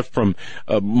I got from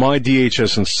my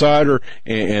DHS insider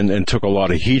and took a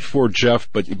lot of heat for, Jeff.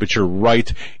 But you're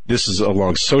right. This is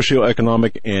along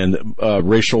socioeconomic and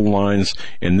racial lines,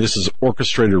 and this is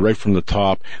orchestrated right from the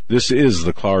top. This is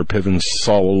the Cloward Piven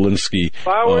Saul Alinsky.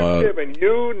 Cloward Piven,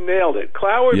 you nailed it.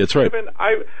 Cloward Piven.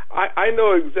 Right. I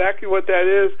know exactly what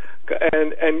that is.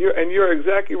 And you're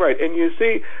exactly right. And you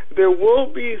see, there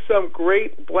will be some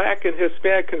great black and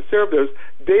Hispanic conservatives.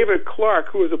 David Clark,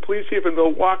 who was a police chief in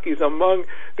Milwaukee, is among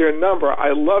their number.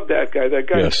 I love that guy. That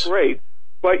guy is great.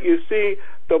 But you see,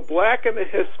 the black and the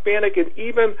Hispanic and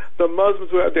even the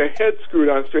Muslims who have their heads screwed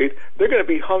on straight, they're going to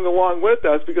be hung along with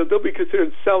us because they'll be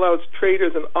considered sellouts,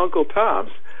 traitors, and Uncle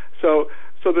Toms. So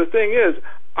the thing is,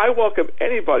 I welcome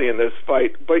anybody in this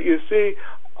fight, but you see,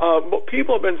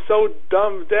 people have been so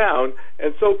dumbed down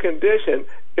and so conditioned,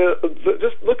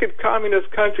 Just look at communist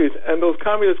countries, and those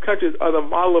communist countries are the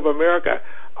model of America.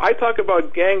 I talk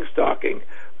about gang stalking,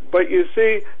 but you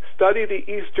see, study the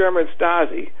East German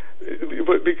Stasi.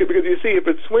 Because you see, if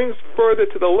it swings further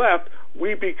to the left,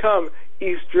 we become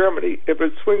East Germany. If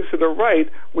it swings to the right,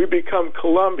 we become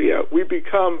Colombia. We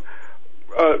become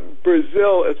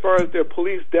Brazil as far as their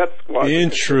police death squad.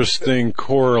 Interesting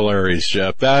corollaries,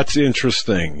 Jeff. That's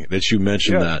interesting that you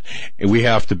mentioned that. And we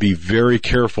have to be very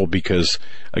careful because,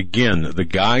 again, the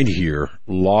guide here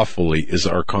lawfully is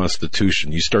our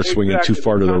Constitution. You start swinging too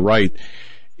far to the right,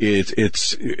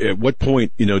 it's at what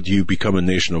point, do you become a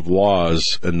nation of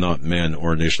laws and not men,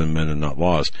 or a nation of men and not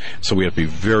laws? So we have to be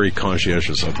very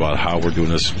conscientious about how we're doing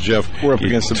this. Jeff, we're up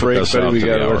against the break, buddy. We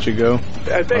got to let you go.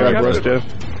 I think all right, Jeff.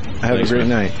 Have a great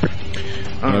night.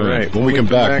 All right. When we come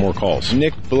back, more calls.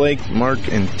 Nick, Blake, Mark,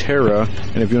 and Tara.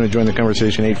 And if you want to join the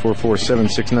conversation,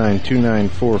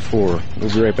 844-769-2944.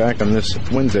 We'll be right back on this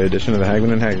Wednesday edition of the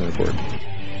Hagmann and Hagmann Report.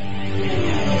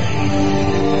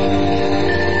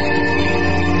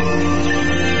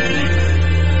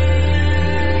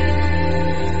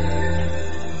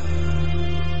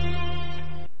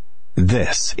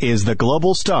 This is the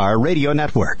Global Star Radio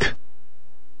Network.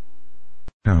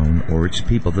 Town or its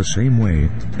people the same way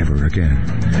ever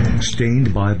again.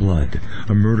 Stained by Blood,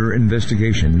 a murder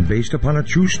investigation based upon a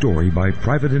true story by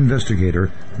private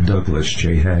investigator Douglas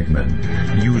J. Hagmann.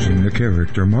 Using the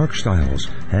character Mark Stiles,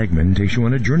 Hagmann takes you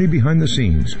on a journey behind the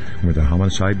scenes where the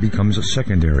homicide becomes a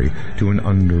secondary to an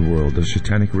underworld of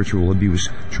satanic ritual abuse,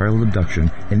 child abduction,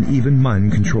 and even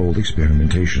mind-controlled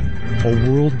experimentation. A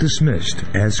world dismissed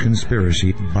as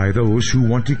conspiracy by those who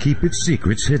want to keep its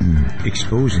secrets hidden,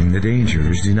 exposing the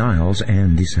dangers, denials,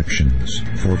 and deceptions.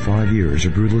 For 5 years, a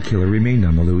brutal killer remained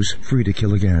on the loose, free to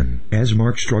kill again. As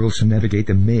Mark struggles to navigate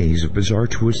the maze of bizarre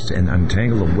twists and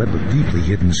untangle a web of deeply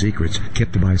hidden secrets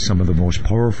kept by some of the most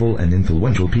powerful and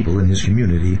influential people in his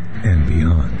community and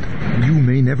beyond. You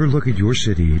may never look at your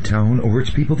city, town, or its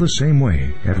people the same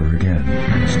way ever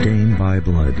again. Stained by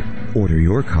Blood. Order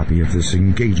your copy of this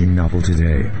engaging novel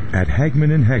today at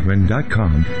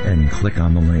HagmannandHagmann.com and click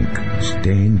on the link.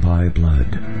 Stained by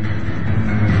Blood.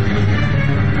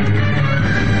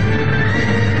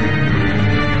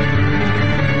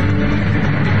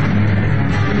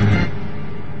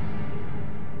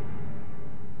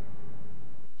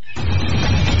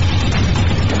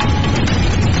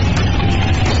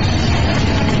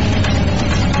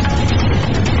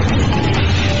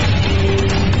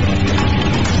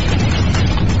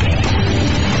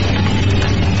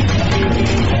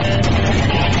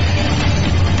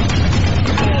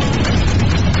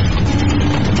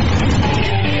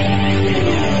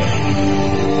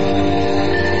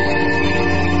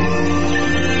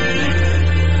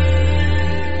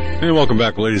 Welcome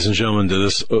back, ladies and gentlemen, to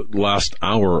this last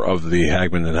hour of the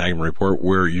Hagmann and Hagmann Report,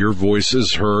 where your voice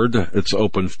is heard. It's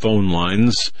open phone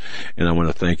lines, and I want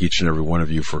to thank each and every one of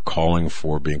you for calling,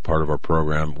 for being part of our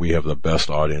program. We have the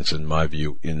best audience, in my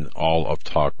view, in all of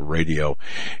talk radio,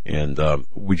 and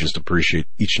we just appreciate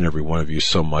each and every one of you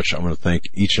so much. I want to thank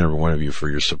each and every one of you for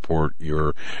your support,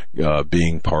 your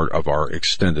being part of our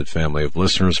extended family of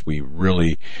listeners.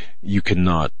 You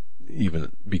cannot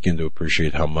even begin to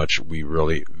appreciate how much we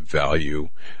really value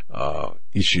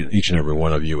each and every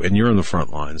one of you. And you're on the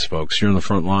front lines, folks. You're on the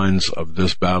front lines of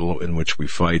this battle in which we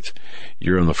fight.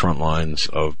 You're on the front lines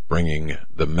of bringing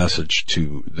the message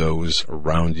to those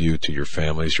around you, to your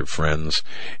families, your friends.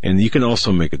 And you can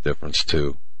also make a difference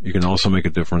too. You can also make a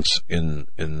difference in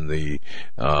the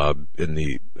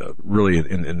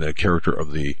character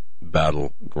of the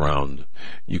battleground.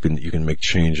 You can make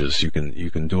changes. You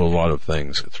can do a lot of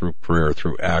things through prayer,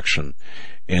 through action,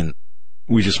 and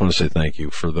we just want to say thank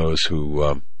you for those who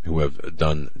have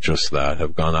done just that,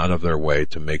 have gone out of their way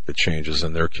to make the changes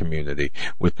in their community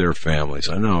with their families.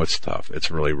 I know it's tough.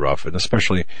 It's really rough, and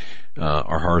especially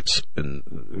our hearts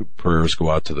and prayers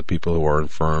go out to the people who are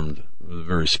infirmed. A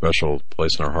very special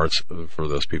place in our hearts for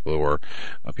those people who are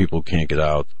people who can't get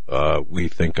out. We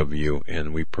think of you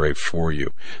and we pray for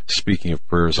you. Speaking of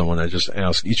prayers, I want to just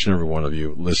ask each and every one of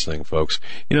you listening, folks.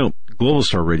 Global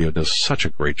Star Radio does such a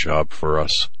great job for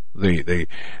us. They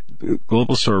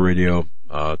Global Star Radio,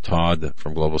 Todd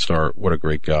from Global Star, what a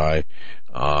great guy.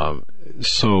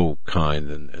 So kind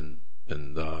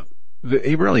and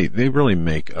they really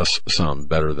make us sound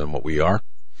better than what we are.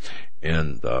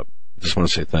 And just want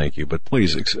to say thank you. But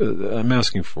please, I'm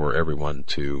asking for everyone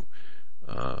to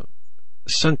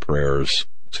send prayers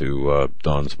to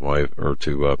Dawn's wife, or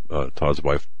to Todd's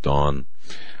wife, Dawn.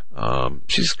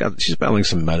 She's battling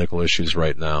some medical issues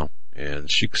right now,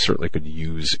 and she certainly could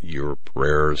use your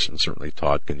prayers, and certainly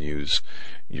Todd can use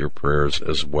your prayers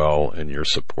as well, and your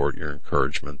support, your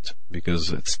encouragement,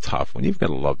 because it's tough when you've got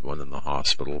a loved one in the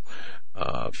hospital,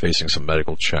 facing some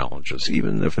medical challenges,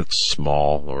 even if it's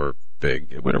small or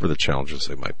big, whatever the challenges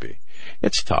they might be.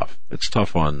 It's tough. It's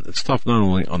tough not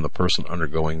only on the person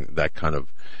undergoing that kind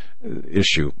of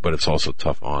issue, but it's also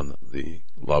tough on the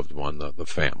loved one, the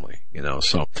family,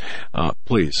 So,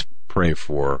 please pray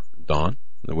for Dawn,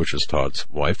 which is Todd's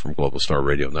wife from Global Star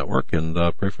Radio Network, and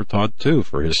pray for Todd too,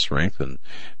 for his strength.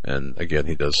 And again,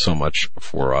 he does so much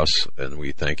for us, and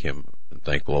we thank him and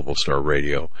thank Global Star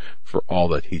Radio for all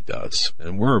that he does.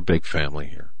 And we're a big family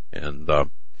here, and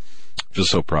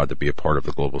just so proud to be a part of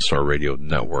the Global Star Radio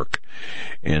Network.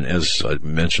 And as I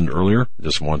mentioned earlier,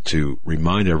 just want to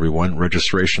remind everyone,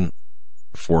 registration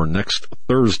for next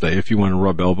Thursday. If you want to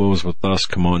rub elbows with us,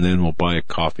 come on in. We'll buy a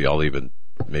coffee. I'll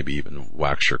maybe even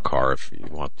wax your car if you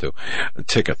want to.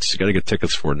 Tickets. You got to get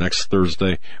tickets for next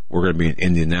Thursday. We're going to be in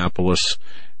Indianapolis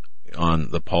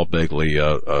on the Paul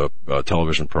Begley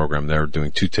television program there,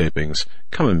 doing 2 tapings.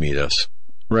 Come and meet us.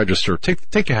 Register.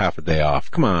 Take a half a day off.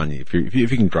 Come on, if you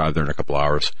can drive there in a couple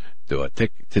hours, do it.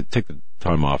 Take the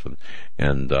time off,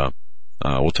 and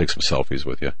we'll take some selfies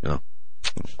with you.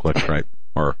 Click right,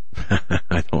 or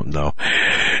I don't know.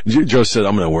 Joe said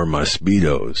I'm going to wear my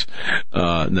Speedos.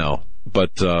 No,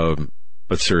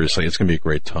 but seriously, it's going to be a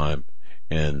great time,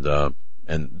 and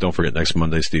don't forget, next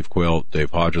Monday, Steve Quayle,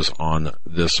 Dave Hodges on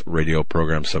this radio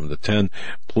program, 7 to 10.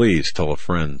 Please tell a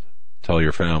friend, tell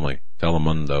your family. Tell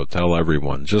Telemundo, tell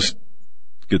everyone. Just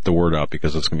get the word out,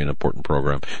 because it's going to be an important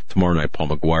program. Tomorrow night, Paul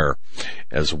McGuire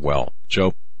as well.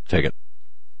 Joe, take it.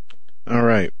 All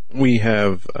right. We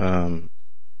have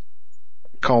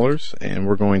callers, and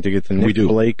we're going to get to Nick,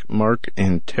 Blake, Mark,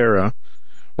 and Tara.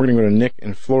 We're going to go to Nick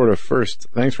in Florida first.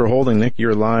 Thanks for holding, Nick.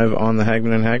 You're live on the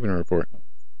Hagmann and Hagmann Report.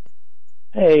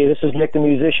 Hey, this is Nick the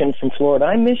musician from Florida.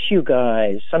 I miss you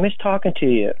guys. I miss talking to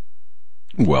you.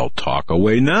 Well, talk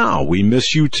away now. We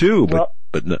miss you too, but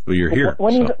you're here.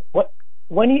 When are you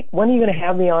going to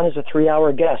have me on as a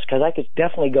 3-hour guest? Because I could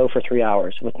definitely go for 3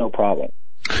 hours with no problem.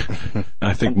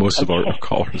 I think most of our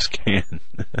callers can.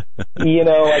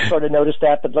 I sort of noticed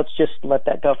that, but let's just let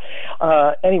that go.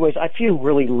 Anyways, I feel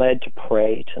really led to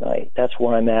pray tonight. That's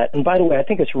where I'm at. And by the way, I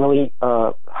think it's really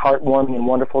heartwarming and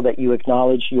wonderful that you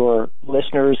acknowledge your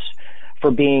listeners for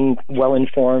being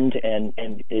well-informed and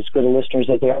as good a listeners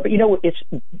as they are. But, it's,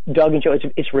 Doug and Joe,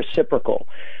 it's reciprocal.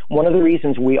 One of the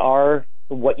reasons we are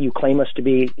what you claim us to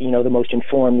be, the most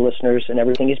informed listeners and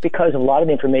everything, is because a lot of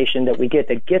the information that we get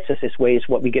that gets us this way is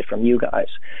what we get from you guys.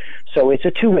 So it's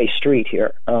a two-way street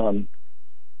here. And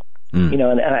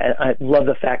I love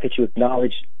the fact that you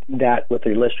acknowledge that with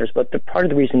your listeners. But the part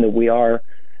of the reason that we are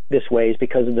this way is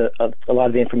because of a lot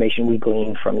of the information we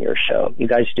glean from your show. You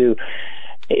guys do.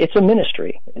 It's a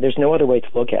ministry. There's no other way to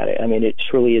look at it. I mean, it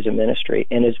truly is a ministry.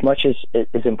 And as much as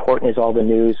important as all the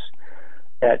news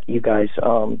that you guys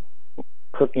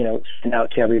send out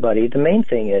to everybody, the main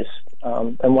thing is,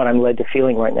 and what I'm led to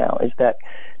feeling right now, is that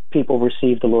people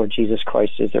receive the Lord Jesus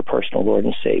Christ as their personal Lord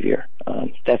and Savior.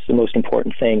 That's the most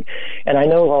important thing. And I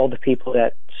know all the people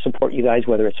that support you guys,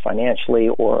 whether it's financially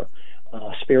or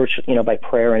spiritual, by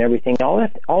prayer and everything. All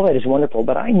that is wonderful.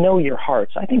 But I know your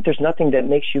hearts. I think there's nothing that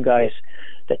makes you guys,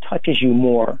 that touches you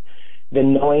more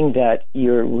than knowing that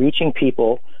you're reaching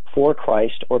people for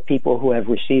Christ, or people who have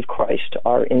received Christ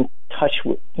are in touch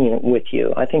with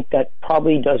you. I think that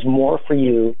probably does more for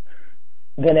you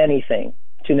than anything,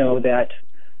 to know that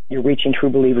you're reaching true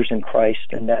believers in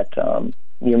Christ, and that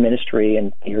your ministry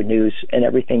and your news and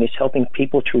everything is helping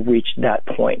people to reach that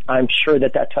point. I'm sure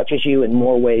that touches you in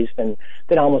more ways than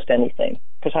almost anything,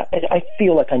 because I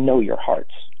feel like I know your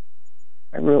hearts.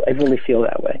 I really feel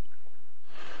that way.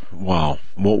 Wow.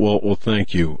 Well,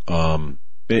 thank you. And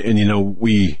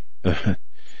we,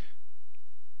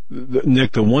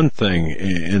 Nick, the one thing,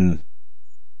 and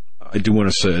I do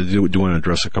want to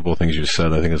address a couple of things you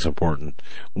said. I think it's important.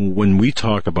 When we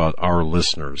talk about our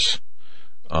listeners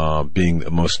being the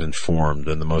most informed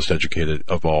and the most educated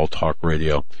of all talk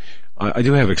radio, I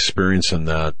do have experience in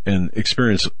that, and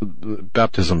experience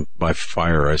baptism by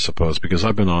fire, I suppose, because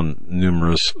I've been on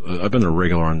I've been a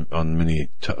regular on many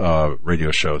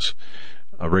radio shows,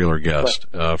 a regular guest,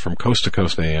 from Coast to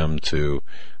Coast AM to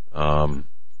whatever.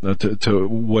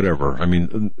 I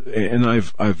mean, and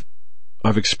I've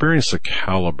experienced the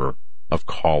caliber of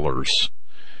callers.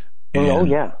 And,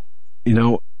 yeah.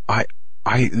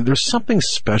 There's something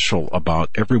special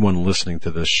about everyone listening to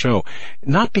this show,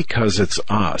 not because it's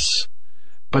us,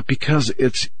 but because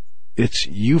it's it's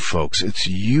you folks. It's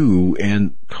you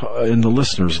and the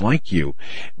listeners like you.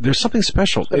 There's something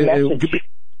special.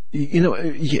 You know,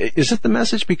 is it the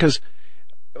message? Because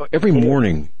every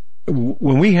morning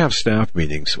when we have staff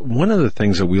meetings, one of the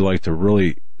things that we like to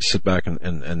really sit back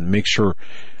and make sure,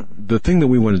 the thing that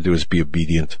we want to do is be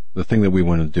obedient. The thing that we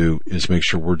want to do is make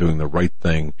sure we're doing the right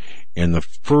thing. And the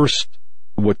first,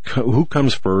 who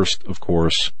comes first, of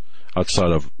course,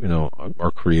 outside of, you know,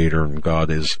 our Creator and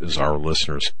God is our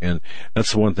listeners. And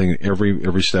that's the one thing,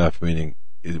 every staff meeting,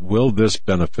 will this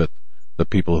benefit the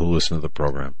people who listen to the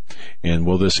program? And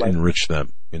will this enrich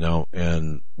them, you know?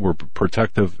 And we're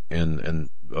protective and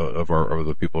of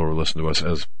the people who are listening to us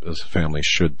as families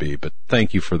should be. But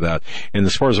thank you for that. And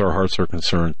as far as our hearts are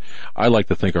concerned, I like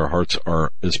to think our hearts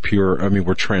are as pure. I mean,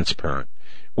 we're transparent.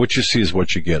 What you see is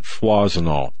what you get, flaws and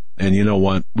all. And you know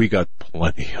what? We got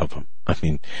plenty of them. I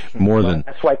mean, more than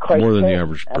the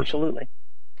average person. Absolutely.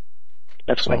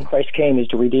 That's why Christ came, is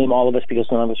to redeem all of us, because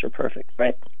none of us are perfect,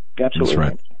 right? Absolutely. That's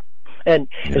right. And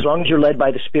as long as you're led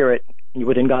by the Spirit, you're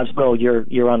within God's will,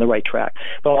 you're on the right track.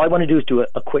 But all I want to do is do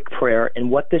a quick prayer. And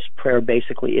what this prayer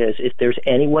basically is, if there's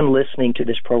anyone listening to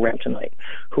this program tonight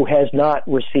who has not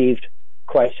received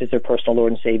Christ as their personal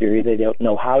Lord and Savior, they don't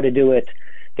know how to do it,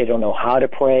 they don't know how to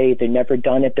pray, they've never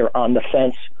done it, they're on the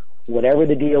fence, whatever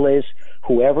the deal is,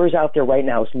 whoever is out there right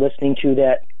now is listening to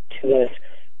this,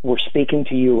 we're speaking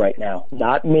to you right now.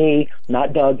 Not me,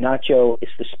 not Doug, not Joe.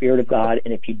 It's the Spirit of God.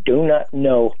 And if you do not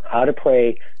know how to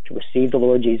pray to receive the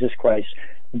Lord Jesus Christ,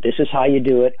 this is how you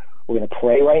do it. We're going to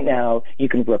pray right now. You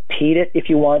can repeat it if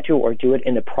you want to, or do it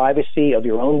in the privacy of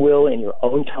your own will, in your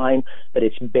own time. But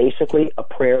it's basically a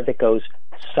prayer that goes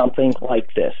something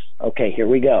like this. Okay, here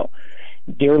we go.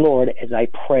 Dear Lord, as I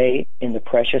pray in the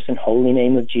precious and holy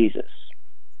name of Jesus,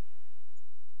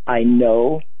 I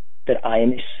know that I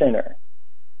am a sinner.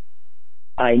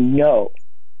 I know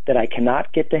that I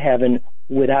cannot get to heaven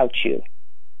without you.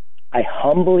 I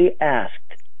humbly ask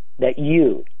that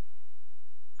you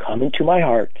come into my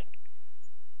heart,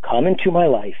 come into my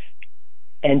life,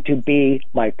 and to be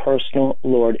my personal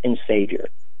Lord and Savior.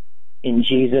 In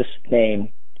Jesus' name,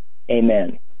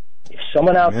 amen. If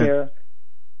someone out there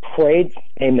prayed,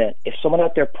 amen. If someone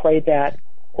out there prayed that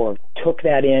or took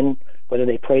that in, whether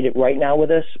they prayed it right now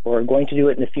with us or are going to do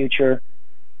it in the future,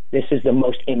 this is the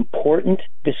most important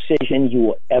decision you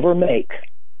will ever make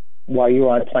while you're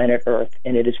on planet Earth,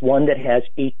 and it is one that has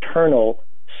eternal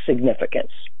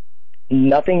significance.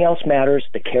 Nothing else matters.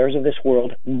 The cares of this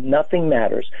world, nothing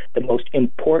matters. The most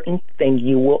important thing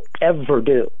you will ever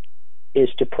do is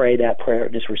to pray that prayer,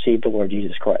 to receive the Lord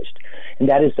Jesus Christ. And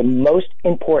that is the most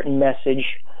important message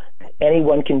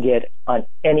anyone can get on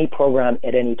any program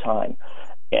at any time.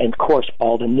 And of course,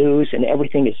 all the news and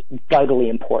everything is vitally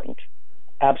important.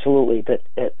 Absolutely. But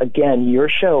again, your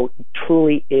show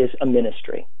truly is a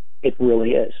ministry. It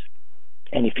really is.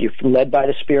 And if you're led by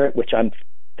the Spirit, which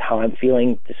how I'm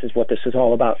feeling, this is what this is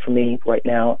all about for me right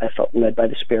now. I felt led by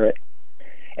the Spirit.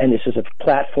 And this is a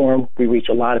platform. We reach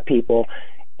a lot of people.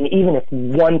 And even if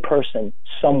one person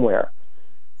somewhere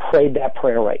prayed that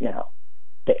prayer right now,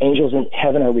 the angels in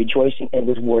heaven are rejoicing, and it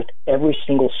was worth every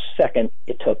single second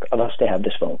it took of us to have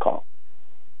this phone call.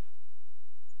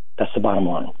 That's the bottom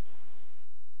line.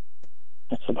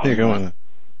 I want to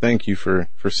thank you for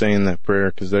saying that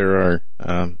prayer, because there are,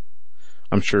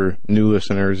 I'm sure, new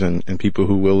listeners and people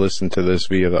who will listen to this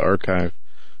via the archive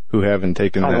who haven't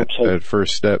taken that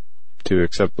first step to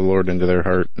accept the Lord into their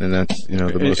heart, and that's,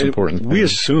 the most important thing. We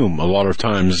assume a lot of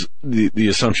times the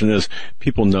assumption is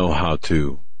people know how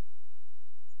to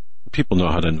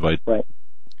invite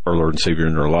our Lord and Savior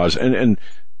into their lives, and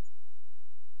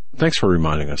thanks for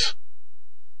reminding us,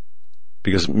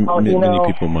 because many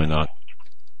people might not.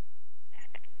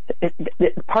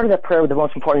 Part of that prayer, the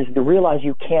most important, is to realize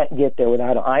you can't get there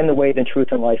without Him. I'm the way, the truth,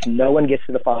 and life. No one gets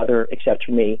to the Father except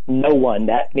for me. No one.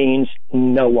 That means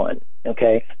no one.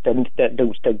 Okay?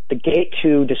 The gate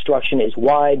to destruction is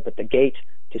wide, but the gate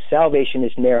to salvation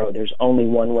is narrow. There's only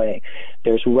one way.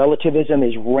 There's relativism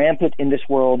is rampant in this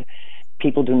world.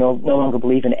 People do no longer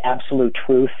believe in absolute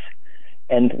truth.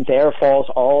 And there falls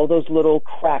all those little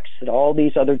cracks that all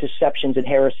these other deceptions and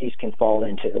heresies can fall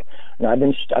into. And I've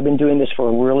been doing this for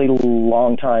a really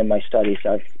long time. My studies.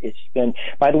 It's been.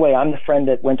 By the way, I'm the friend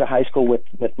that went to high school with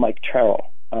Mike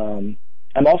Terrell.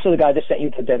 I'm also the guy that sent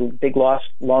you that big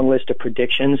long list of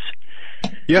predictions.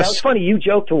 Yes. Now, it's funny. You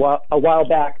joked a while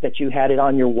back that you had it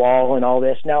on your wall and all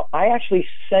this. Now, I actually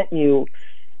sent you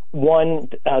one,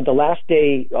 the last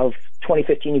day of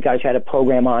 2015, you guys had a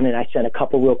program on, and I sent a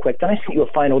couple real quick. Then I sent you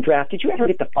a final draft. Did you ever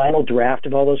get the final draft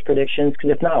of all those predictions?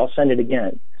 Because if not, I'll send it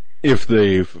again. If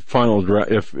the final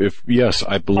draft, if yes,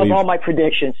 I believe. Of all my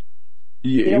predictions.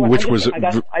 which was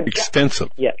extensive.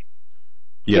 Yeah.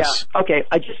 Yes. Yeah. Okay.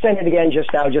 I just sent it again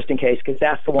just now, just in case, because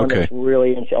that's the one that's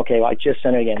really. Okay. Well, I just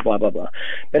sent it again. Blah blah blah.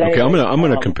 But anyway, I'm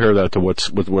gonna compare that to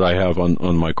what I have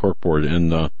on my corkboard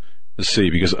and see,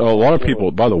 because a lot of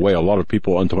people. By the way, a lot of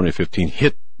people on 2015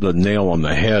 hit the nail on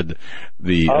the head.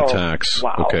 The attacks.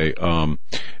 Wow. Okay.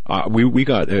 We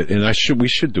got, and we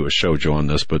should do a show, Joe, on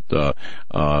this, but the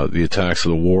attacks of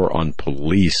the war on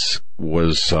police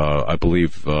was, I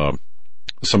believe,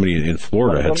 somebody in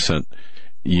Florida had sent.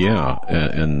 Yeah,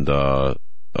 and the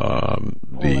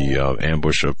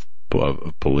ambush of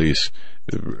police,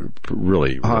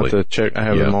 really. I'll have to check. I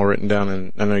have them all written down,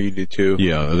 and I know you do too.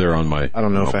 Yeah, they're on my. I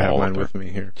don't know if I have mine with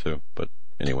me here too, but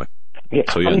anyway. Yeah,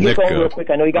 so I'm Nick, real quick.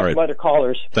 I know you got some other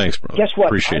callers. Thanks, brother. Guess what?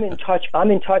 Appreciate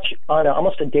I'm in touch on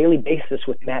almost a daily basis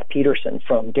with Matt Peterson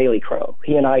from Daily Crow.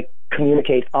 He and I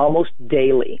communicate almost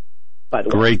daily. By the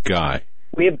way, great guy.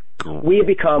 We have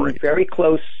become very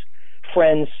close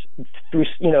friends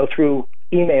through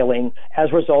emailing as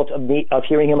a result of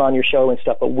hearing him on your show and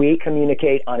stuff, but we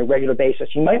communicate on a regular basis.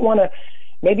 You might want to,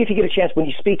 maybe if you get a chance when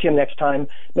you speak to him next time,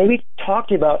 maybe talk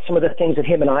to him about some of the things that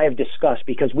him and I have discussed,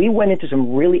 because we went into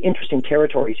some really interesting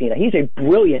territories. He's a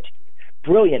brilliant,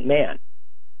 brilliant man.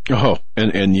 Oh,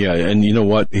 and you know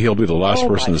what? He'll be the last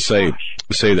person to say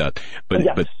that.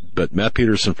 But Matt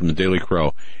Peterson from the Daily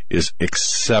Crow is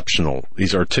exceptional.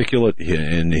 He's articulate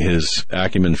in his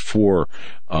acumen for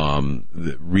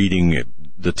reading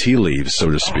the tea leaves,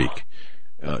 so to speak.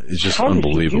 It's just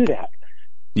unbelievable. Did he do that?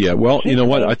 Yeah, well, you know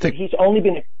what? I think he's only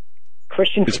been a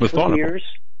Christian for 2 years.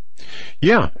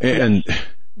 Yeah, and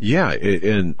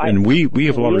we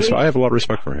have a lot of respect. I have a lot of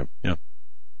respect for him. Yeah.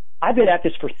 I've been at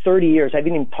this for 30 years. I've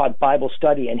even taught Bible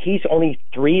study, and he's only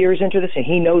 3 years into this, and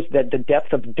he knows that the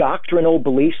depth of doctrinal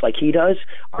beliefs like he does.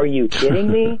 Are you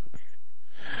kidding me?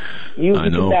 You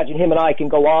can imagine him and I can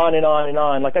go on and on and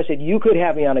on. Like I said, you could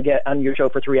have me on your show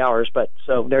for 3 hours, but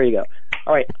so there you go.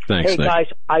 All right. Thanks, hey, Nick. guys,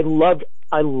 I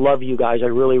love you guys. I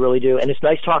really, really do. And it's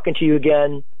nice talking to you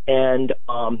again. And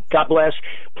God bless.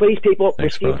 Please, people,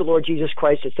 receive the Lord Jesus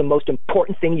Christ. It's the most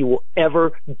important thing you will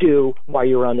ever do while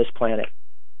you're on this planet.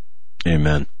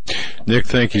 Amen. Nick,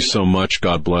 thank you so much.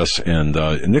 God bless. And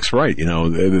Nick's right.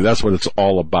 That's what it's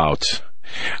all about.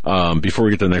 Before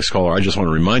we get to the next caller, I just want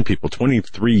to remind people,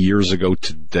 23 years ago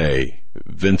today,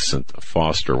 Vincent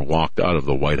Foster walked out of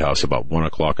the White House about 1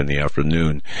 o'clock in the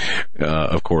afternoon.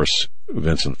 Of course,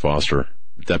 Vincent Foster,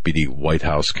 Deputy White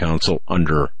House Counsel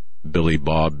under Billy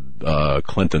Bob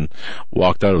Clinton,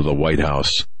 walked out of the White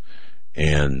House,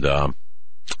 and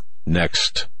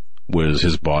next was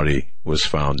his body was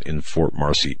found in Fort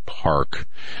Marcy Park,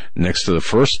 next to the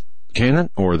first cannon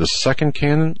or the second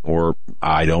cannon, or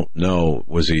I don't know.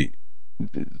 Was he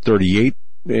 38?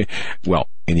 Well,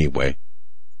 anyway,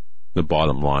 the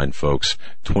bottom line, folks,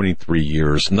 23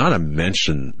 years, not a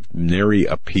mention, nary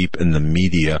a peep in the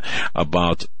media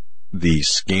about the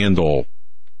scandal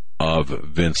of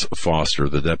Vince Foster,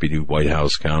 the Deputy White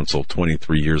House Counsel.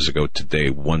 23 years ago today,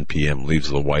 1 p.m., leaves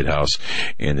the White House,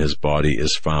 and his body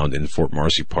is found in Fort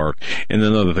Marcy Park. And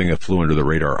another thing that flew under the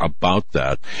radar about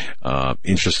that,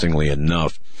 interestingly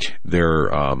enough,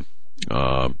 and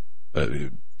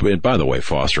by the way,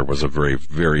 Foster was a very,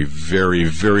 very, very,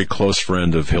 very close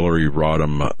friend of Hillary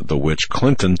Rodham, the witch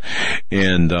Clinton.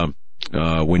 And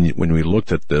when we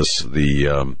looked at this,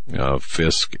 the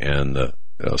Fisk and the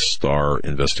Starr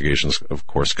investigations, of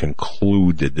course,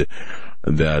 concluded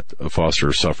that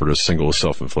Foster suffered a single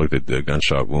self-inflicted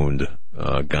gunshot wound,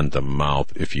 gun to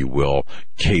mouth, if you will.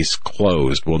 Case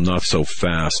closed. Well, not so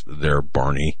fast there,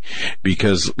 Barney,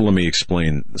 because let me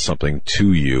explain something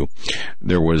to you.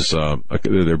 There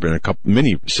have been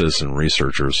many citizen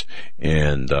researchers,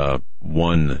 and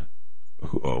one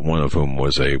of whom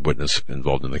was a witness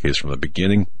involved in the case from the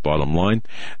beginning. Bottom line,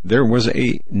 there was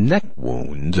a neck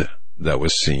wound that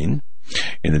was seen,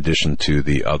 in addition to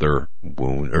the other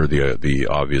wound, or the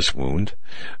obvious wound.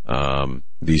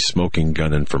 The smoking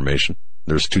gun information.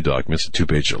 There's 2 documents: a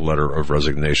 2-page letter of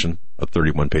resignation, a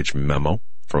 31-page memo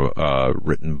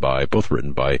written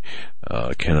by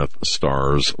Kenneth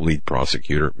Starr's lead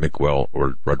prosecutor, Miguel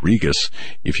Rodriguez.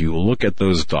 If you look at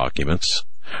those documents,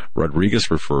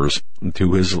 Rodriguez refers in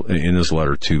his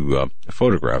letter to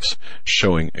photographs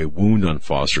showing a wound on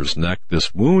Foster's neck.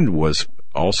 This wound was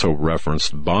also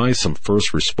referenced by some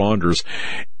first responders,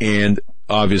 and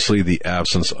obviously the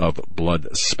absence of blood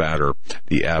spatter,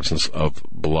 the absence of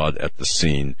blood at the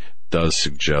scene, does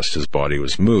suggest his body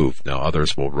was moved. Now,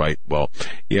 others will write, well,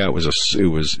 yeah, it was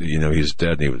he's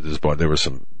dead, and his body, there was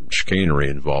some chicanery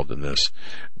involved in this.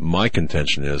 My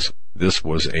contention is this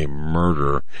was a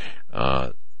murder,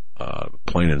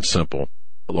 plain and simple.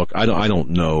 look, I don't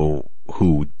know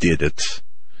who did it.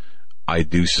 I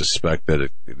do suspect that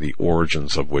the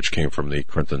origins of which came from the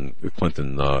Clinton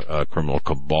criminal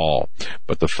cabal.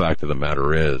 But the fact of the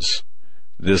matter is,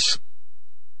 this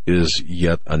is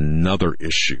yet another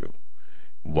issue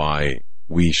why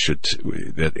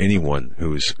that anyone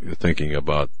who's thinking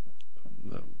about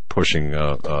pushing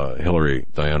Hillary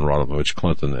Diane Rodovich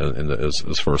Clinton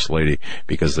as First Lady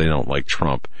because they don't like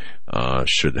Trump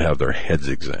should have their heads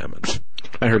examined.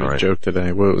 I heard a joke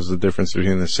today. What was the difference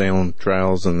between the Salem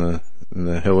trials and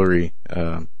the Hillary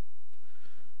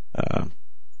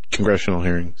congressional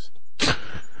hearings?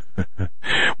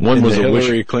 One was the a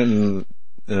Hillary Clinton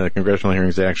congressional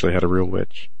hearings. They actually had a real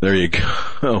witch. There you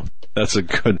go. That's a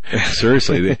good.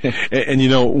 Seriously, and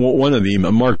one of the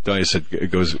Mark Dice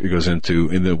goes into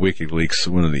in the WikiLeaks,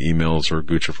 one of the emails or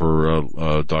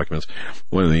Guccifer documents.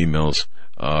 One of the emails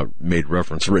made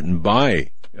reference written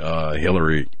by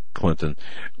Hillary Clinton.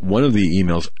 One of the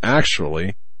emails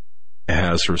actually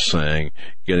has her saying,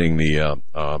 getting the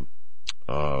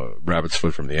rabbit's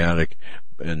foot from the attic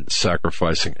and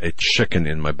sacrificing a chicken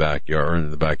in my backyard, in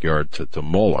the backyard to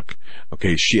Moloch.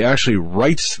 Okay, she actually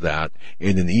writes that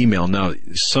in an email. Now,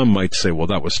 some might say, well,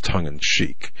 that was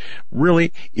tongue-in-cheek.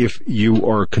 Really, if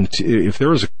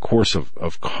there is a course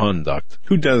of conduct,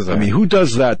 who does that? I mean, who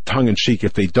does that tongue-in-cheek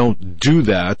if they don't do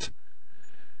that?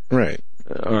 Right.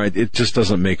 All right, it just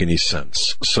doesn't make any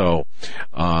sense. So,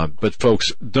 but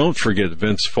folks, don't forget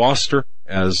Vince Foster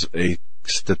as a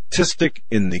statistic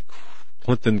in the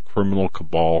Clinton criminal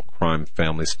cabal crime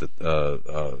family,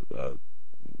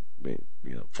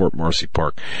 Fort Marcy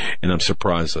Park, and I'm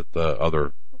surprised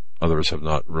that others have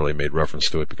not really made reference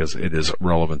to it because it is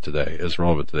relevant today, as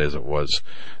it was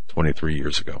 23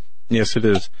 years ago. Yes, it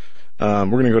is. We're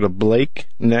going to go to Blake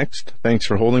next. Thanks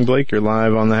for holding, Blake. You're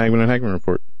live on the Hagmann and Hagmann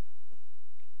Report.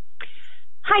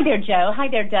 Hi there, Joe. Hi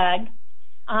there, Doug.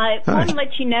 I want to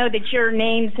let you know that your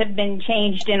names have been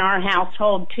changed in our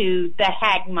household to the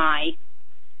Hagmai,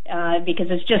 because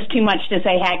it's just too much to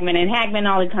say Hagmann and Hagmann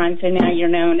all the time, so now you're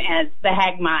known as the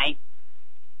Hagmai.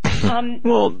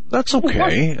 Well, that's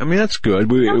okay. I mean, that's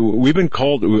good. We've been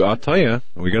called, I'll tell you,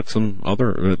 we got some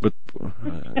other, but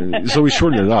so we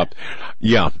shortened it up.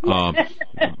 Yeah.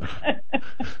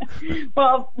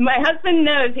 Well, my husband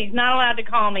knows he's not allowed to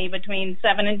call me between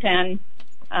 7 and 10.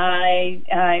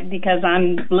 Because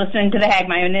I'm listening to the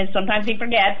Hagmann, and then sometimes he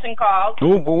forgets and calls.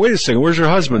 Well, wait a second. Where's your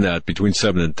husband at between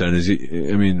 7 and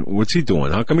 10? What's he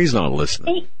doing? How come he's not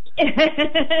listening? He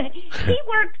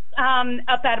works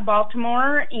up out of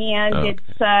Baltimore, and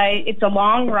it's a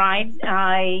long ride.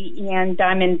 And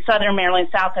I'm in Southern Maryland,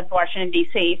 south of Washington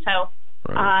D.C. So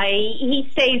he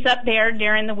stays up there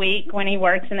during the week when he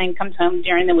works, and then comes home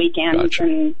during the weekends.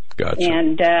 Gotcha.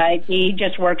 And he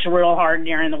just works real hard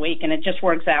during the week, and it just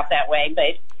works out that way.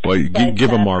 But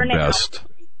give him our best.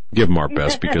 Give him our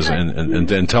best, because and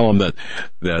then tell him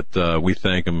that we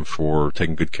thank him for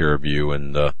taking good care of you,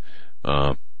 and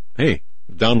hey,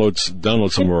 download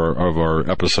some of our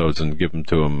episodes and give them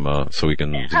to him so he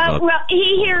can. Well,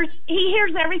 he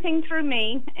hears everything through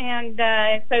me, and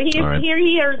so he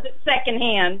hears it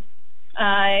secondhand.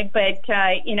 But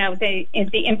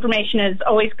the information is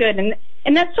always good,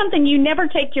 and that's something you never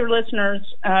take your listeners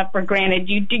for granted.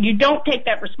 You don't take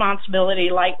that responsibility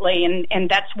lightly, and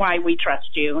that's why we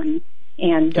trust you,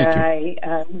 and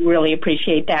I really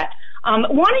appreciate that.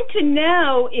 Wanted to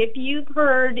know if you've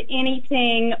heard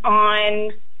anything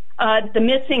on the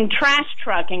missing trash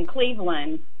truck in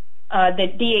Cleveland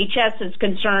that DHS is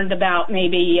concerned about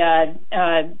maybe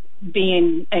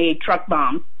being a truck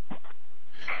bomb.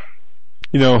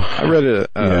 I read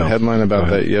a headline about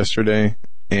that yesterday,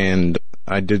 and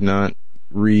I did not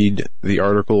read the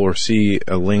article or see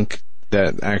a link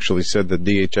that actually said that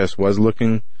DHS was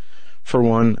looking for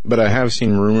one, but I have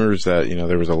seen rumors that,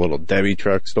 there was a little Debbie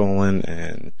truck stolen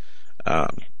and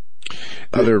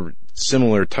other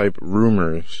similar type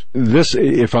rumors. This,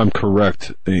 if I'm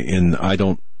correct, and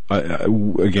we're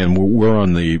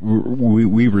on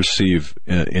we receive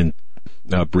in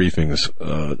briefings,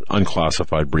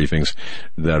 unclassified briefings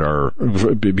that are,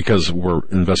 because we're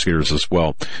investigators as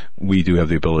well, we do have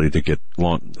the ability to get I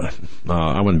want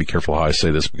to be careful how I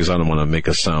say this, because I don't want to make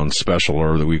us sound special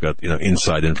or that we've got,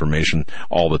 inside information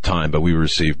all the time, but we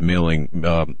receive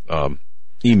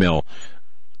email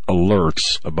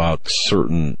alerts about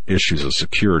certain issues of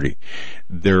security.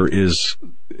 There is,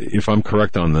 if I'm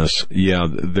correct on this,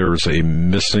 there's a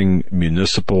missing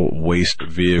municipal waste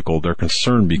vehicle. They're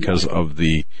concerned because of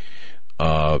they're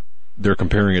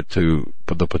comparing it to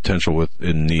the potential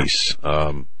in Nice.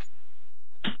 I'm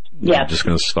just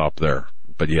going to stop there.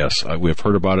 yes, we've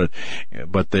heard about it,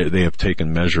 but they have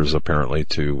taken measures apparently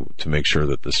to make sure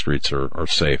that the streets are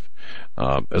safe,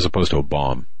 as opposed to a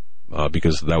bomb,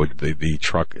 because that would, the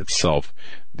truck itself,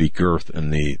 the girth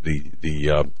and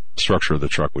the structure of the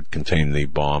truck would contain the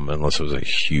bomb unless it was a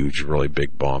huge, really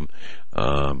big bomb.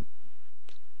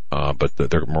 But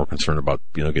they're more concerned about,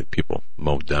 getting people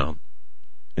mowed down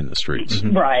in the streets.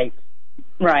 Right.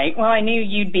 Right. Well, I knew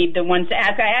you'd be the ones to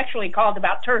ask. I actually called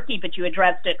about Turkey, but you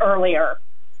addressed it earlier.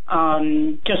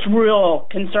 Just real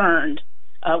concerned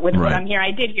with what I'm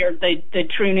hearing. I did hear the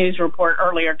True News report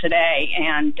earlier today,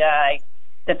 and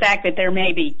the fact that there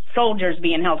may be soldiers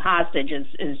being held hostage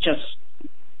is just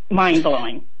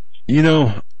mind-blowing.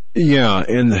 Yeah,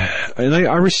 and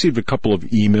I received a couple of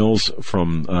emails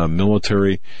from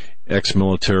military,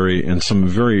 ex-military, and some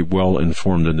very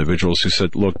well-informed individuals who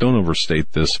said, look, don't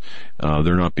overstate this.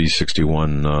 There not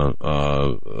B-61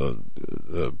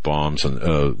 bombs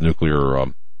and nuclear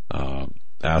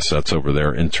assets over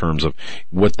there in terms of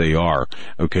what they are.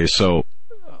 Okay, so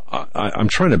I'm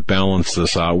trying to balance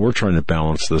this out. We're trying to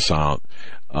balance this out.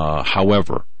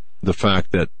 However, the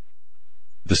fact that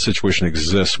the situation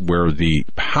exists where the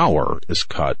power is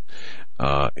cut,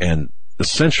 and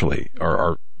essentially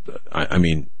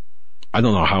I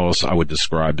don't know how else I would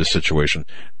describe the situation.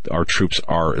 Our troops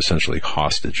are essentially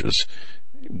hostages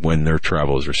when their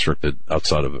travel is restricted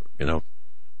outside of,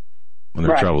 when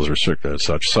their travel is restricted as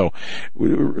such. So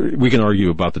we can argue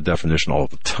about the definition all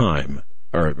the time,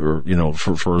 or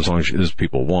for as long as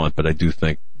people want, but I do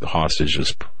think the hostage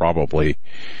is probably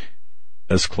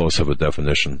as close of a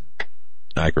definition,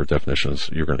 accurate definition as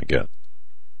you're going to get.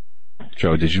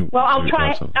 Joe, did you? Well,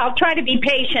 I'll try to be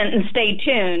patient and stay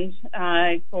tuned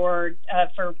for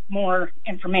more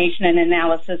information and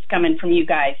analysis coming from you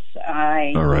guys.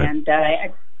 All right. And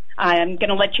I'm going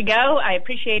to let you go. I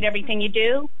appreciate everything you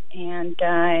do, and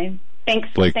thanks,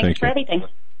 Blake, thanks for you. everything.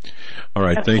 All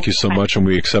right, thank you so much, and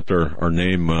we accept our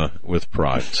name with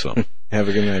pride. So have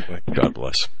a good night, Blake. God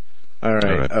bless. All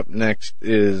right. Up next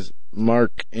is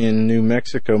Mark in New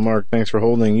Mexico. Mark, thanks for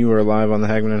holding. You are live on the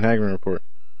Hagmann and Hagmann Report.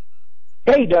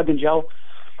 Hey, Doug and Joe.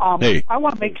 Hey. I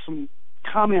want to make some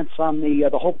comments on the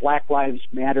whole Black Lives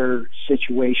Matter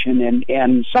situation,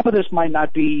 and some of this might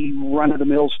not be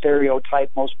run-of-the-mill stereotype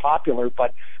most popular,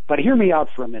 but hear me out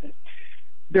for a minute.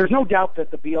 There's no doubt that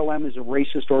the BLM is a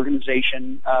racist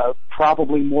organization,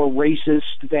 probably more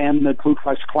racist than the Ku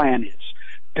Klux Klan is.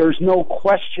 There's no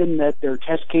question that their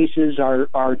test cases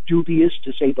are dubious,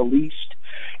 to say the least,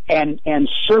 and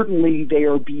certainly they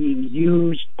are being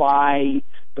used by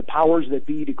the powers that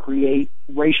be to create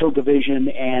racial division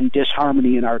and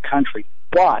disharmony in our country.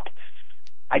 But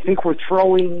I think we're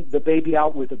throwing the baby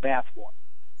out with the bathwater.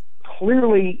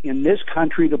 Clearly, in this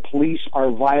country, the police are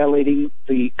violating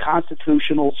the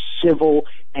constitutional, civil,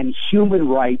 and human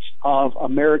rights of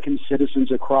American citizens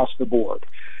across the board.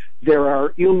 There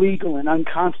are illegal and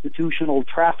unconstitutional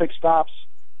traffic stops,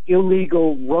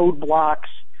 illegal roadblocks,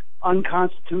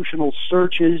 unconstitutional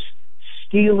searches,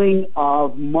 stealing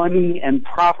of money and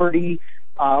property,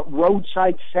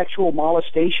 roadside sexual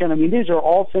molestation. I mean, these are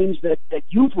all things that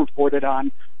you've reported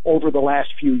on over the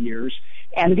last few years.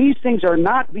 And these things are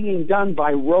not being done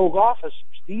by rogue officers.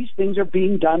 These things are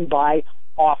being done by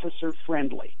Officer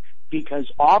Friendly, because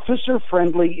Officer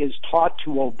Friendly is taught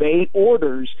to obey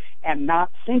orders and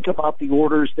not think about the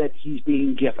orders that he's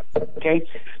being given. Okay?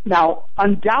 Now,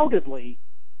 undoubtedly,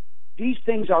 these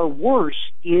things are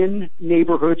worse in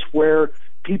neighborhoods where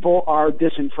people are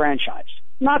disenfranchised.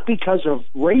 Not because of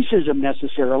racism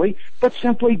necessarily, but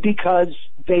simply because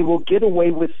they will get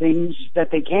away with things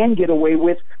that they can get away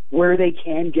with where they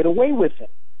can get away with it.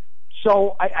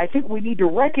 So I think we need to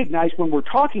recognize when we're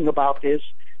talking about this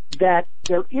that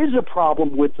there is a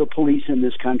problem with the police in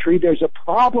this country. There's a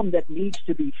problem that needs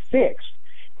to be fixed.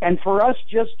 And for us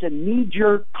just to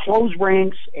knee-jerk close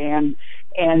ranks and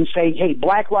say, hey,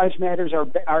 Black Lives Matter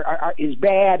is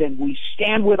bad and we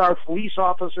stand with our police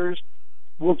officers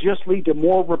will just lead to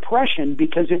more repression,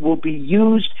 because it will be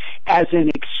used as an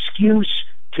excuse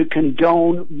to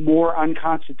condone more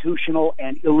unconstitutional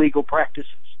and illegal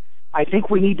practices. I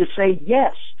think we need to say,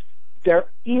 yes, there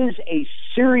is a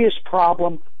serious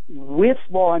problem with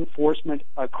law enforcement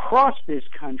across this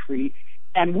country,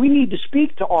 and we need to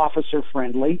speak to Officer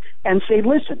Friendly and say,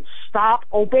 listen, stop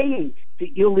obeying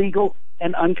the illegal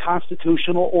and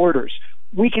unconstitutional orders.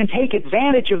 We can take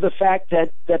advantage of the fact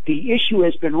that the issue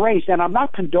has been raised, and I'm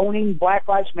not condoning Black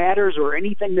Lives Matter or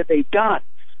anything that they've done,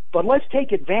 but let's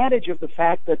take advantage of the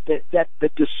fact that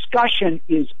the discussion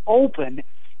is open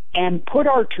and put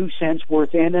our 2 cents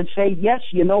worth in and say, yes,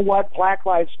 you know what, Black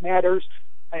Lives Matter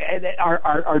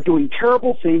are doing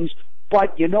terrible things.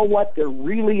 But you know what? There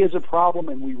really is a problem,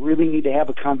 and we really need to have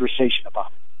a conversation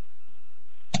about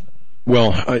it.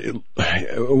 Well,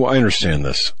 I understand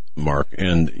this, Mark,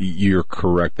 and you're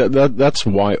correct. That's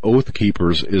why Oath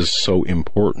Keepers is so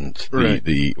important, right.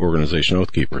 The organization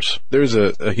Oath Keepers. There's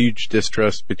a huge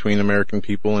distrust between American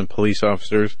people and police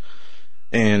officers,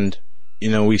 and,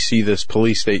 we see this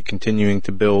police state continuing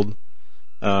to build.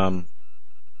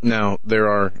 Now, there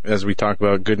are, as we talk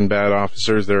about, good and bad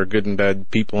officers, there are good and bad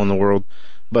people in the world,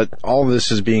 but all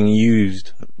this is being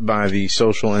used by the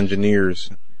social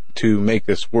engineers to make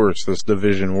this worse, this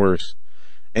division worse.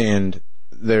 And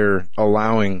they're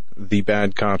allowing the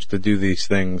bad cops to do these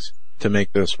things to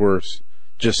make this worse.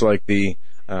 Just like the,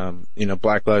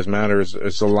 Black Lives Matter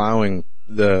is allowing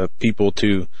the people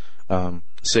to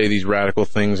say these radical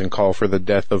things and call for the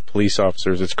death of police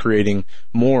officers. It's creating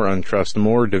more untrust,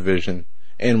 more division,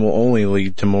 and will only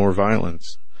lead to more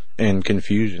violence and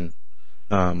confusion.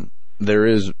 There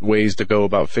is ways to go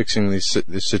about fixing these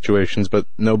situations, but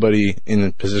nobody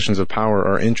in positions of power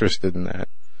are interested in that.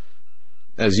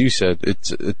 As you said,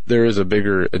 there is a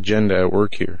bigger agenda at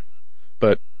work here.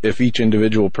 But if each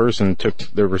individual person took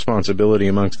their responsibility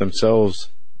amongst themselves,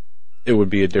 it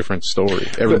would be a different story.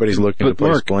 Everybody's looking to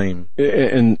place blame.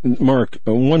 And Mark,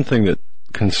 one thing that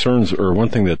concerns, or one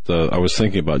thing that I was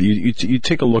thinking about, you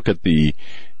take a look at the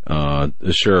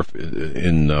sheriff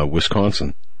in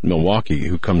Wisconsin, Milwaukee,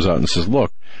 who comes out and says,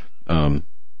 look,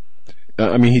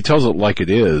 he tells it like it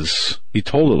is. He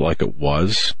told it like it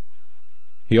was.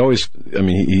 He always,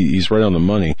 he's right on the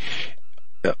money.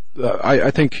 I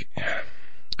think,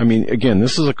 again,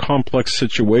 this is a complex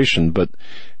situation,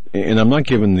 and I'm not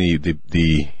giving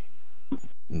the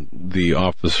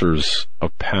officers a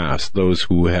pass, those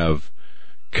who have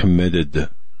committed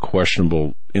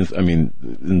questionable, been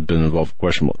involved in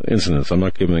questionable incidents. I'm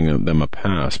not giving them a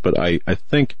pass, but I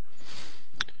think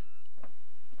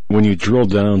when you drill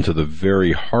down to the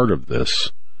very heart of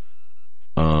this,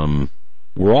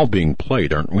 we're all being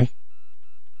played, aren't we?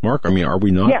 Mark, are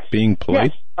we not being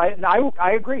played? Yes,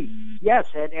 I agree. Yes,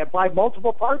 and by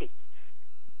multiple parties.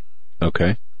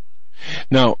 Okay.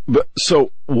 Now,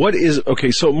 so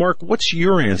Mark, what's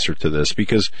your answer to this?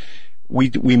 Because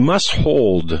we must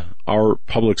hold our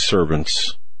public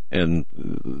servants, and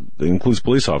it includes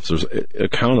police officers,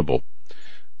 accountable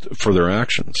for their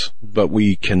actions, but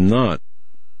we cannot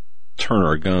turn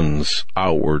our guns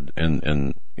outward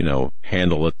and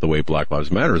handle it the way Black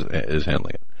Lives Matter is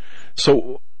handling it.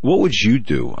 So what would you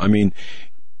do?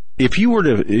 If you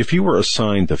were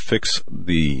assigned to fix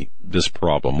this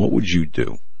problem, what would you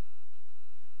do?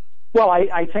 Well,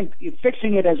 I think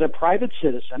fixing it as a private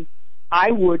citizen,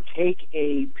 I would take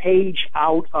a page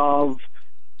out of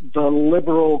the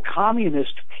liberal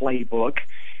communist playbook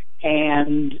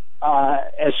and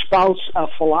espouse a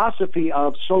philosophy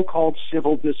of so-called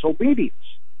civil disobedience.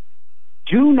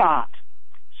 Do not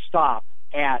stop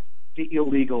at the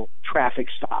illegal traffic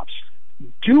stops.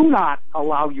 Do not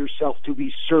allow yourself to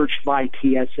be searched by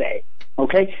TSA.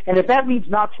 Okay? And if that means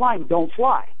not flying, don't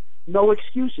fly. No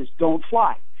excuses. Don't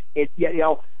fly.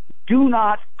 Do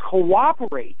not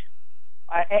cooperate.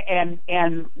 And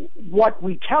what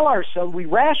we tell ourselves, we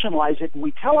rationalize it, and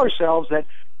we tell ourselves that,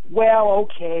 well,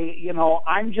 okay,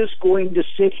 I'm just going to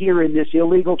sit here in this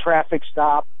illegal traffic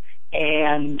stop,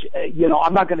 and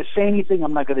I'm not going to say anything,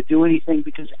 I'm not going to do anything,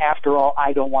 because after all,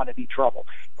 I don't want to be trouble.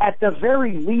 At the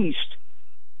very least,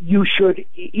 you should,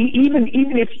 even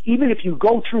if you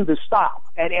go through the stop,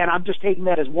 and I'm just taking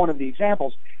that as one of the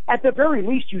examples, at the very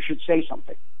least, you should say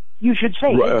something. You should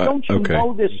say, hey, don't you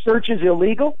know this search is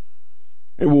illegal?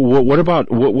 Well, what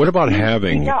about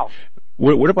having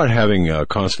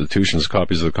constitutions,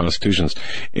 copies of the constitutions?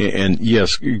 And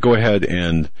yes, go ahead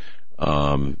and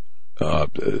go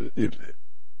ahead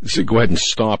and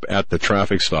stop at the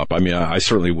traffic stop. I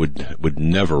certainly would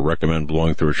never recommend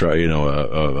blowing through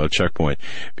a checkpoint,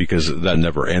 because that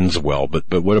never ends well. But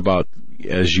what about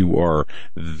as you are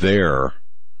there,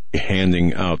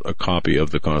 handing out a copy of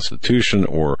the Constitution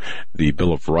or the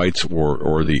Bill of Rights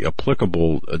or the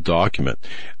applicable document?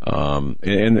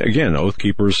 And again, Oath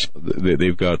Keepers,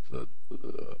 they've got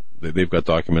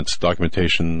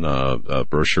documentation,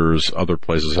 brochures. Other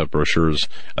places have brochures.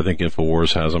 I think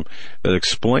InfoWars has them that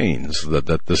explains that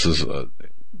this is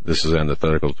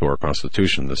antithetical to our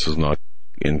Constitution. This is not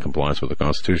in compliance with the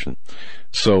Constitution.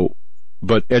 So,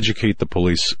 but educate the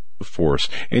police force.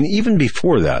 And even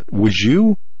before that, would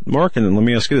you, Mark, and let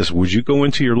me ask you this, would you go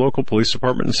into your local police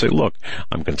department and say, look,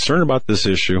 I'm concerned about this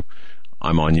issue.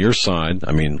 I'm on your side.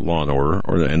 Law and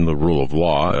order, and the rule of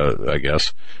law, I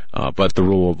guess, but the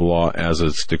rule of law as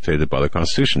it's dictated by the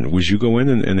Constitution. Would you go in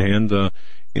and hand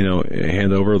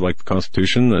hand over like the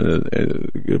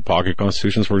Constitution, pocket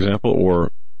constitutions, for example,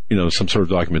 or some sort of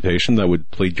documentation that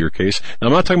would plead your case. Now,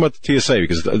 I'm not talking about the TSA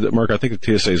because, Mark, I think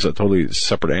the TSA is a totally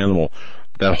separate animal.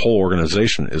 That whole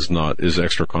organization is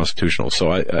extra constitutional.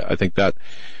 So I think that,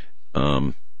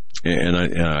 and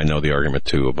I know the argument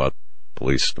too about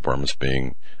police departments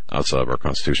being outside of our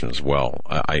Constitution as well.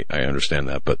 I understand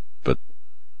that, but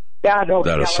yeah, no,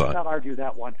 that let's aside, not argue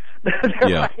that one.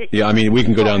 yeah, I mean, we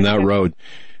can go down that road.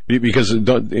 Because,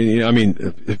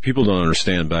 if people don't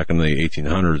understand, back in the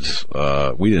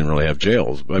 1800s, we didn't really have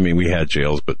jails. I mean, we had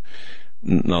jails, but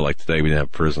not like today. We didn't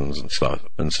have prisons and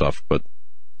stuff. But,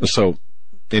 so,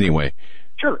 anyway.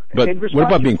 Sure. But what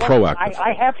about being proactive?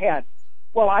 I have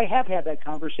had that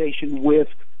conversation with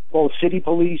both city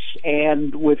police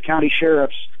and with county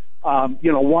sheriffs,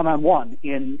 one-on-one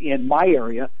in my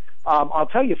area. I'll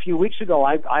tell you, a few weeks ago,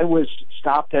 I was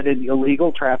stopped at an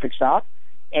illegal traffic stop.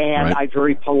 And right. I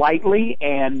very politely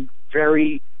and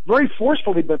very, very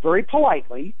forcefully, but very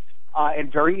politely, and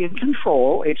very in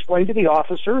control, explained to the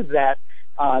officer that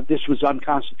this was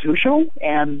unconstitutional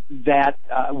and that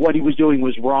what he was doing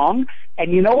was wrong.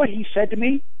 And you know what he said to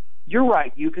me? "You're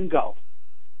right. You can go."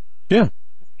 Yeah.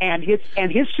 And his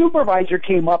supervisor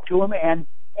came up to him and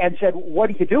said, "What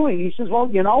are you doing?" He says, "Well,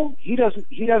 he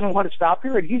doesn't want to stop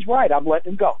here, and he's right. I'm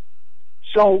letting him go."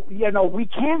 So, we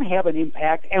can have an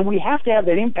impact, and we have to have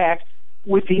that impact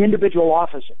with the individual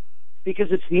officer,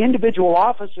 because it's the individual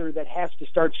officer that has to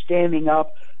start standing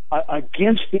up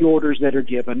against the orders that are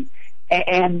given.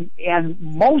 And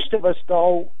most of us,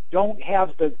 though, don't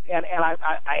have and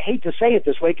I hate to say it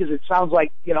this way because it sounds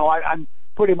like, I'm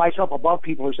putting myself above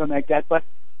people or something like that, but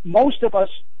most of us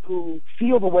who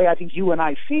feel the way I think you and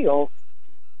I feel,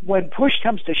 when push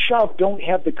comes to shove, don't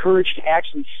have the courage to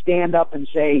actually stand up and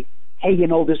say, "Hey,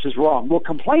 this is wrong." We'll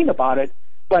complain about it,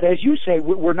 but as you say,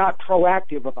 we're not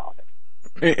proactive about it.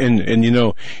 And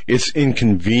it's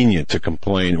inconvenient to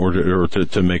complain or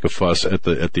to make a fuss at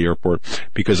the airport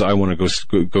because I want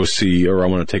to go see, or I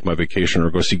want to take my vacation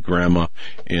or go see grandma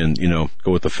and,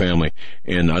 go with the family,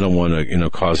 and I don't want to,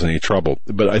 cause any trouble.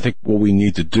 But I think what we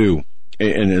need to do,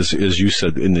 and as you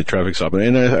said in the traffic stop,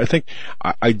 and I think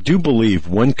I do believe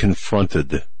when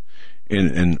confronted.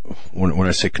 And when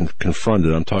I say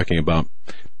confronted, I'm talking about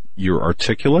you're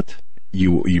articulate,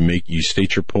 you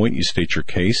state your point, you state your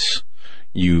case,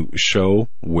 you show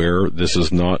where this is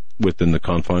not within the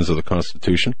confines of the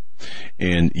Constitution,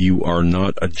 and you are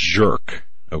not a jerk,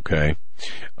 okay?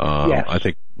 Yes. I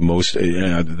think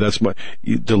that's my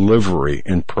delivery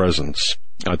and presence,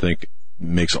 I think,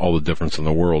 makes all the difference in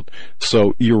the world.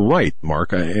 So you're right,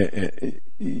 Mark.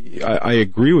 I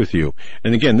agree with you.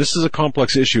 And again, this is a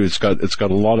complex issue. It's got a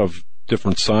lot of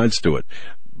different sides to it.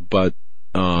 But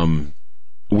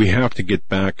we have to get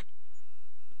back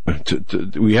to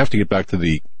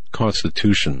the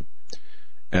Constitution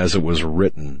as it was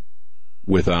written,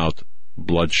 without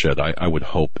bloodshed. I would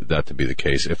hope that to be the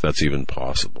case, if that's even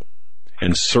possible,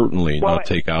 and certainly not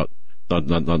take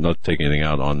anything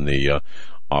out on the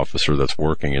officer that's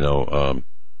working.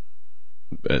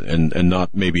 And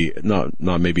not maybe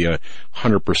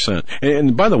 100%.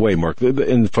 And by the way, Mark,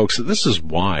 and folks, this is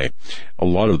why a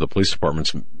lot of the police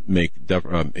departments make, you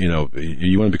want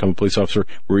to become a police officer,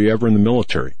 were you ever in the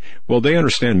military? Well, they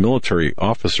understand military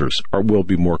officers will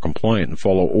be more compliant and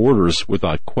follow orders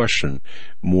without question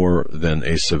more than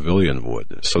a civilian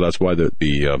would. So that's why the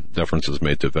deference is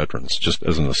made to veterans, just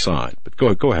as an aside. But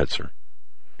go ahead, sir.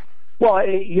 Well,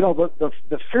 the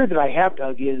fear that I have,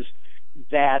 Doug, is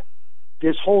that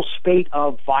this whole spate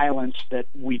of violence that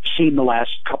we've seen the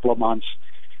last couple of months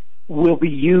will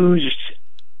be used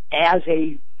as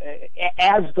the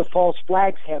false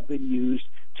flags have been used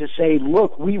to say,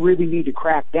 look, we really need to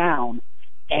crack down,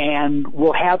 and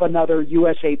we'll have another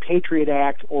USA Patriot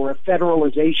Act or a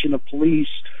federalization of police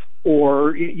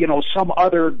or, some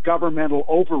other governmental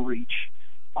overreach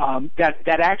that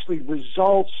actually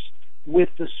results with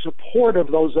the support of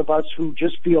those of us who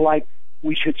just feel like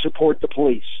we should support the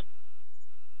police.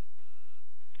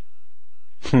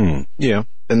 Yeah,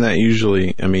 and that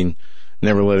usually,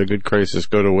 never let a good crisis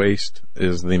go to waste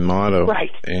is the motto.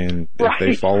 Right. And if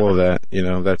they follow that,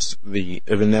 that's the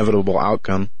inevitable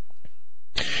outcome.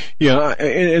 Yeah,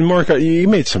 and Mark, you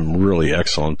made some really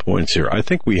excellent points here. I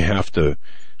think we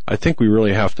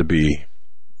really have to be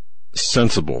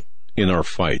sensible in our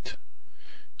fight.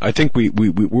 I think we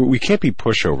can't be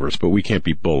pushovers, but we can't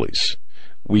be bullies.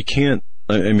 We can't,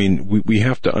 we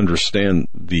have to understand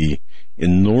the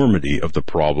enormity of the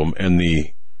problem and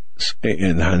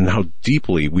how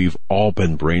deeply we've all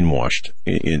been brainwashed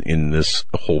in this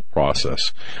whole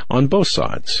process on both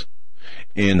sides.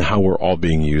 and how we're all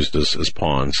being used as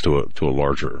pawns to a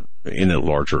larger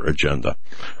agenda.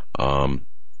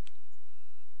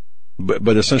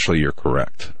 But essentially, you're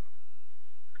correct.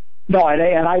 No,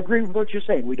 and I agree with what you're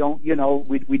saying. We don't,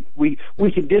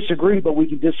 we can disagree, but we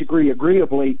can disagree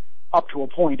agreeably up to a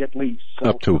point at least. So,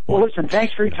 up to a point. Well, listen,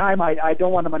 thanks for your time. I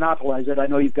don't want to monopolize it. I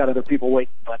know you've got other people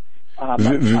waiting, but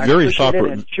very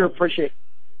appreciate.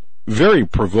 Very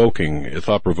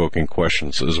thought-provoking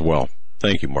questions as well.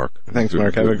 Thank you, Mark. Thanks,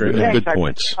 Mark. Have a great day. Good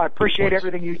points. I appreciate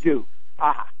everything you do.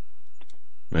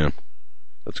 Man,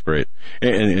 that's great.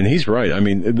 And he's right. I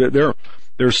mean,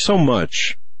 there's so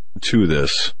much to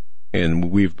this,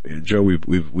 and we've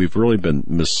really been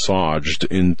massaged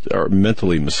or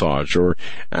mentally massaged, or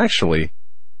actually,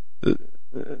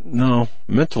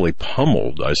 mentally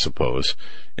pummeled, I suppose,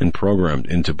 and programmed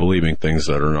into believing things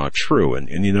that are not true. And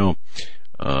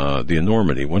the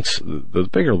enormity, once the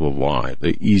bigger the lie,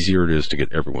 the easier it is to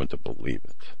get everyone to believe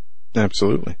it.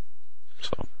 Absolutely.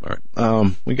 So, all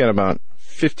right. We got about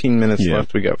 15 minutes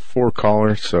left. We got 4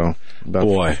 callers, so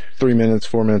about 4 minutes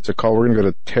a call. We're going to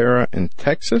go to Tara in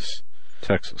Texas.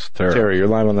 Tara, you're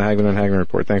live on the Hagmann and Hagmann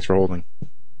Report. Thanks for holding.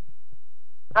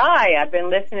 Hi, I've been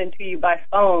listening to you by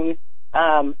phone.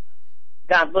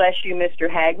 God bless you, Mr.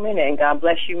 Hagmann, and God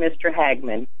bless you, Mr.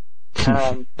 Hagmann.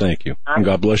 Thank you. And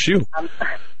God bless you.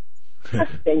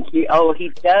 Thank you. Oh, he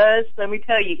does. Let me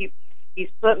tell you, he's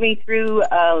put me through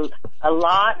a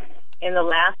lot in the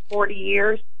last 40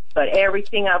 years, but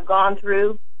everything I've gone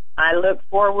through, I look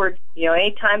forward.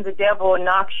 Anytime the devil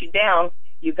knocks you down,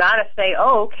 you got to say,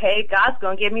 oh, okay, God's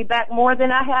going to give me back more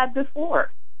than I had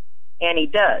before. And he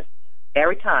does,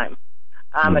 every time.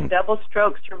 I'm a double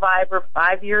stroke survivor,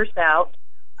 5 years out.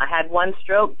 I had one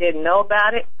stroke, didn't know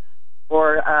about it.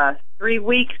 For 3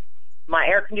 weeks, my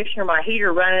air conditioner, my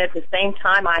heater running at the same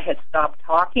time. I had stopped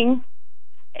talking,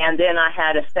 and then I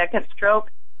had a second stroke,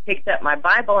 picked up my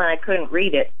Bible, and I couldn't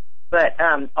read it. But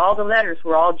all the letters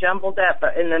were all jumbled up.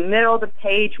 But in the middle of the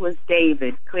page was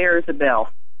David, clear as a bell.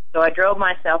 So I drove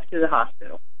myself to the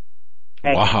hospital.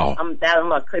 Okay? Wow. I'm going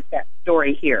to clip that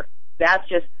story here. That's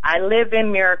just, I live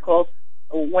in miracles.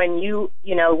 When in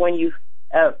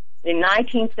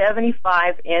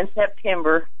 1975, in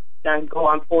September, going to go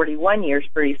on 41 years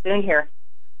pretty soon here,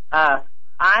 I'm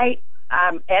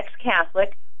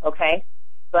ex-Catholic, okay,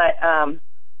 but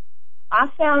I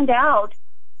found out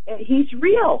he's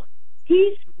real.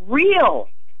 He's real,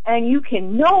 and you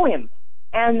can know him.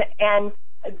 And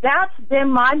that's been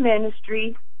my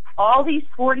ministry all these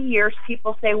 40 years.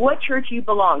 People say, what church you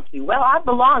belong to? Well, I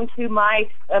belong to my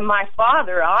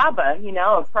father, Abba.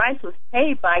 A price was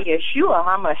paid by Yeshua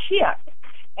HaMashiach.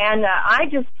 And I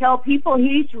just tell people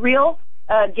he's real.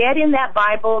 Get in that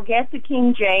Bible, get the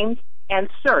King James, and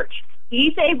search.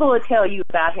 He's able to tell you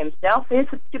about himself. It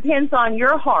depends on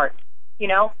your heart,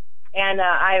 And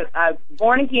I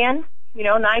born again,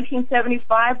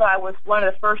 1975. I was one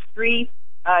of the first 3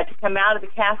 to come out of the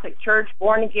Catholic Church,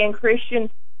 born again Christian.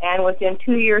 And within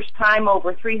 2 years' time,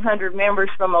 over 300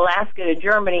 members from Alaska to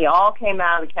Germany all came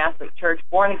out of the Catholic Church,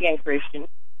 born again Christians.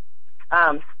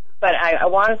 But I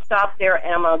want to stop there,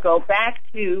 and I'm going to go back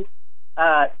to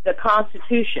the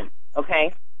Constitution,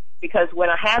 okay? Because when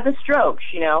I had the strokes,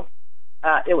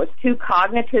 it was 2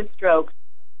 cognitive strokes.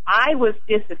 I was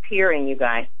disappearing, you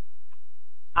guys.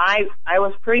 I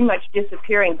was pretty much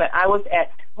disappearing, but I was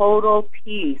at total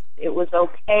peace. It was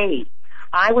okay.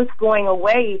 I was going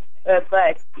away,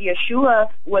 but Yeshua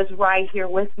was right here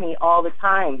with me all the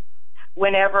time.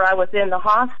 Whenever I was in the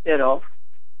hospital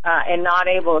and not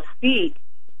able to speak,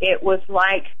 it was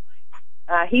like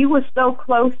he was so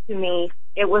close to me,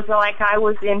 it was like I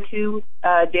was in 2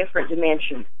 different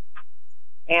dimensions.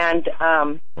 And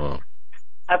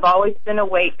I've always been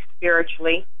awake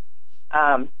spiritually.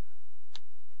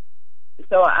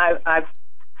 So I've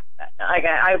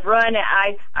run.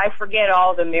 I forget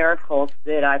all the miracles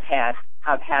that I've had.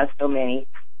 I've had so many,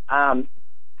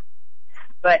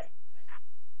 but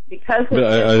because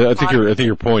I think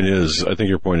your point is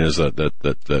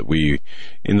that we,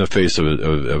 in the face of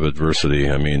adversity.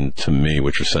 I mean, to me,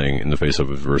 what you're saying, in the face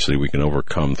of adversity, we can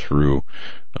overcome through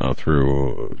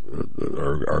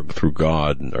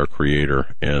God, our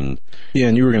Creator, and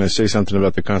and you were going to say something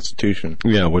about the Constitution.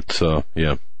 Yeah.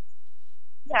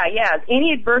 Yeah.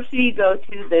 Any adversity you go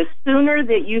to, the sooner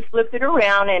that you flip it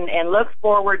around and look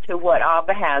forward to what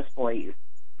Abba has for you,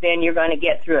 then you're going to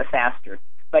get through it faster.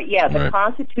 But yeah, the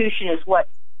Constitution is what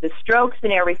the strokes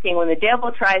and everything. When the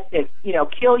devil tries to,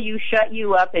 kill you, shut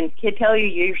you up, and tell you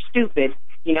you're stupid,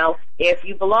 if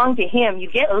you belong to him, you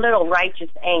get a little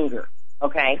righteous anger.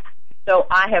 Okay. So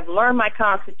I have learned my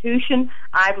Constitution.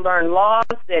 I've learned laws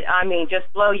that,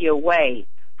 just blow you away.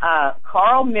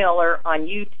 Carl Miller on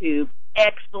YouTube,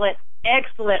 excellent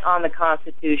on the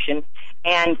Constitution.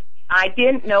 And I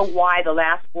didn't know why the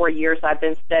last 4 years I've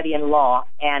been studying law,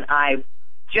 and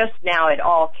just now it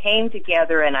all came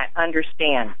together and I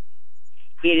understand.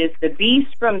 It is the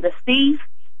beast from the sea,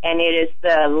 and it is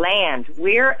the land.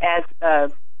 We're,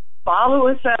 as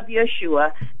followers of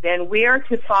Yeshua, then we're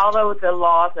to follow the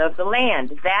laws of the land.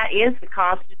 That is the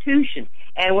Constitution.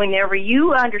 And whenever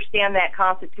you understand that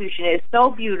Constitution is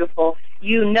so beautiful,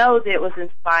 you know that it was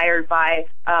inspired by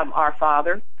our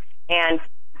Father, and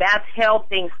that's held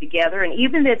things together. And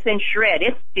even if it's in shred,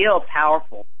 it's still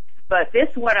powerful. But this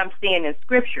is what I'm seeing in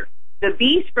Scripture. The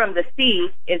beast from the sea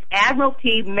is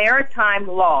admiralty maritime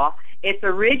law. Its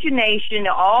origination,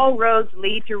 all roads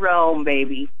lead to Rome,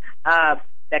 baby.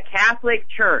 The Catholic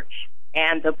Church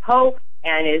and the Pope,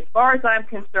 and as far as I'm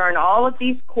concerned, all of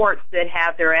these courts that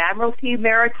have their admiralty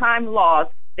maritime laws,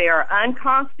 they are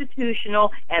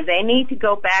unconstitutional, and they need to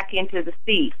go back into the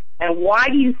sea. And why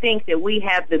do you think that we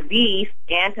have the beast,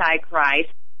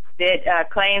 Antichrist, that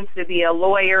claims to be a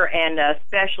lawyer and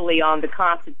especially on the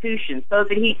Constitution, so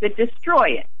that he could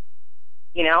destroy it?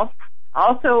 You know?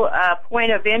 Also, a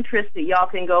point of interest that y'all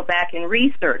can go back and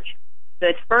research.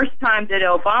 The first time that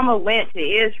Obama went to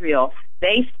Israel,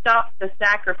 they stopped the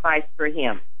sacrifice for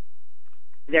him.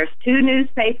 There's 2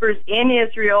 newspapers in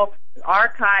Israel,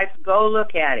 archives, go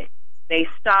look at it. They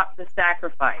stopped the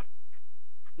sacrifice.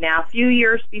 Now, a few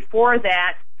years before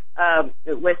that,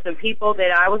 with some people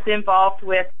that I was involved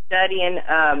with studying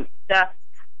stuff,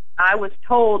 I was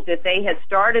told that they had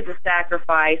started the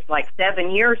sacrifice like 7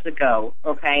 years ago,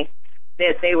 okay?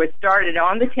 That they would start it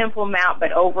on the Temple Mount,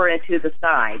 but over and to the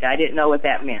side. I didn't know what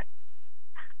that meant.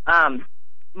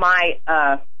 My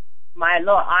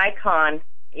little icon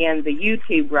in the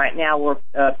YouTube right now, where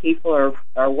people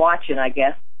are watching, I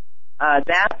guess,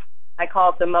 I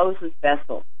call it the Moses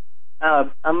vessel.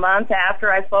 A month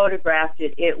after I photographed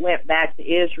it, it went back to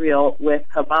Israel with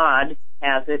Hagmann,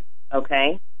 has it,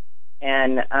 okay?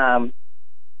 And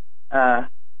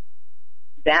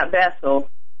that vessel,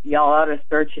 y'all ought to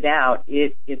search it out.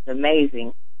 It's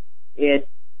amazing. It's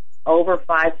over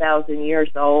 5,000 years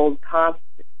old.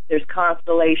 There's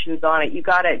constellations on it. You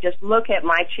gotta just look at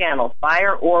my channel,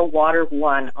 Fire or Water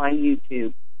 1 on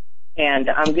YouTube. And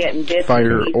I'm getting this.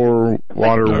 Fire or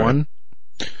Water 1?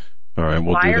 All right,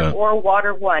 we'll do that. Fire or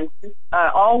Water 1.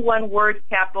 All one word,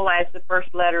 capitalize the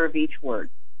first letter of each word.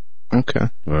 Okay.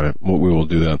 All right, we will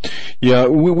do that. Yeah,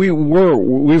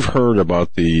 we've heard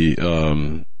about the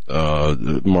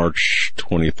March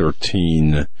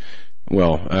 2013.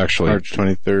 Well, actually, March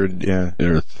 23rd.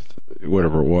 Yeah.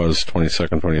 Whatever it was,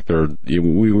 22nd, 23rd.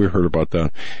 We heard about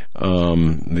that.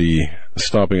 The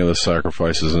stopping of the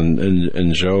sacrifices,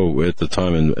 and Joe at the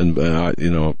time, and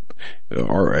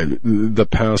the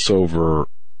Passover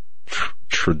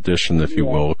tradition, if you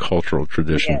will, cultural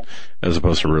tradition, as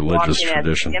opposed to religious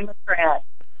tradition. Democrat,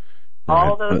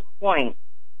 all those points.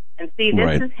 And see,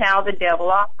 this is how the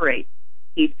devil operates.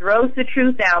 He throws the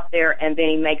truth out there, and then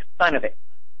he makes fun of it,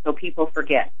 so people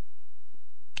forget.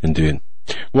 Indeed.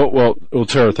 Well,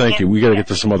 Tara, thank you. We got to get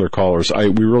to some other callers.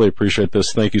 We really appreciate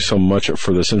this. Thank you so much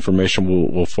for this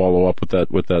information. We'll follow up with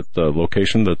that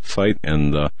location, that site,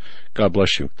 and God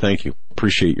bless you. Thank you.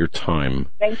 Appreciate your time.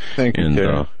 Thank you.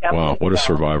 And wow, what a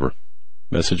survivor!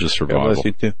 Message of survival. God bless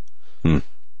you too.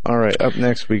 All right, up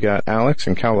next we got Alex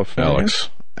in California.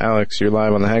 Alex, you're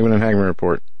live on the Hagmann and Hagmann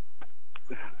Report.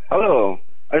 Hello.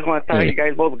 I just want to tell you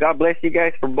guys both, God bless you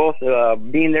guys for both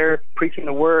being there, preaching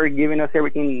the word, giving us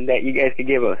everything that you guys could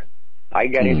give us. I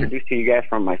got introduced to you guys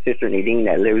from my sister Nadine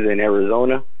that lives in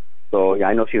Arizona. So yeah,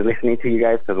 I know she's listening to you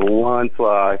guys, because once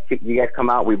you guys come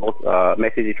out, we both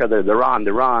message each other, they're on.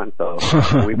 So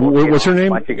we both what's her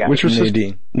name? What's her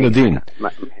sister? Nadine.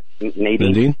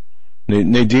 Nadine.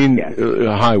 Nadine.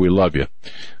 Hi, we love you.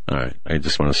 All right, I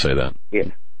just want to say that. Yeah.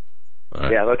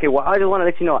 Right. Yeah. Okay. Well, I just want to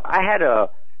let you know I had a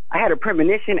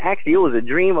premonition. Actually, it was a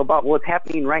dream about what's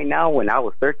happening right now when I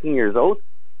was 13 years old.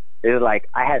 It was like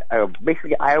I had I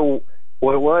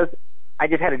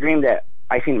just had a dream that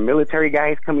I seen military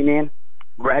guys coming in,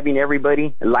 grabbing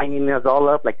everybody, and lining us all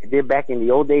up like they did back in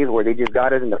the old days, where they just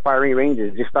got us in the firing range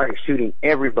and just started shooting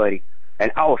everybody.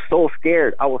 And I was so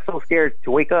scared. I was so scared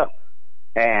to wake up.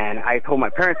 And I told my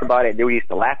parents about it. They used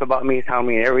to laugh about me, telling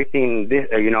me everything.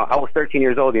 I was 13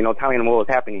 years old, telling them what was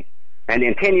happening. And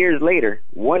then 10 years later,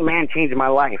 one man changed my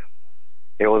life.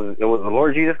 It was the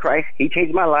Lord Jesus Christ. He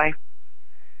changed my life.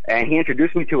 And he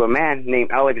introduced me to a man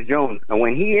named Alex Jones. And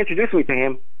when he introduced me to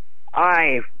him,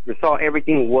 I saw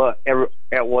everything what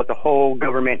the whole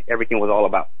government, everything was all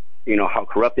about. How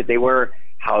corrupted they were,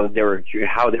 how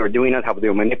they were doing us, how they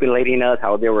were manipulating us,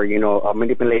 how they were,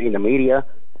 manipulating the media.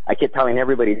 I kept telling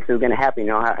everybody this is going to happen,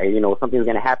 something's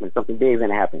going to happen, something big is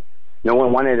going to happen. No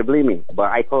one wanted to believe me,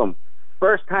 but I told them.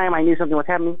 First time I knew something was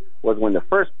happening was when the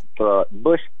first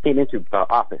Bush came into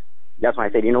office. That's when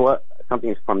I said, you know what,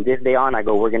 something's from this day on, I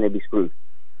go, we're going to be screwed.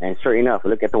 And sure enough,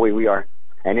 look at the way we are.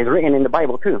 And it's written in the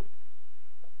Bible, too.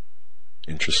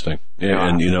 Interesting. Yeah,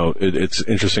 and, it's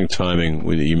interesting timing.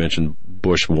 You mentioned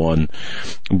Bush 1,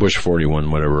 Bush 41,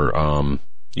 whatever. I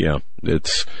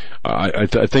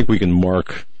think we can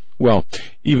mark, well,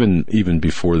 even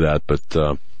before that,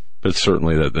 but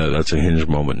certainly that's a hinge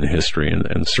moment in history,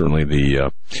 and certainly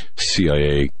the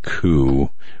CIA coup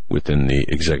within the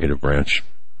executive branch.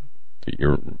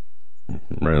 You're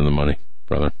right on the money,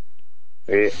 brother.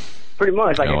 Yeah, pretty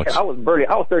much. Like Alex. I was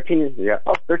 13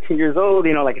 years old.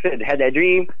 Like I said, had that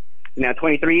dream. Now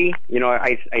 23.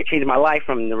 I changed my life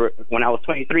from when I was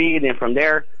 23. Then from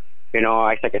there,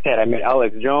 like I said, I met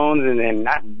Alex Jones, and then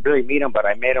not really meet him, but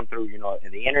I met him through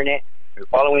the internet,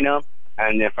 following him.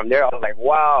 And then from there, I was like,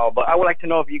 wow. But I would like to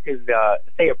know if you could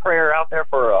say a prayer out there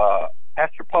for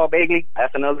Pastor Paul Bagley.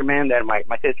 That's another man that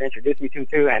my sister introduced me to,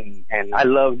 too, and I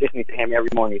love listening to him every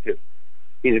morning, too.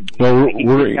 We're going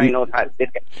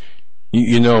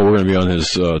to be on his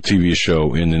TV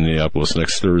show in Indianapolis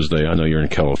next Thursday. I know you're in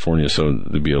California, so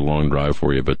it'd be a long drive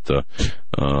for you, but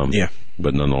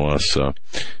but nonetheless,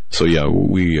 we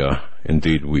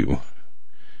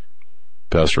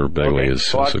Pastor Bagley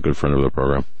is a good friend of the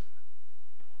program.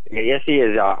 Yes, he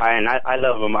is, and I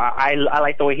love him. I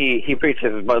like the way he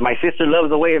preaches, but my sister loves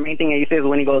the way, the main thing that he says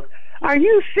when he goes, "Are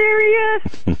you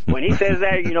serious?" When he says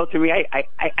that, to me,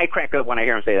 I crack up when I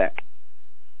hear him say that.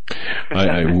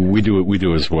 We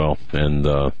do as well, and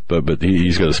but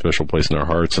he's got a special place in our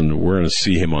hearts, and we're going to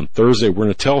see him on Thursday. We're going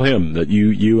to tell him that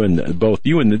both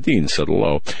you and Nadine said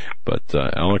hello. But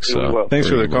Alex, thanks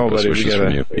for the call, buddy. We're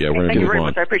going to give him very on.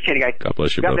 Much. I appreciate it, guys. God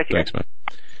bless you, brother. Thanks, man.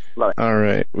 Love it. All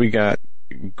right, we got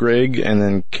Greg and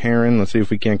then Karen. Let's see if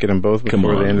we can't get them both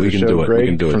before the end of the show.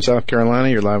 Greg from South Carolina,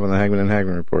 you're live on the Hagmann and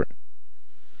Hagmann Report.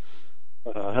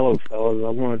 Hello, fellas. I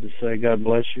wanted to say God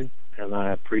bless you, and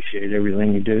I appreciate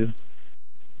everything you do.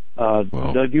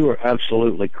 Doug, you are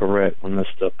absolutely correct when this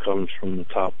stuff comes from the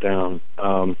top down.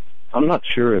 I'm not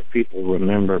sure if people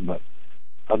remember, but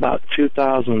about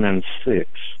 2006,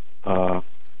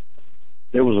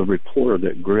 there was a reporter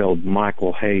that grilled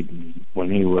Michael Hayden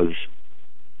when he was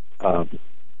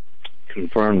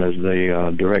confirmed as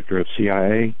the director of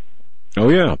CIA. Oh,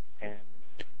 yeah.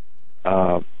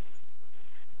 And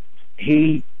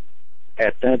he,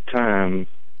 at that time,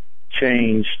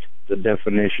 changed the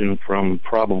definition from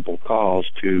probable cause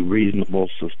to reasonable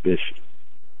suspicion.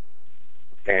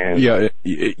 And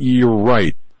you're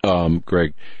right,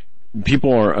 Greg.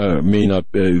 People may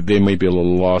be a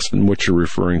little lost in what you're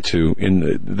referring to.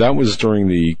 That was during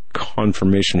the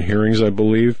confirmation hearings, I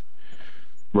believe.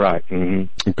 Right.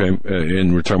 Mm-hmm. Okay,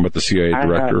 and we're talking about the CIA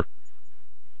director.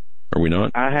 Are we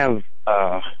not? I have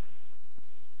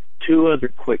two other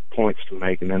quick points to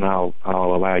make, and then I'll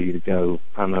allow you to go.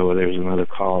 I know there's another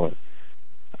caller.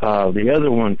 The other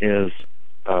one is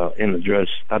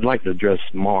I'd like to address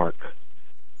Mark.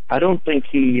 I don't think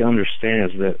he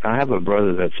understands that I have a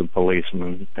brother that's a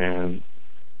policeman, and,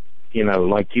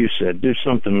 like you said, do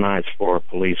something nice for a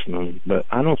policeman. But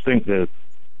I don't think that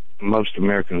most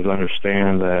Americans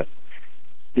understand that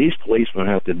these policemen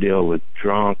have to deal with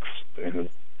drunks and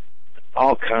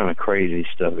all kind of crazy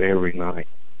stuff every night.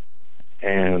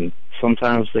 And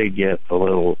sometimes they get a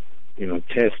little,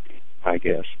 testy, I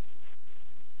guess.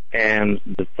 And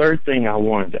the third thing I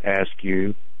wanted to ask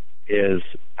you is,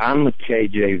 I'm a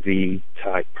KJV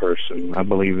type person. I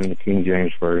believe in the King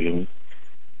James Version.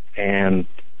 And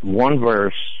one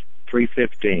verse,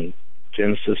 3:15,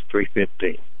 Genesis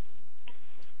 3:15.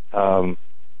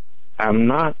 I'm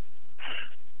not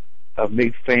a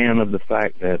big fan of the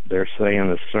fact that they're saying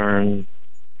the CERN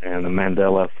and the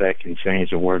Mandela effect can change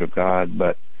the Word of God,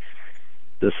 but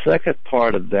the second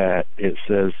part of that, it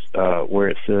says, where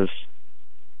it says,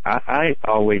 I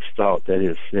always thought that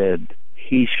it said,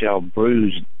 he shall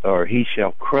bruise, or he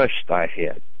shall crush thy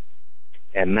head.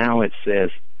 And now it says,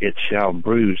 it shall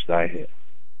bruise thy head.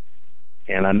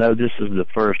 And I know this is the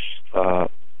first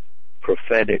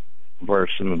prophetic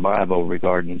verse in the Bible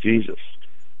regarding Jesus.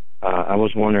 I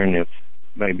was wondering if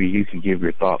maybe you could give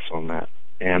your thoughts on that.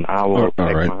 And I will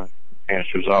take my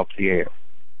answers off the air.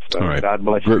 So all right. God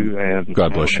bless you, and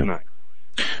God bless you. Night.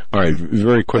 All right,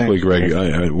 very quickly, Greg.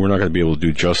 We're not going to be able to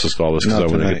do justice to all this because I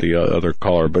want to get the other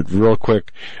caller. But real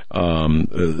quick,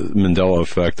 Mandela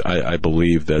effect. I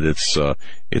believe that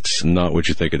it's not what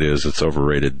you think it is. It's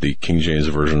overrated. The King James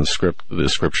version of the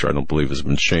scripture, I don't believe has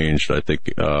been changed. I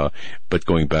think, but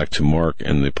going back to Mark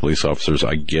and the police officers,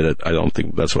 I get it. I don't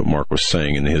think that's what Mark was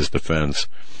saying in his defense.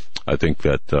 I think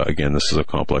that again, this is a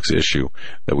complex issue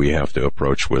that we have to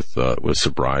approach with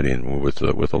sobriety and with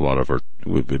a lot of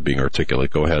with being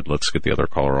articulate. Go ahead, let's get the other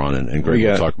caller on, and Greg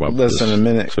will talk about less than a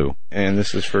minute too. And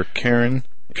this is for Karen.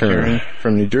 Karen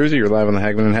from New Jersey. You're live on the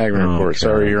Hagmann and Hagmann report.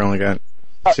 Sorry, you only got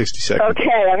 60 seconds. Okay,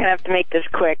 I'm going to have to make this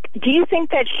quick. Do you think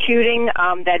that shooting,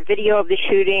 that video of the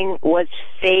shooting was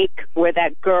fake, where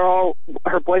that girl,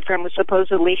 her boyfriend was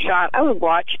supposedly shot? I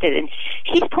watched it, and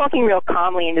she's talking real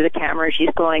calmly into the camera. She's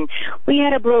going, we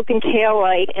had a broken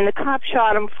taillight, and the cop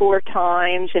shot him 4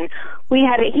 times, and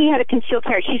he had a concealed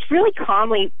carry. She's really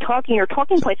calmly talking. Her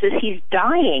talking points is he's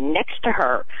dying next to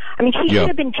her. I mean, she should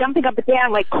have been jumping up and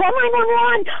down, like, call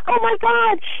 911. Oh, my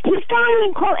God, he's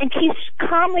dying. Call. And she's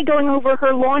calmly going over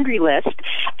her laundry list,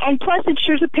 and plus it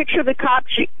shows a picture of the cop,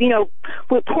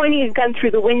 with pointing a gun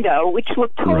through the window, which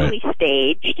looked totally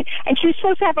staged. And she was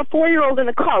supposed to have a 4-year-old in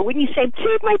the car. Wouldn't you say,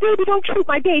 shoot my baby, don't shoot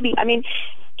my baby? I mean,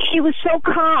 she was so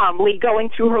calmly going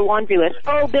through her laundry list.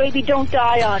 Oh, baby, don't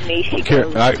die on me. She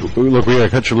goes, look, we got to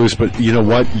cut you loose, but you know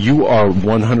what? You are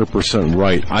 100%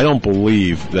 right. I don't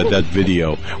believe that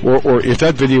video, or if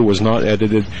that video was not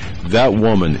edited, that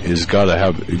woman she's got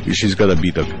to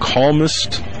be the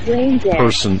calmest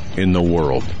person in the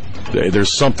world.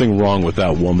 There's something wrong with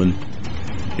that woman.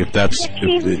 If that's...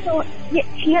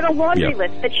 she had a laundry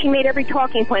list that she made every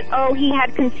talking point. Oh, he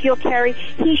had concealed carry.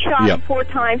 He shot him 4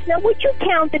 times. Now, would you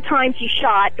count the times he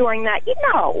shot during that?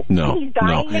 No. He's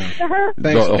dying next to her.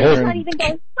 Thanks, She's not even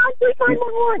going,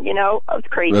 911, It was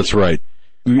crazy. That's right.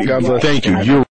 God bless. Thank you. You're